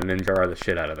are gonna Ninjara the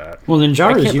shit out of that. well, I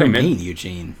Ninjara is can't your play Min- main,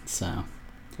 Eugene. So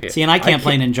Yeah. see, and I can't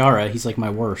play Ninjara. He's like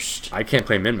my worst. I can't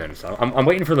play Min Min, so I'm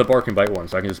waiting for the Bark and Bite one,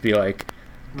 so I can just be like,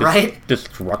 Right?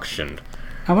 destruction.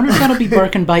 I wonder if that'll be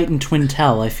Bark and Bite and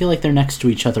Twintel. I feel like they're next to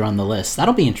each other on the list.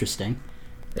 That'll be interesting.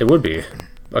 It would be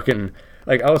fucking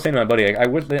like I was saying to my buddy.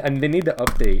 Like, they need to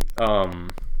update.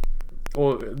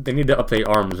 Well, they need to update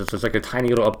ARMS. It's just like a tiny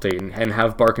little update, and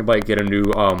have Bark and Bite get a new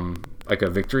like a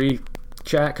victory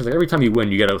chat because like, every time you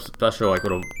win, you get a special like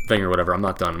little thing or whatever. I'm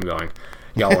not done. I'm going.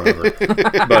 Y'all went over,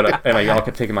 but and like, y'all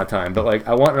kept taking my time. But like,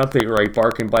 I want an update where like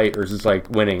Bark and Bite are just like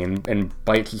winning, and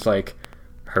Bite's just like,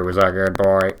 "Who was a good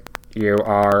boy? You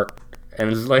are," and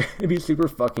it's just like it'd be super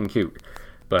fucking cute.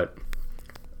 But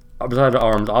besides the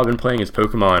ARMS, all I've been playing is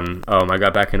Pokemon. I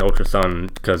got back in Ultra Sun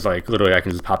because like literally I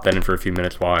can just pop that in for a few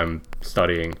minutes while I'm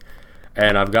studying.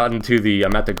 And I've gotten to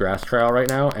I'm at the grass trail right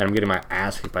now, and I'm getting my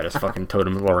ass kicked by this fucking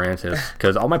Totem Lorantis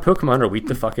because all my Pokemon are weak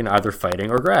to fucking either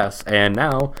fighting or grass. And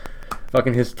now,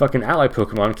 fucking his fucking ally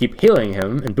Pokemon keep healing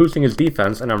him and boosting his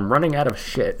defense, and I'm running out of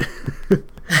shit.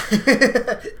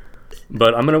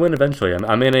 But I'm gonna win eventually.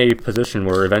 I'm in a position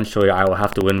where eventually I will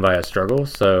have to win by a struggle,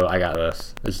 so I got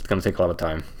this. It's gonna take a lot of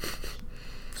time.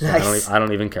 Nice. I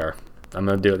don't even care. I'm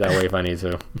gonna do it that way if I need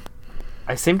to.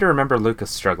 I seem to remember Lucas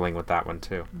struggling with that one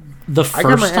too. The I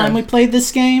got my first time ass- we played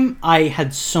this game, I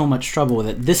had so much trouble with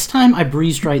it. This time, I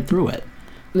breezed right through it.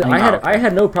 I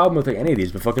had no problem with like, any of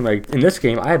these, but fucking like in this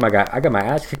game, I got my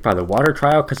ass kicked by the water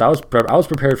trial because I was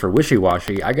prepared for Wishy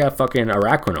Washy. I got fucking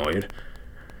Arachnoid,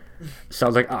 so I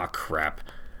was like, oh crap,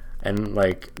 and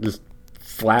like just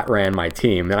flat ran my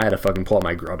team. Then I had to fucking pull out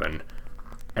my Grubbin,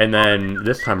 and then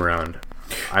this time around,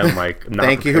 I'm like not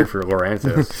Thank prepared you. for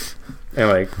Lorantis, and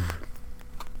like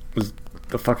was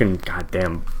the fucking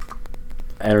goddamn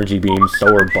energy beam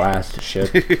solar blast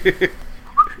shit.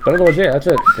 But otherwise, yeah, that's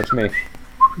it. That's me.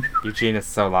 Eugene is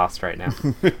so lost right now.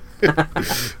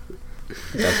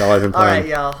 That's all I've been All right, playing.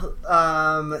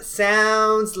 y'all.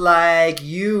 Sounds like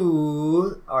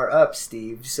you are up,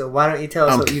 Steve. So why don't you tell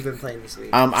us what you've been playing this week?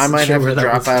 I might Sure have where to that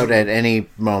drop was out going. at any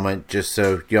moment, just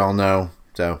so y'all know.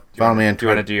 So follow me on Do you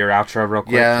want Twitter. to do your outro real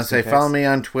quick? Yeah, just in say follow case? me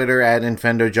on Twitter at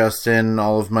InfendoJustin.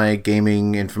 All of my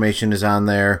gaming information is on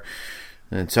there,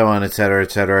 and so on, etc.,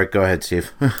 etc. Go ahead,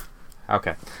 Steve.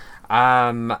 Okay.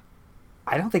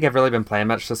 I don't think I've really been playing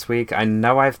much this week. I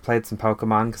know I've played some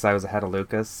Pokemon because I was ahead of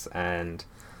Lucas, and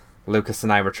Lucas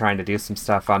and I were trying to do some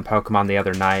stuff on Pokemon the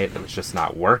other night that was just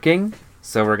not working.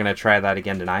 So we're going to try that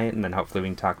again tonight, and then hopefully we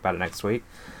can talk about it next week.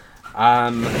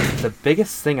 The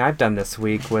biggest thing I've done this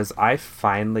week was I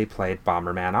finally played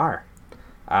Bomberman R.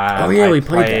 We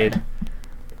played that.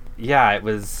 Yeah, it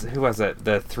was... Who was it?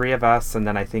 The three of us, and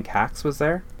then I think Hax was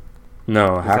there?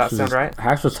 No, Does Hax that sound right?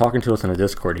 Hax was talking to us in a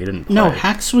Discord. He didn't play. No,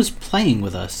 Hax was playing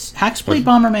with us. Hax played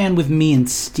Bomberman with me and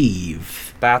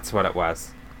Steve. That's what it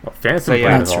was. Well, Phantom So, yeah,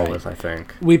 played that's all right. this, I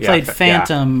think. We Yeah, played yeah.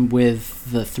 Phantom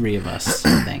with the three of us,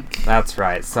 I think. That's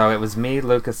right. So it was me,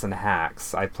 Lucas, and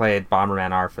Hax. I played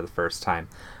Bomberman R for the first time.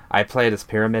 I played as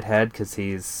Pyramid Head because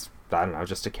he's, I don't know,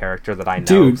 just a character that I know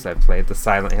Dude. because I've played the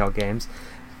Silent Hill games.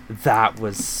 That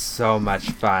was so much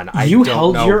fun. You don't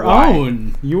held know your why.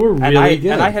 own. You were really And I,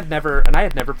 good. and I had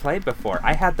never played before.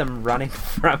 I had them running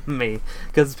from me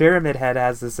because Pyramid Head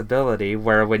has this ability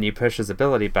where when you push his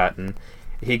ability button,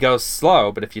 he goes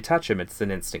slow, but if you touch him, it's an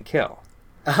instant kill.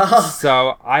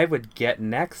 So I would get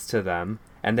next to them,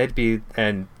 and they'd be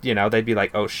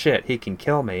like, "Oh shit, he can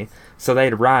kill me!" So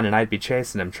they'd run, and I'd be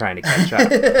chasing him, trying to catch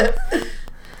up.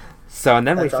 So, and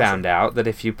then we That's found out that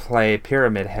if you play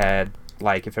Pyramid Head,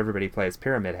 like if everybody plays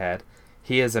Pyramid Head,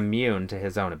 he is immune to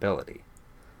his own ability.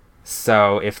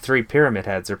 So if 3 Pyramid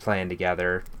Heads are playing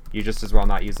together, you just as well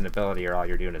not use an ability, or all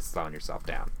you're doing is slowing yourself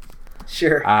down.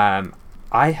 Sure.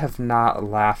 I have not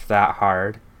laughed that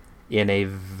hard in a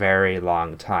very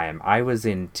long time. I was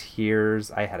in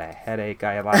tears. I had a headache.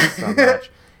 I laughed so much.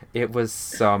 It was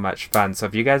so much fun. So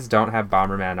if you guys don't have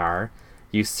Bomberman R,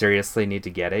 you seriously need to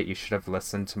get it. You should have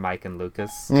listened to Mike and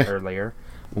Lucas earlier.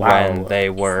 When they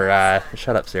were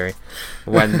shut up, Siri.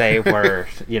 When they were,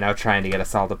 trying to get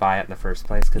us all to buy it in the first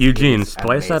place. 'Cause Eugene, it is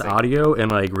splice that amazing. audio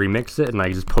and like remix it and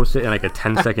like just post it in like a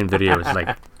 10-second video. It's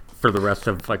like for the rest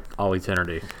of like all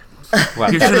eternity.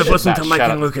 What, You that should have shit- listened that to Mike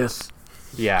shut and up- Lucas.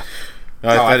 Yeah.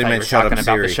 I thought he you meant were shut talking up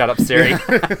about Siri. the shut up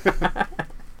Siri.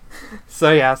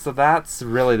 So that's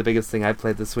really the biggest thing I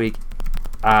played this week.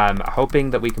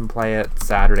 Hoping that we can play it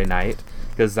Saturday night,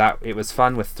 because it was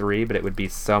fun with 3, but it would be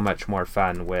so much more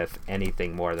fun with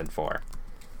anything more than 4.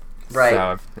 Right.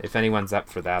 So if anyone's up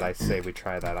for that, I say we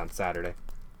try that on Saturday.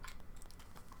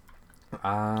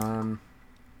 I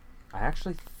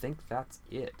actually think that's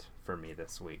it for me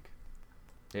this week.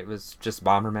 It was just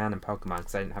Bomberman and Pokemon,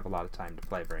 because I didn't have a lot of time to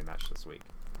play very much this week.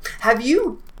 Have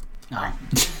you? Oh.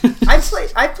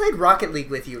 I played Rocket League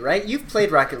with you, right? You've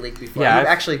played Rocket League before. Yeah, You've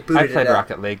actually booted I played it up.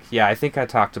 Rocket League. Yeah, I think I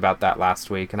talked about that last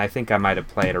week, and I think I might have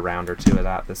played a round or 2 of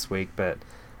that this week, but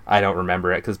I don't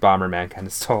remember it because Bomberman kind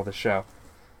of stole the show.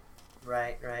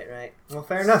 Right. Well,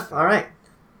 fair enough. All right.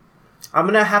 I'm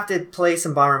gonna have to play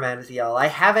some Bomberman with y'all. I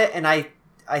have it, and I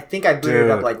think I booted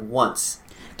it up Dude. like once.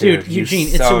 Dude, you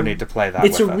Eugene, need to play that.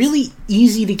 it's a with us. really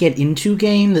easy to get into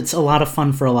game that's a lot of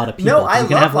fun for a lot of people. No, I You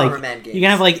can love have, like, Bomberman games. You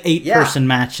can have like 8 Yeah. person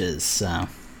matches. So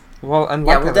Well, and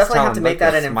Yeah, like we'll I was definitely have telling to make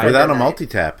that Lucas, an my- event. Without a night.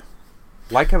 multi-tap.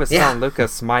 Like I was Yeah. telling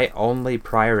Lucas, my only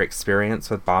prior experience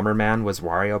with Bomberman was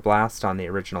Wario Blast on the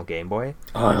original Game Boy.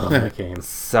 Oh, I love that game.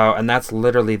 So, and that's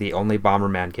literally the only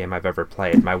Bomberman game I've ever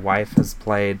played. My wife has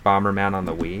played Bomberman on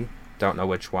the Wii. Don't know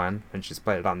which one, and she's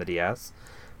played it on the DS.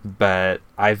 But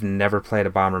I've never played a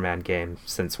Bomberman game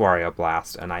since Wario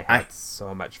Blast, and I had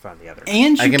so much fun the other night.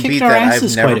 and you I can kicked beat our that.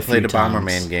 asses I've never quite a played few a times.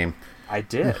 Bomberman game. I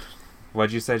did.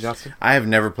 What'd you say, Justin? I have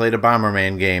never played a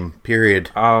Bomberman game,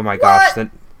 period. Oh my gosh.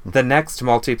 The next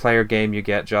multiplayer game you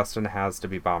get, Justin, has to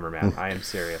be Bomberman. I am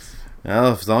serious.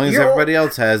 Well, as long as You're everybody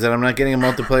else has it, I'm not getting a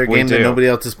multiplayer We game that do. nobody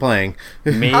else is playing.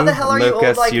 Me, How the hell are you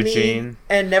Lucas, old like Eugene. me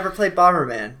and never played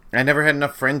Bomberman? I never had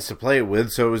enough friends to play it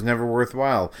with, so it was never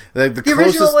worthwhile. Like, the The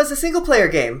closest... original was a single player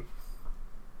game.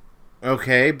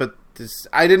 Okay, but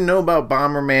I didn't know about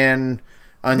Bomberman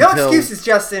No until... excuses,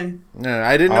 Justin. No,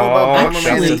 I didn't know Oh, about Bomberman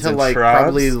actually- until like Shrubs?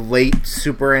 probably late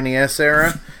Super NES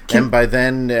era, and by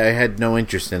then I had no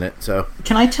interest in it. So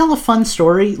Can I tell a fun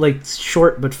story, like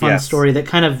short but fun Yes. story that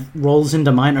kind of rolls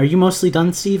into mine? Are you mostly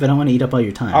done, Steve? I don't want to eat up all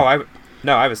your time.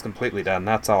 Oh, I was completely done.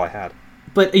 That's all I had.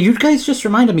 But you guys just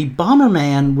reminded me,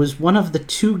 Bomberman was one of the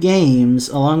 2 games,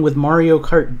 along with Mario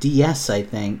Kart DS, I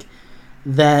think,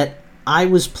 that I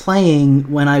was playing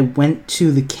when I went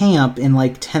to the camp in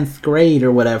like 10th grade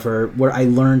or whatever, where I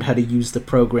learned how to use the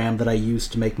program that I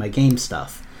used to make my game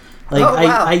stuff. Like, Oh,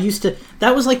 wow. I used to...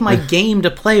 That was like my game to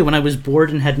play when I was bored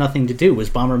and had nothing to do, was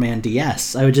Bomberman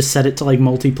DS. I would just set it to like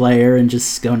multiplayer and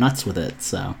just go nuts with it,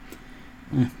 so...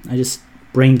 I just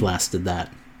brain blasted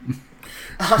that.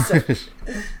 Awesome.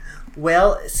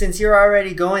 Well, since you're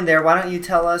already going there, why don't you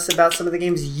tell us about some of the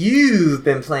games you've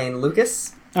been playing,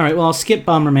 Lucas? All right, well, I'll skip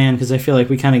Bomberman because I feel like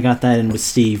we kind of got that in with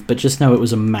Steve, but just know it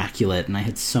was immaculate, and I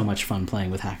had so much fun playing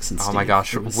with Hax and Steve. Oh my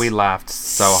gosh, It was we laughed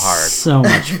so hard. So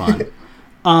much fun.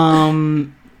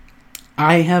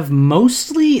 I have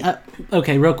mostly...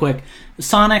 okay, real quick.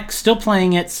 Sonic, still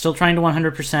playing it, still trying to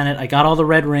 100% it. I got all the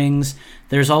red rings.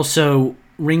 There's also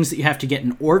rings that you have to get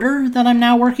in order that I'm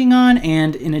now working on,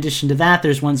 and in addition to that,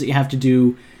 there's ones that you have to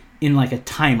do in like a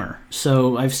timer.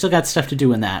 So I've still got stuff to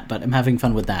do in that, but I'm having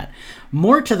fun with that.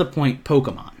 More to the point,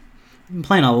 Pokemon. I'm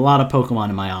playing a lot of Pokemon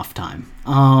in my off time.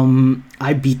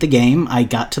 I beat the game. I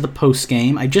got to the post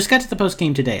game. I just got to the post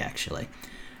game today, actually.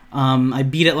 I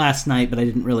beat it last night, but I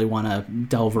didn't really want to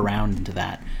delve around into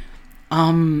that.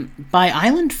 By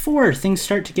Island 4, things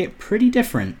start to get pretty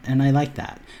different, and I like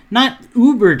that. Not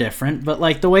uber different, but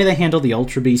like the way they handle the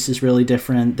Ultra Beast is really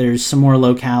different. There's some more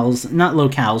not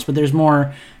locales, but there's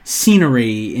more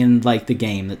scenery in like the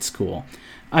game that's cool.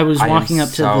 I was walking up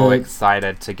to so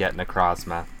excited to get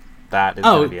Necrozma. That is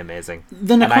going to be amazing.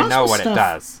 And I know what it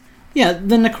does. Yeah,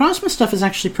 the Necrozma stuff is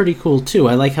actually pretty cool, too.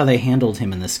 I like how they handled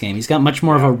him in this game. He's got much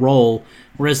more of a role,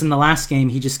 whereas in the last game,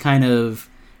 he just kind of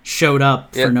showed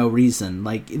up for no reason.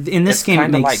 Like, in this game,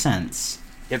 it makes sense.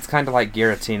 It's kind of like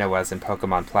Giratina was in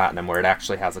Pokemon Platinum, where it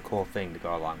actually has a cool thing to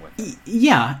go along with it.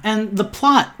 Yeah, and the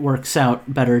plot works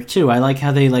out better, too. I like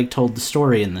how they told the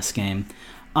story in this game.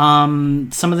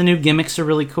 Some of the new gimmicks are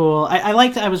really cool. I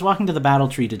was walking to the battle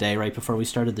tree today, right before we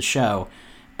started the show,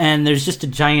 and there's just a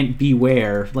giant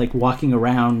Beware, like, walking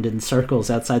around in circles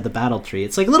outside the battle tree.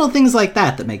 It's like little things like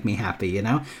that make me happy, you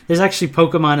know? There's actually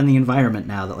Pokemon in the environment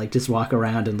now that, like, just walk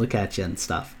around and look at you and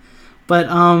stuff. But,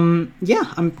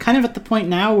 yeah, I'm kind of at the point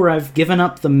now where I've given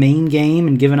up the main game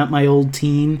and given up my old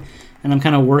team, and I'm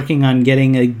kind of working on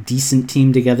getting a decent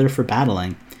team together for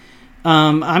battling.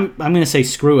 I'm going to say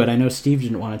screw it. I know Steve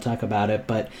didn't want to talk about it,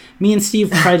 but me and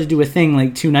Steve tried to do a thing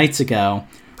like 2 nights ago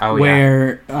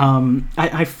where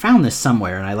I found this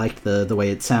somewhere, and I liked the way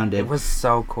it sounded. It was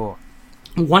so cool.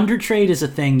 Wonder Trade is a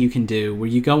thing you can do where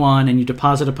you go on and you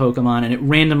deposit a Pokemon, and it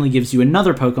randomly gives you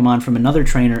another Pokemon from another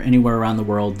trainer anywhere around the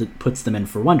world that puts them in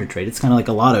for Wonder Trade. It's kind of like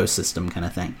a lotto system kind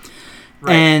of thing.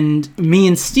 Right. And me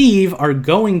and Steve are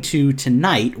going to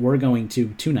tonight, we're going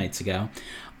to 2 nights ago,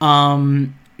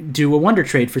 do a Wonder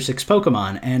Trade for 6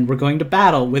 Pokemon, and we're going to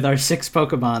battle with our 6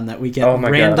 Pokemon that we get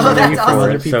randomly from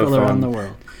other people around the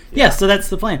world. Yeah, so that's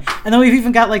the plan. And then we've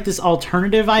even got like this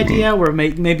alternative idea where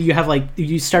maybe you have like,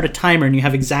 you start a timer and you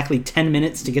have exactly 10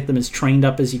 minutes to get them as trained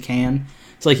up as you can.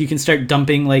 So like you can start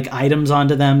dumping like items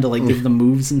onto them to like give them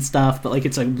moves and stuff, but like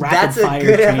it's like rapid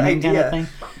fire training kind of thing.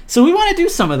 So we want to do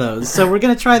some of those. So we're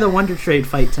going to try the Wonder Trade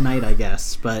fight tonight, I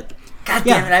guess. But God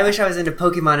damn it, I wish I was into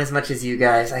Pokemon as much as you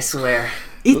guys, I swear.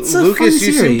 It's a Lucas, fun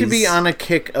you series. seem to be on a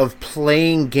kick of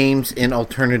playing games in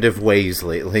alternative ways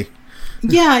lately.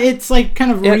 Yeah, it's like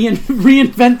kind of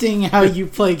reinventing how you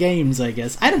play games, I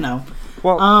guess. I don't know.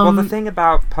 Well, the thing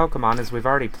about Pokemon is we've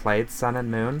already played Sun and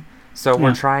Moon, so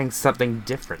we're trying something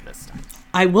different this time.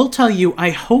 I will tell you, I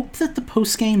hope that the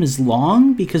post-game is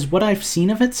long, because what I've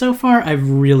seen of it so far, I've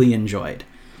really enjoyed.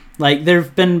 Like, there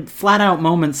have been flat-out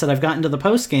moments that I've gotten to the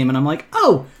post-game, and I'm like,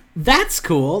 oh, that's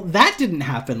cool. That didn't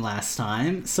happen last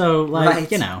time. So,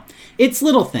 like, you know, it's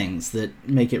little things that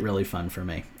make it really fun for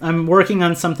me. I'm working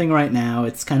on something right now.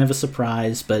 It's kind of a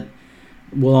surprise, but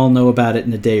we'll all know about it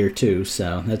in a day or two.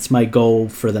 So that's my goal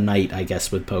for the night, I guess,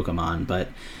 with Pokemon. But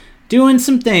doing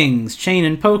some things,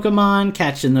 chaining Pokemon,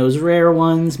 catching those rare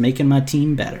ones, making my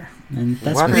team better. And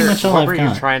that's pretty much all I've got. What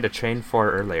were you trying to chain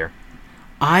for earlier?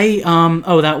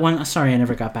 That one. Sorry, I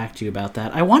never got back to you about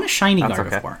that. I want a shiny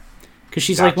Gardevoir. Because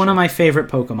she's like one of my favorite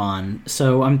Pokemon,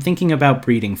 so I'm thinking about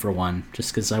breeding for one,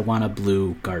 just because I want a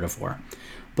blue Gardevoir.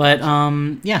 But,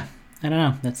 yeah, I don't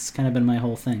know. That's kind of been my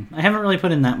whole thing. I haven't really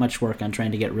put in that much work on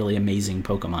trying to get really amazing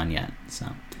Pokemon yet, so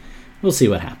we'll see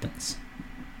what happens.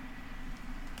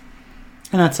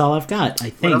 And that's all I've got,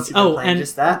 I think.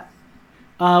 Just that?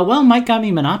 Well, Mike got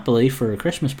me Monopoly for a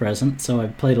Christmas present, so I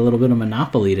played a little bit of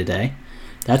Monopoly today.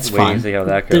 That's fun. Wait and see how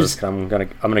that goes. I'm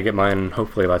gonna get mine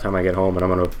hopefully by the time I get home, and I'm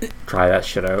gonna try that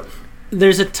shit out.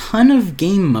 There's a ton of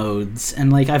game modes,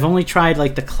 and like I've only tried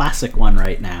like the classic one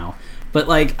right now. But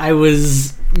like I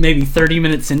was maybe 30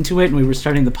 minutes into it, and we were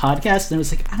starting the podcast, and I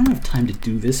was like, I don't have time to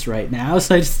do this right now,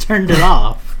 so I just turned it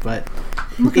off. But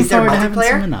I'm looking forward to having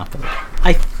some Monopoly.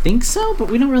 I think so,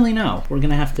 but we don't really know. We're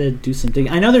gonna have to do some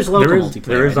digging. I know there's local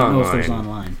multiplayer. I don't know if there's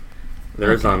online.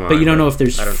 There is online, but you don't know if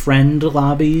there's friend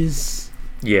lobbies.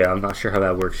 Yeah, I'm not sure how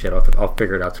that works yet. I'll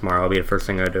figure it out tomorrow. It'll be the first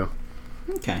thing I do.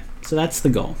 Okay, so that's the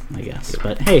goal, I guess.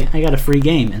 But hey, I got a free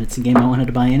game, and it's a game I wanted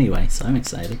to buy anyway, so I'm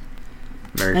excited.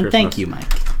 Merry and Christmas. Thank you,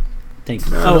 Mike. Thank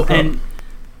you. And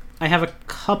I have a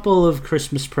couple of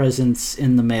Christmas presents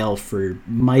in the mail for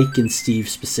Mike and Steve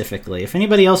specifically. If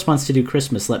anybody else wants to do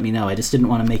Christmas, let me know. I just didn't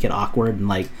want to make it awkward and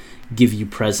like give you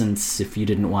presents if you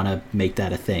didn't want to make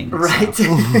that a thing. Right.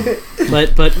 So.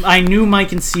 but I knew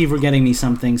Mike and Steve were getting me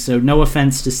something, so no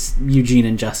offense to Eugene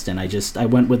and Justin. I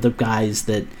went with the guys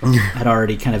that had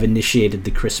already kind of initiated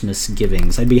the Christmas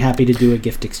givings. I'd be happy to do a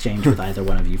gift exchange with either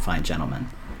one of you fine gentlemen.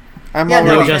 I'm Yeah,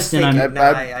 no, already. Justin, thank you. I'm- No,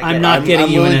 I get I'm it. not getting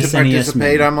you an willing to SNES participate.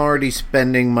 mini. I'm already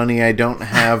spending money I don't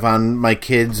have on my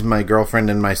kids, my girlfriend,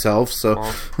 and myself. So,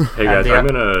 Hey guys, Yeah.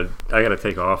 I gotta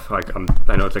take off. I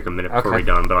know it's like a minute before Okay. we're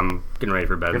done, but I'm getting ready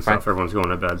for bed and fine. stuff. Everyone's going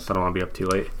to bed, so I don't want to be up too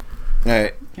late. all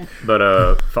right.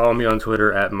 But follow me on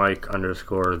Twitter at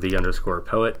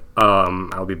Mike_the_poet.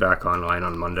 I'll be back online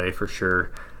on Monday for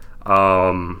sure.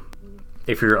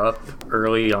 If you're up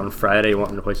early on Friday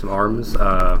wanting to play some ARMS,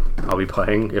 I'll be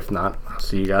playing. If not, I'll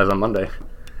see you guys on Monday.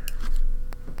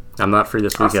 I'm not free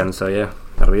this weekend, so yeah,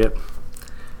 that'll be it.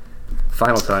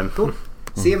 Final time. Cool.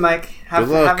 See you, Mike. Have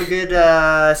Good luck. a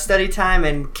good study time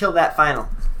and kill that final.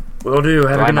 Will do.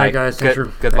 Have a Bye, good night, Mike. guys.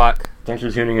 Good luck. Thanks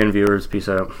for tuning in, viewers. Peace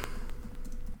out.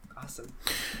 Awesome.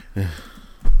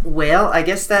 Well, I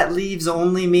guess that leaves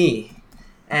only me.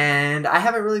 And I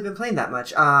haven't really been playing that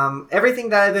much. Everything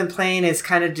that I've been playing has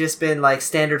kind of just been like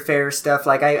standard fare stuff.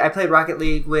 Like I played Rocket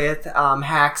League with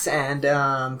Hacks and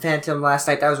Phantom last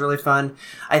night. That was really fun.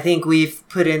 I think we've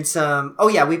put in some... Oh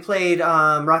yeah, we played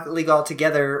Rocket League all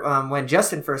together when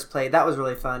Justin first played. That was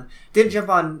really fun. Didn't jump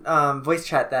on voice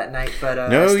chat that night, but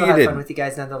No, I still you had didn't. fun with you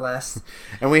guys nonetheless.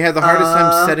 And we had the hardest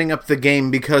time setting up the game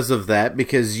because of that.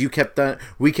 Because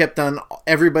we kept on.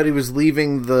 Everybody was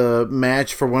leaving the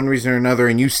match for one reason or another,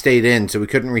 and you stayed in, so we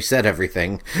couldn't reset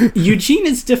everything. Eugene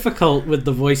is difficult with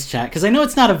the voice chat because I know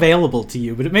it's not available to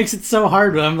you, but it makes it so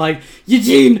hard when I'm like,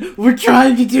 Eugene, we're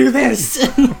trying to do this.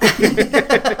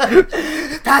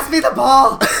 Pass me the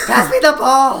ball! Pass me the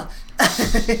ball!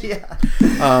 Yeah.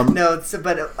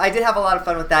 But I did have a lot of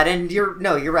fun with that, and you're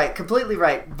right, completely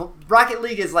right. Rocket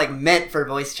League is like meant for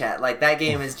voice chat. Like that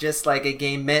game is just like a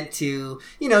game meant to,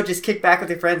 just kick back with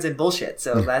your friends and bullshit.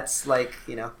 So that's like,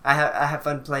 I have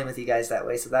fun playing with you guys that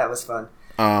way. So that was fun.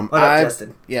 What up,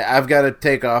 Justin? Yeah, I've got to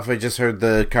take off. I just heard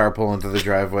the car pull into the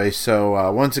driveway.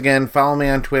 So once again, follow me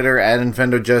on Twitter at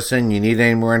InfendoJustin. You need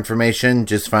any more information,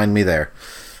 just find me there.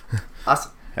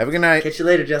 Awesome. Have a good night. Catch you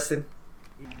later, Justin.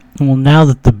 Well, now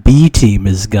that the B team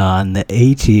is gone, the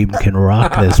A team can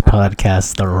rock this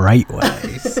podcast the right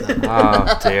way. So.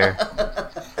 Oh dear.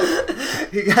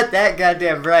 You got that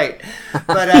goddamn right.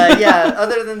 But yeah,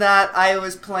 other than that, I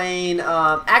was playing.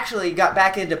 Actually, got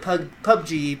back into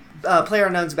PUBG,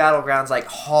 PlayerUnknown's Battlegrounds, like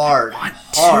hard.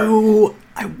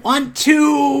 I want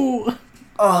to.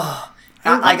 Oh,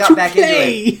 I I got to back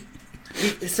play. into it.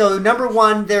 So number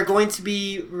one, they're going to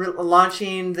be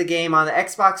launching the game on the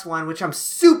Xbox One, which I'm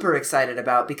super excited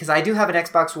about because I do have an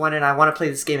Xbox One and I want to play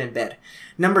this game in bed.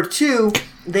 Number two,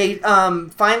 they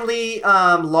finally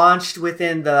launched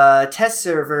within the test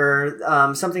server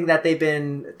something that they've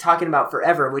been talking about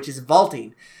forever, which is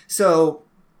vaulting. So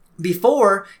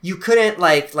before, you couldn't,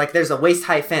 like there's a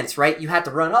waist-high fence, right? You had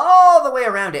to run all the way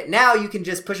around it. Now you can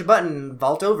just push a button and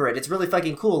vault over it. It's really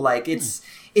fucking cool. Like, it's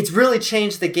really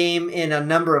changed the game in a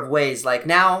number of ways. Like,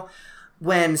 now,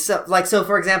 so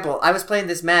for example, I was playing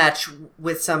this match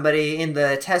with somebody in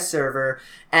the test server,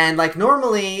 and, like,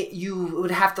 normally you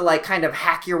would have to, like, kind of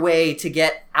hack your way to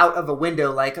get out of a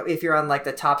window, like, if you're on, like,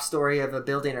 the top story of a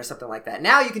building or something like that.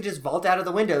 Now you can just vault out of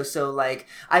the window. So, like,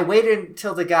 I waited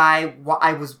until the guy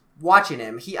I was watching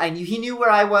him. He knew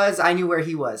where I was. I knew where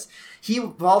he was. He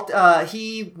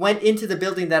went into the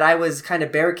building that I was kind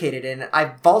of barricaded in.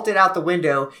 I vaulted out the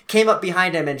window, came up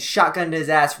behind him, and shotgunned his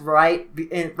ass right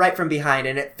from behind,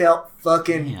 and it felt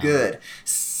fucking good.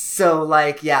 So,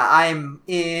 like, yeah, I'm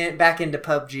back into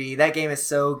PUBG. That game is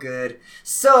so good.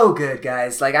 So good,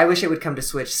 guys. Like, I wish it would come to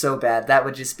Switch so bad. That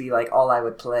would just be, like, all I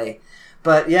would play.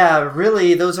 But yeah,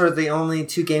 really, those are the only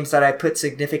two games that I put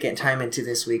significant time into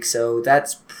this week, so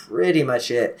that's pretty much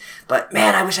it. But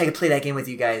man, I wish I could play that game with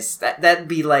you guys. That'd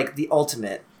be like the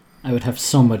ultimate. I would have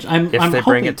so much. I'm If they hoping,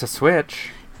 bring it to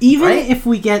Switch. even Right? if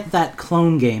we get that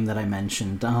clone game that I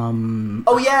mentioned.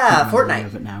 Oh yeah, I don't know the name Fortnite.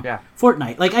 of it now. Yeah.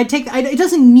 Fortnite. Like it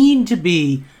doesn't need to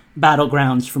be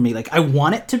Battlegrounds for me. Like I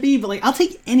want it to be, but like I'll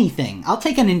take anything. I'll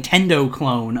take a Nintendo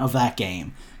clone of that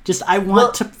game. Just I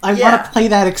want to play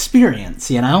that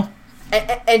experience, you know?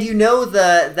 And you know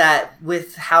that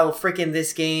with how freaking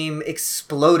this game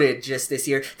exploded just this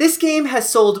year, this game has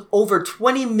sold over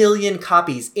 20 million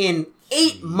copies in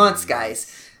 8 months,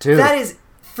 guys. Dude, that is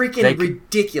freaking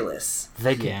ridiculous.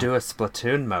 They could do a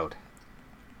Splatoon mode.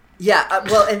 Yeah,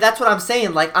 well, and that's what I'm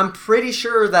saying. Like, I'm pretty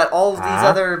sure that all of these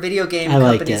other video game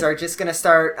companies are just going to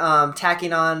start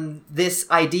tacking on this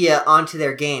idea onto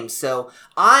their games. So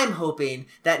I'm hoping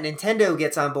that Nintendo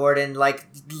gets on board and, like,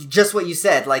 just what you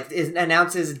said, like,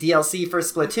 announces DLC for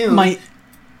Splatoon.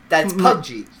 That's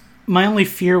PUBG. My only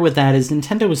fear with that is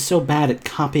Nintendo is so bad at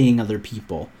copying other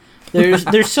people.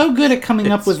 They're so good at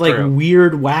coming up with like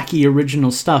weird, wacky,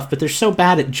 original stuff, but they're so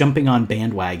bad at jumping on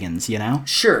bandwagons, you know?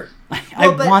 Sure. I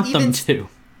Well, but want them even- to.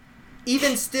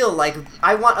 Even still, like,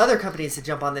 I want other companies to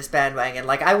jump on this bandwagon.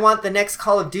 Like, I want the next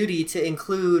Call of Duty to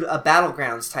include a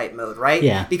Battlegrounds type mode, right?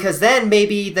 Yeah. Because then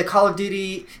maybe the Call of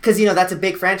Duty, because, you know, that's a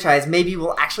big franchise, maybe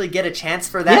we'll actually get a chance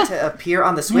for that Yeah. to appear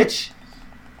on the Switch.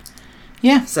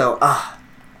 Yeah. So,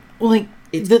 Well, like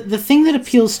the thing that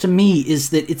appeals to me is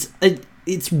that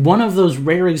it's one of those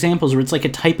rare examples where it's like a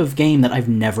type of game that I've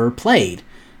never played.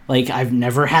 Like, I've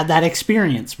never had that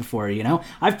experience before, you know?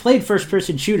 I've played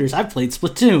first-person shooters. I've played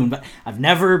Splatoon, but I've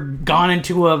never gone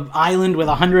into an island with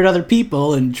 100 other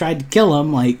people and tried to kill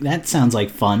them. Like, that sounds like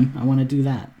fun. I want to do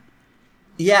that.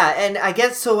 yeah, and I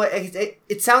guess so.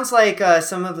 It sounds like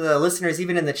some of the listeners,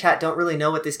 even in the chat, don't really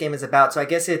know what this game is about. So I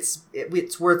guess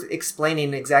it's worth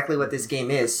explaining exactly what this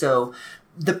game is. So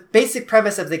the basic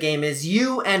premise of the game is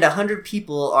you and 100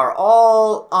 people are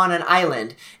all on an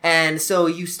island. And so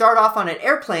you start off on an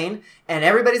airplane and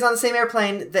everybody's on the same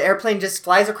airplane. The airplane just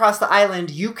flies across the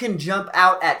island. You can jump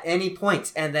out at any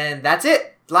point and then that's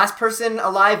it. Last person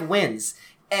alive wins.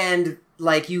 And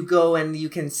like you go and you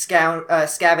can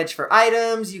scavenge for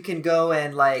items. You can go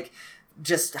and like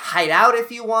just hide out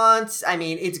if you want. I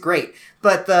mean, it's great.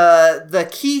 But the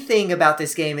key thing about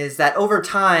this game is that over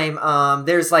time,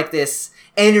 there's like this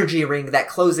energy ring that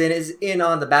closes in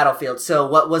on the battlefield. So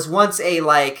what was once a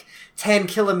like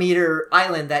 10-kilometer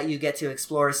island that you get to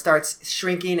explore starts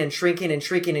shrinking and shrinking and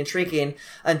shrinking and shrinking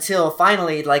until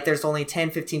finally like there's only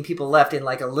 10, 15 people left in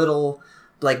like a little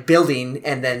like building,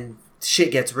 and then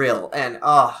shit gets real. And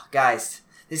oh, guys,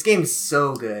 this game's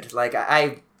so good. Like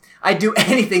I'd do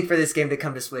anything for this game to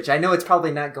come to Switch. I know it's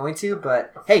probably not going to,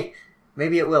 but hey,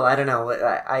 maybe it will. I don't know.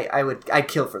 I'd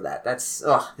kill for that.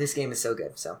 This game is so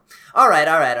good. So, all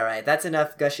right. That's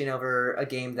enough gushing over a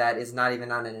game that is not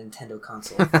even on a Nintendo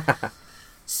console.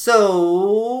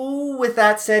 So, with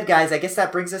that said, guys, I guess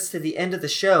that brings us to the end of the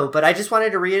show. But I just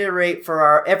wanted to reiterate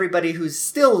for everybody who's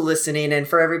still listening and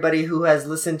for everybody who has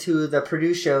listened to the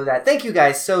Purdue show that thank you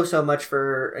guys so much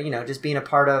for, you know, just being a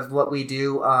part of what we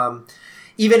do.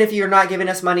 Even if you're not giving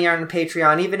us money on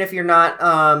Patreon, even if you're not,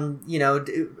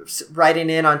 writing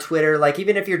in on Twitter, like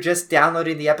even if you're just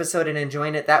downloading the episode and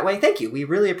enjoying it that way, thank you. We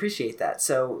really appreciate that.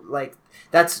 So like,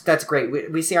 that's great.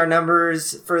 We see our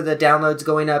numbers for the downloads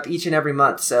going up each and every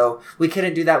month. So we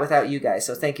couldn't do that without you guys.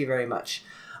 So thank you very much.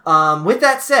 With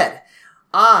that said,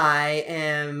 I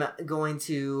am going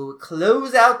to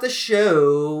close out the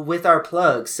show with our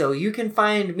plugs. So you can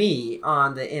find me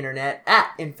on the internet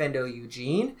at Infendo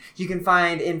Eugene. You can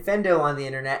find Infendo on the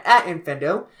internet at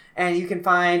Infendo. And you can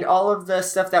find all of the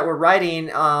stuff that we're writing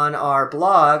on our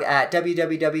blog at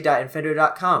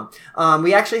www.infendo.com.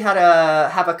 We actually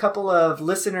have a couple of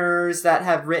listeners that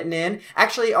have written in.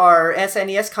 Actually, our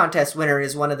SNES contest winner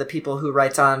is one of the people who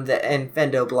writes on the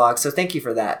Infendo blog. So thank you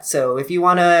for that. So if you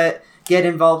want to get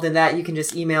involved in that, you can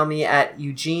just email me at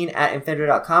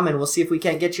eugene@infendo.com and we'll see if we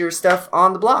can't get your stuff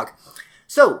on the blog.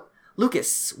 So,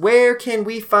 Lucas, where can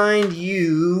we find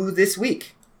you this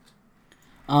week?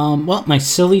 Well, my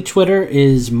silly Twitter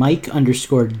is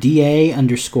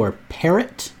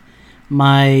Mike_DA_parrot.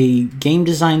 My game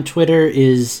design Twitter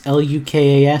is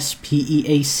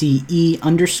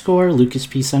LUKASPEACE_ Lucas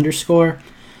Peace _.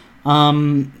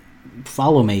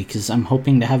 Follow me, because I'm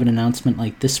hoping to have an announcement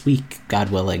like this week, God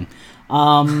willing.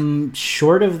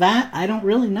 Short of that, I don't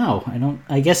really know.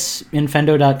 I guess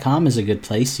Infendo.com is a good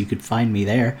place. You could find me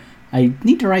there. I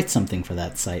need to write something for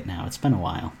that site now. It's been a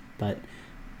while, but...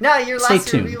 No, your Stay last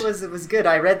tuned. review was good.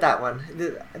 I read that one.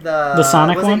 The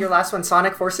Sonic was one? it your last one,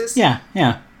 Sonic Forces? Yeah.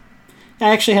 I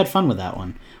actually had fun with that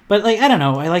one. But, like, I don't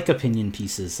know. I like opinion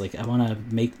pieces. Like, I want to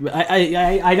make...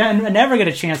 I never get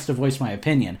a chance to voice my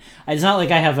opinion. It's not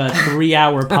like I have a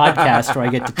 3-hour podcast where I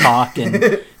get to talk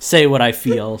and say what I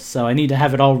feel. So I need to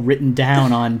have it all written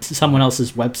down on someone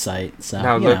else's website. So,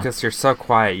 No, you know. Lucas, you're so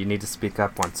quiet. You need to speak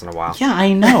up once in a while. Yeah,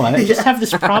 I know. I just have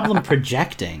this problem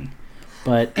projecting.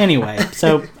 But anyway,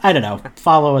 so, I don't know.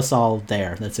 Follow us all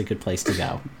there. That's a good place to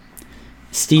go.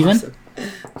 Steven?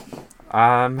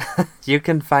 Awesome. You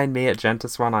can find me at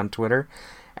Gentis1 on Twitter,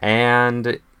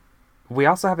 and we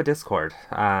also have a Discord.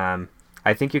 I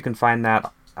think you can find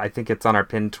that. I think it's on our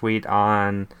pinned tweet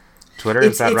on Twitter.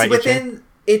 Is that right, Eugene?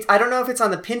 I don't know if it's on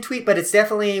the pin tweet, but it's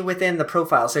definitely within the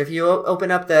profile. So if you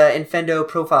open up the Infendo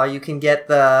profile, you can get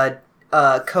the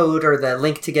code or the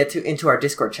link to get into our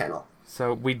Discord channel.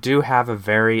 So we do have a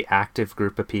very active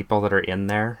group of people that are in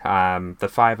there. The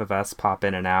 5 of us pop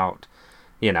in and out,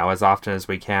 as often as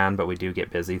we can, but we do get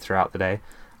busy throughout the day.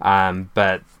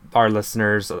 But our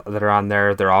listeners that are on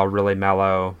there, they're all really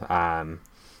mellow, a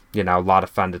lot of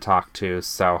fun to talk to.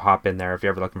 So hop in there if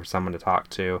you're ever looking for someone to talk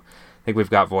to. think we've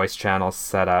got voice channels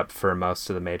set up for most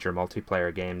of the major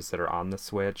multiplayer games that are on the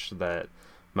Switch that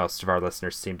most of our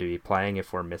listeners seem to be playing.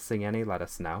 If we're missing any, let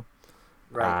us know.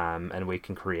 Right. And we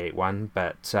can create one.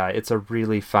 But it's a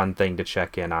really fun thing to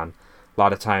check in on. A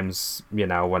lot of times,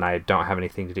 when I don't have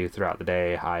anything to do throughout the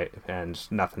day and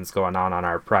nothing's going on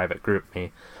our private group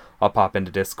me, I'll pop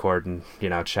into Discord and,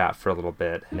 chat for a little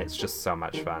bit, and it's just so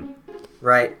much fun.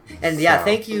 Right. And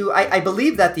thank you. I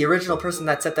believe that the original person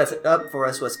that set that up for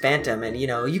us was Phantom, and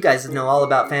you guys know all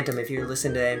about Phantom if you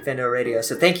listen to Infendo Radio.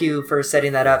 So thank you for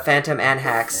setting that up, Phantom and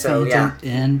Hacks. So Phantom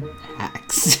and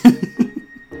Hacks.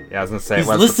 Yeah, I was gonna say he's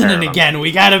listening again.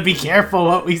 We gotta be careful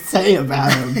what we say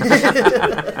about him.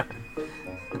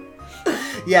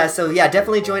 Yeah, so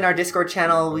definitely join our Discord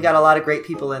channel. We got a lot of great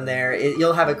people in there.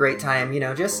 You'll have a great time.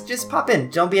 Just pop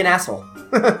in. Don't be an asshole.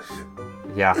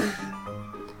 Yeah.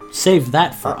 Save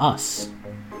that for us.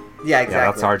 Yeah, exactly.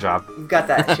 Yeah, that's our job. We've got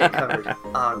that shit covered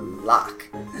on lock.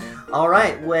 All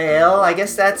right, well, I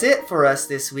guess that's it for us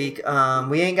this week.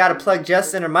 We ain't got to plug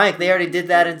Justin or Mike. They already did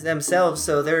that themselves,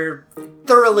 so they're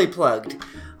thoroughly plugged.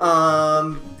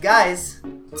 Guys,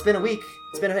 it's been a week.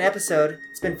 It's been an episode.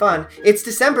 It's been fun. It's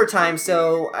December time,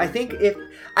 so I think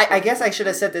I guess I should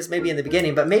have said this maybe in the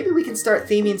beginning, but maybe we can start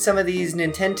theming some of these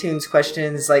Nintendoons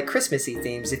questions like Christmassy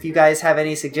themes. If you guys have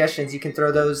any suggestions, you can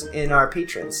throw those in our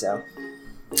patrons, so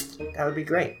that would be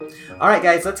great. All right,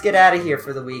 guys, let's get out of here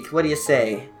for the week. What do you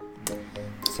say?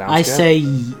 I say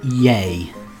yay.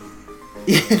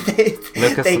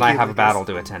 Lucas and I have a battle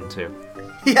to attend to.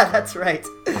 Yeah, that's right.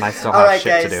 And I still have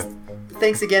shit to do.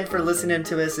 Thanks again for listening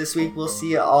to us this week. We'll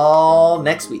see you all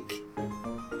next week.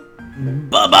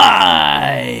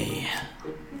 Bye-bye.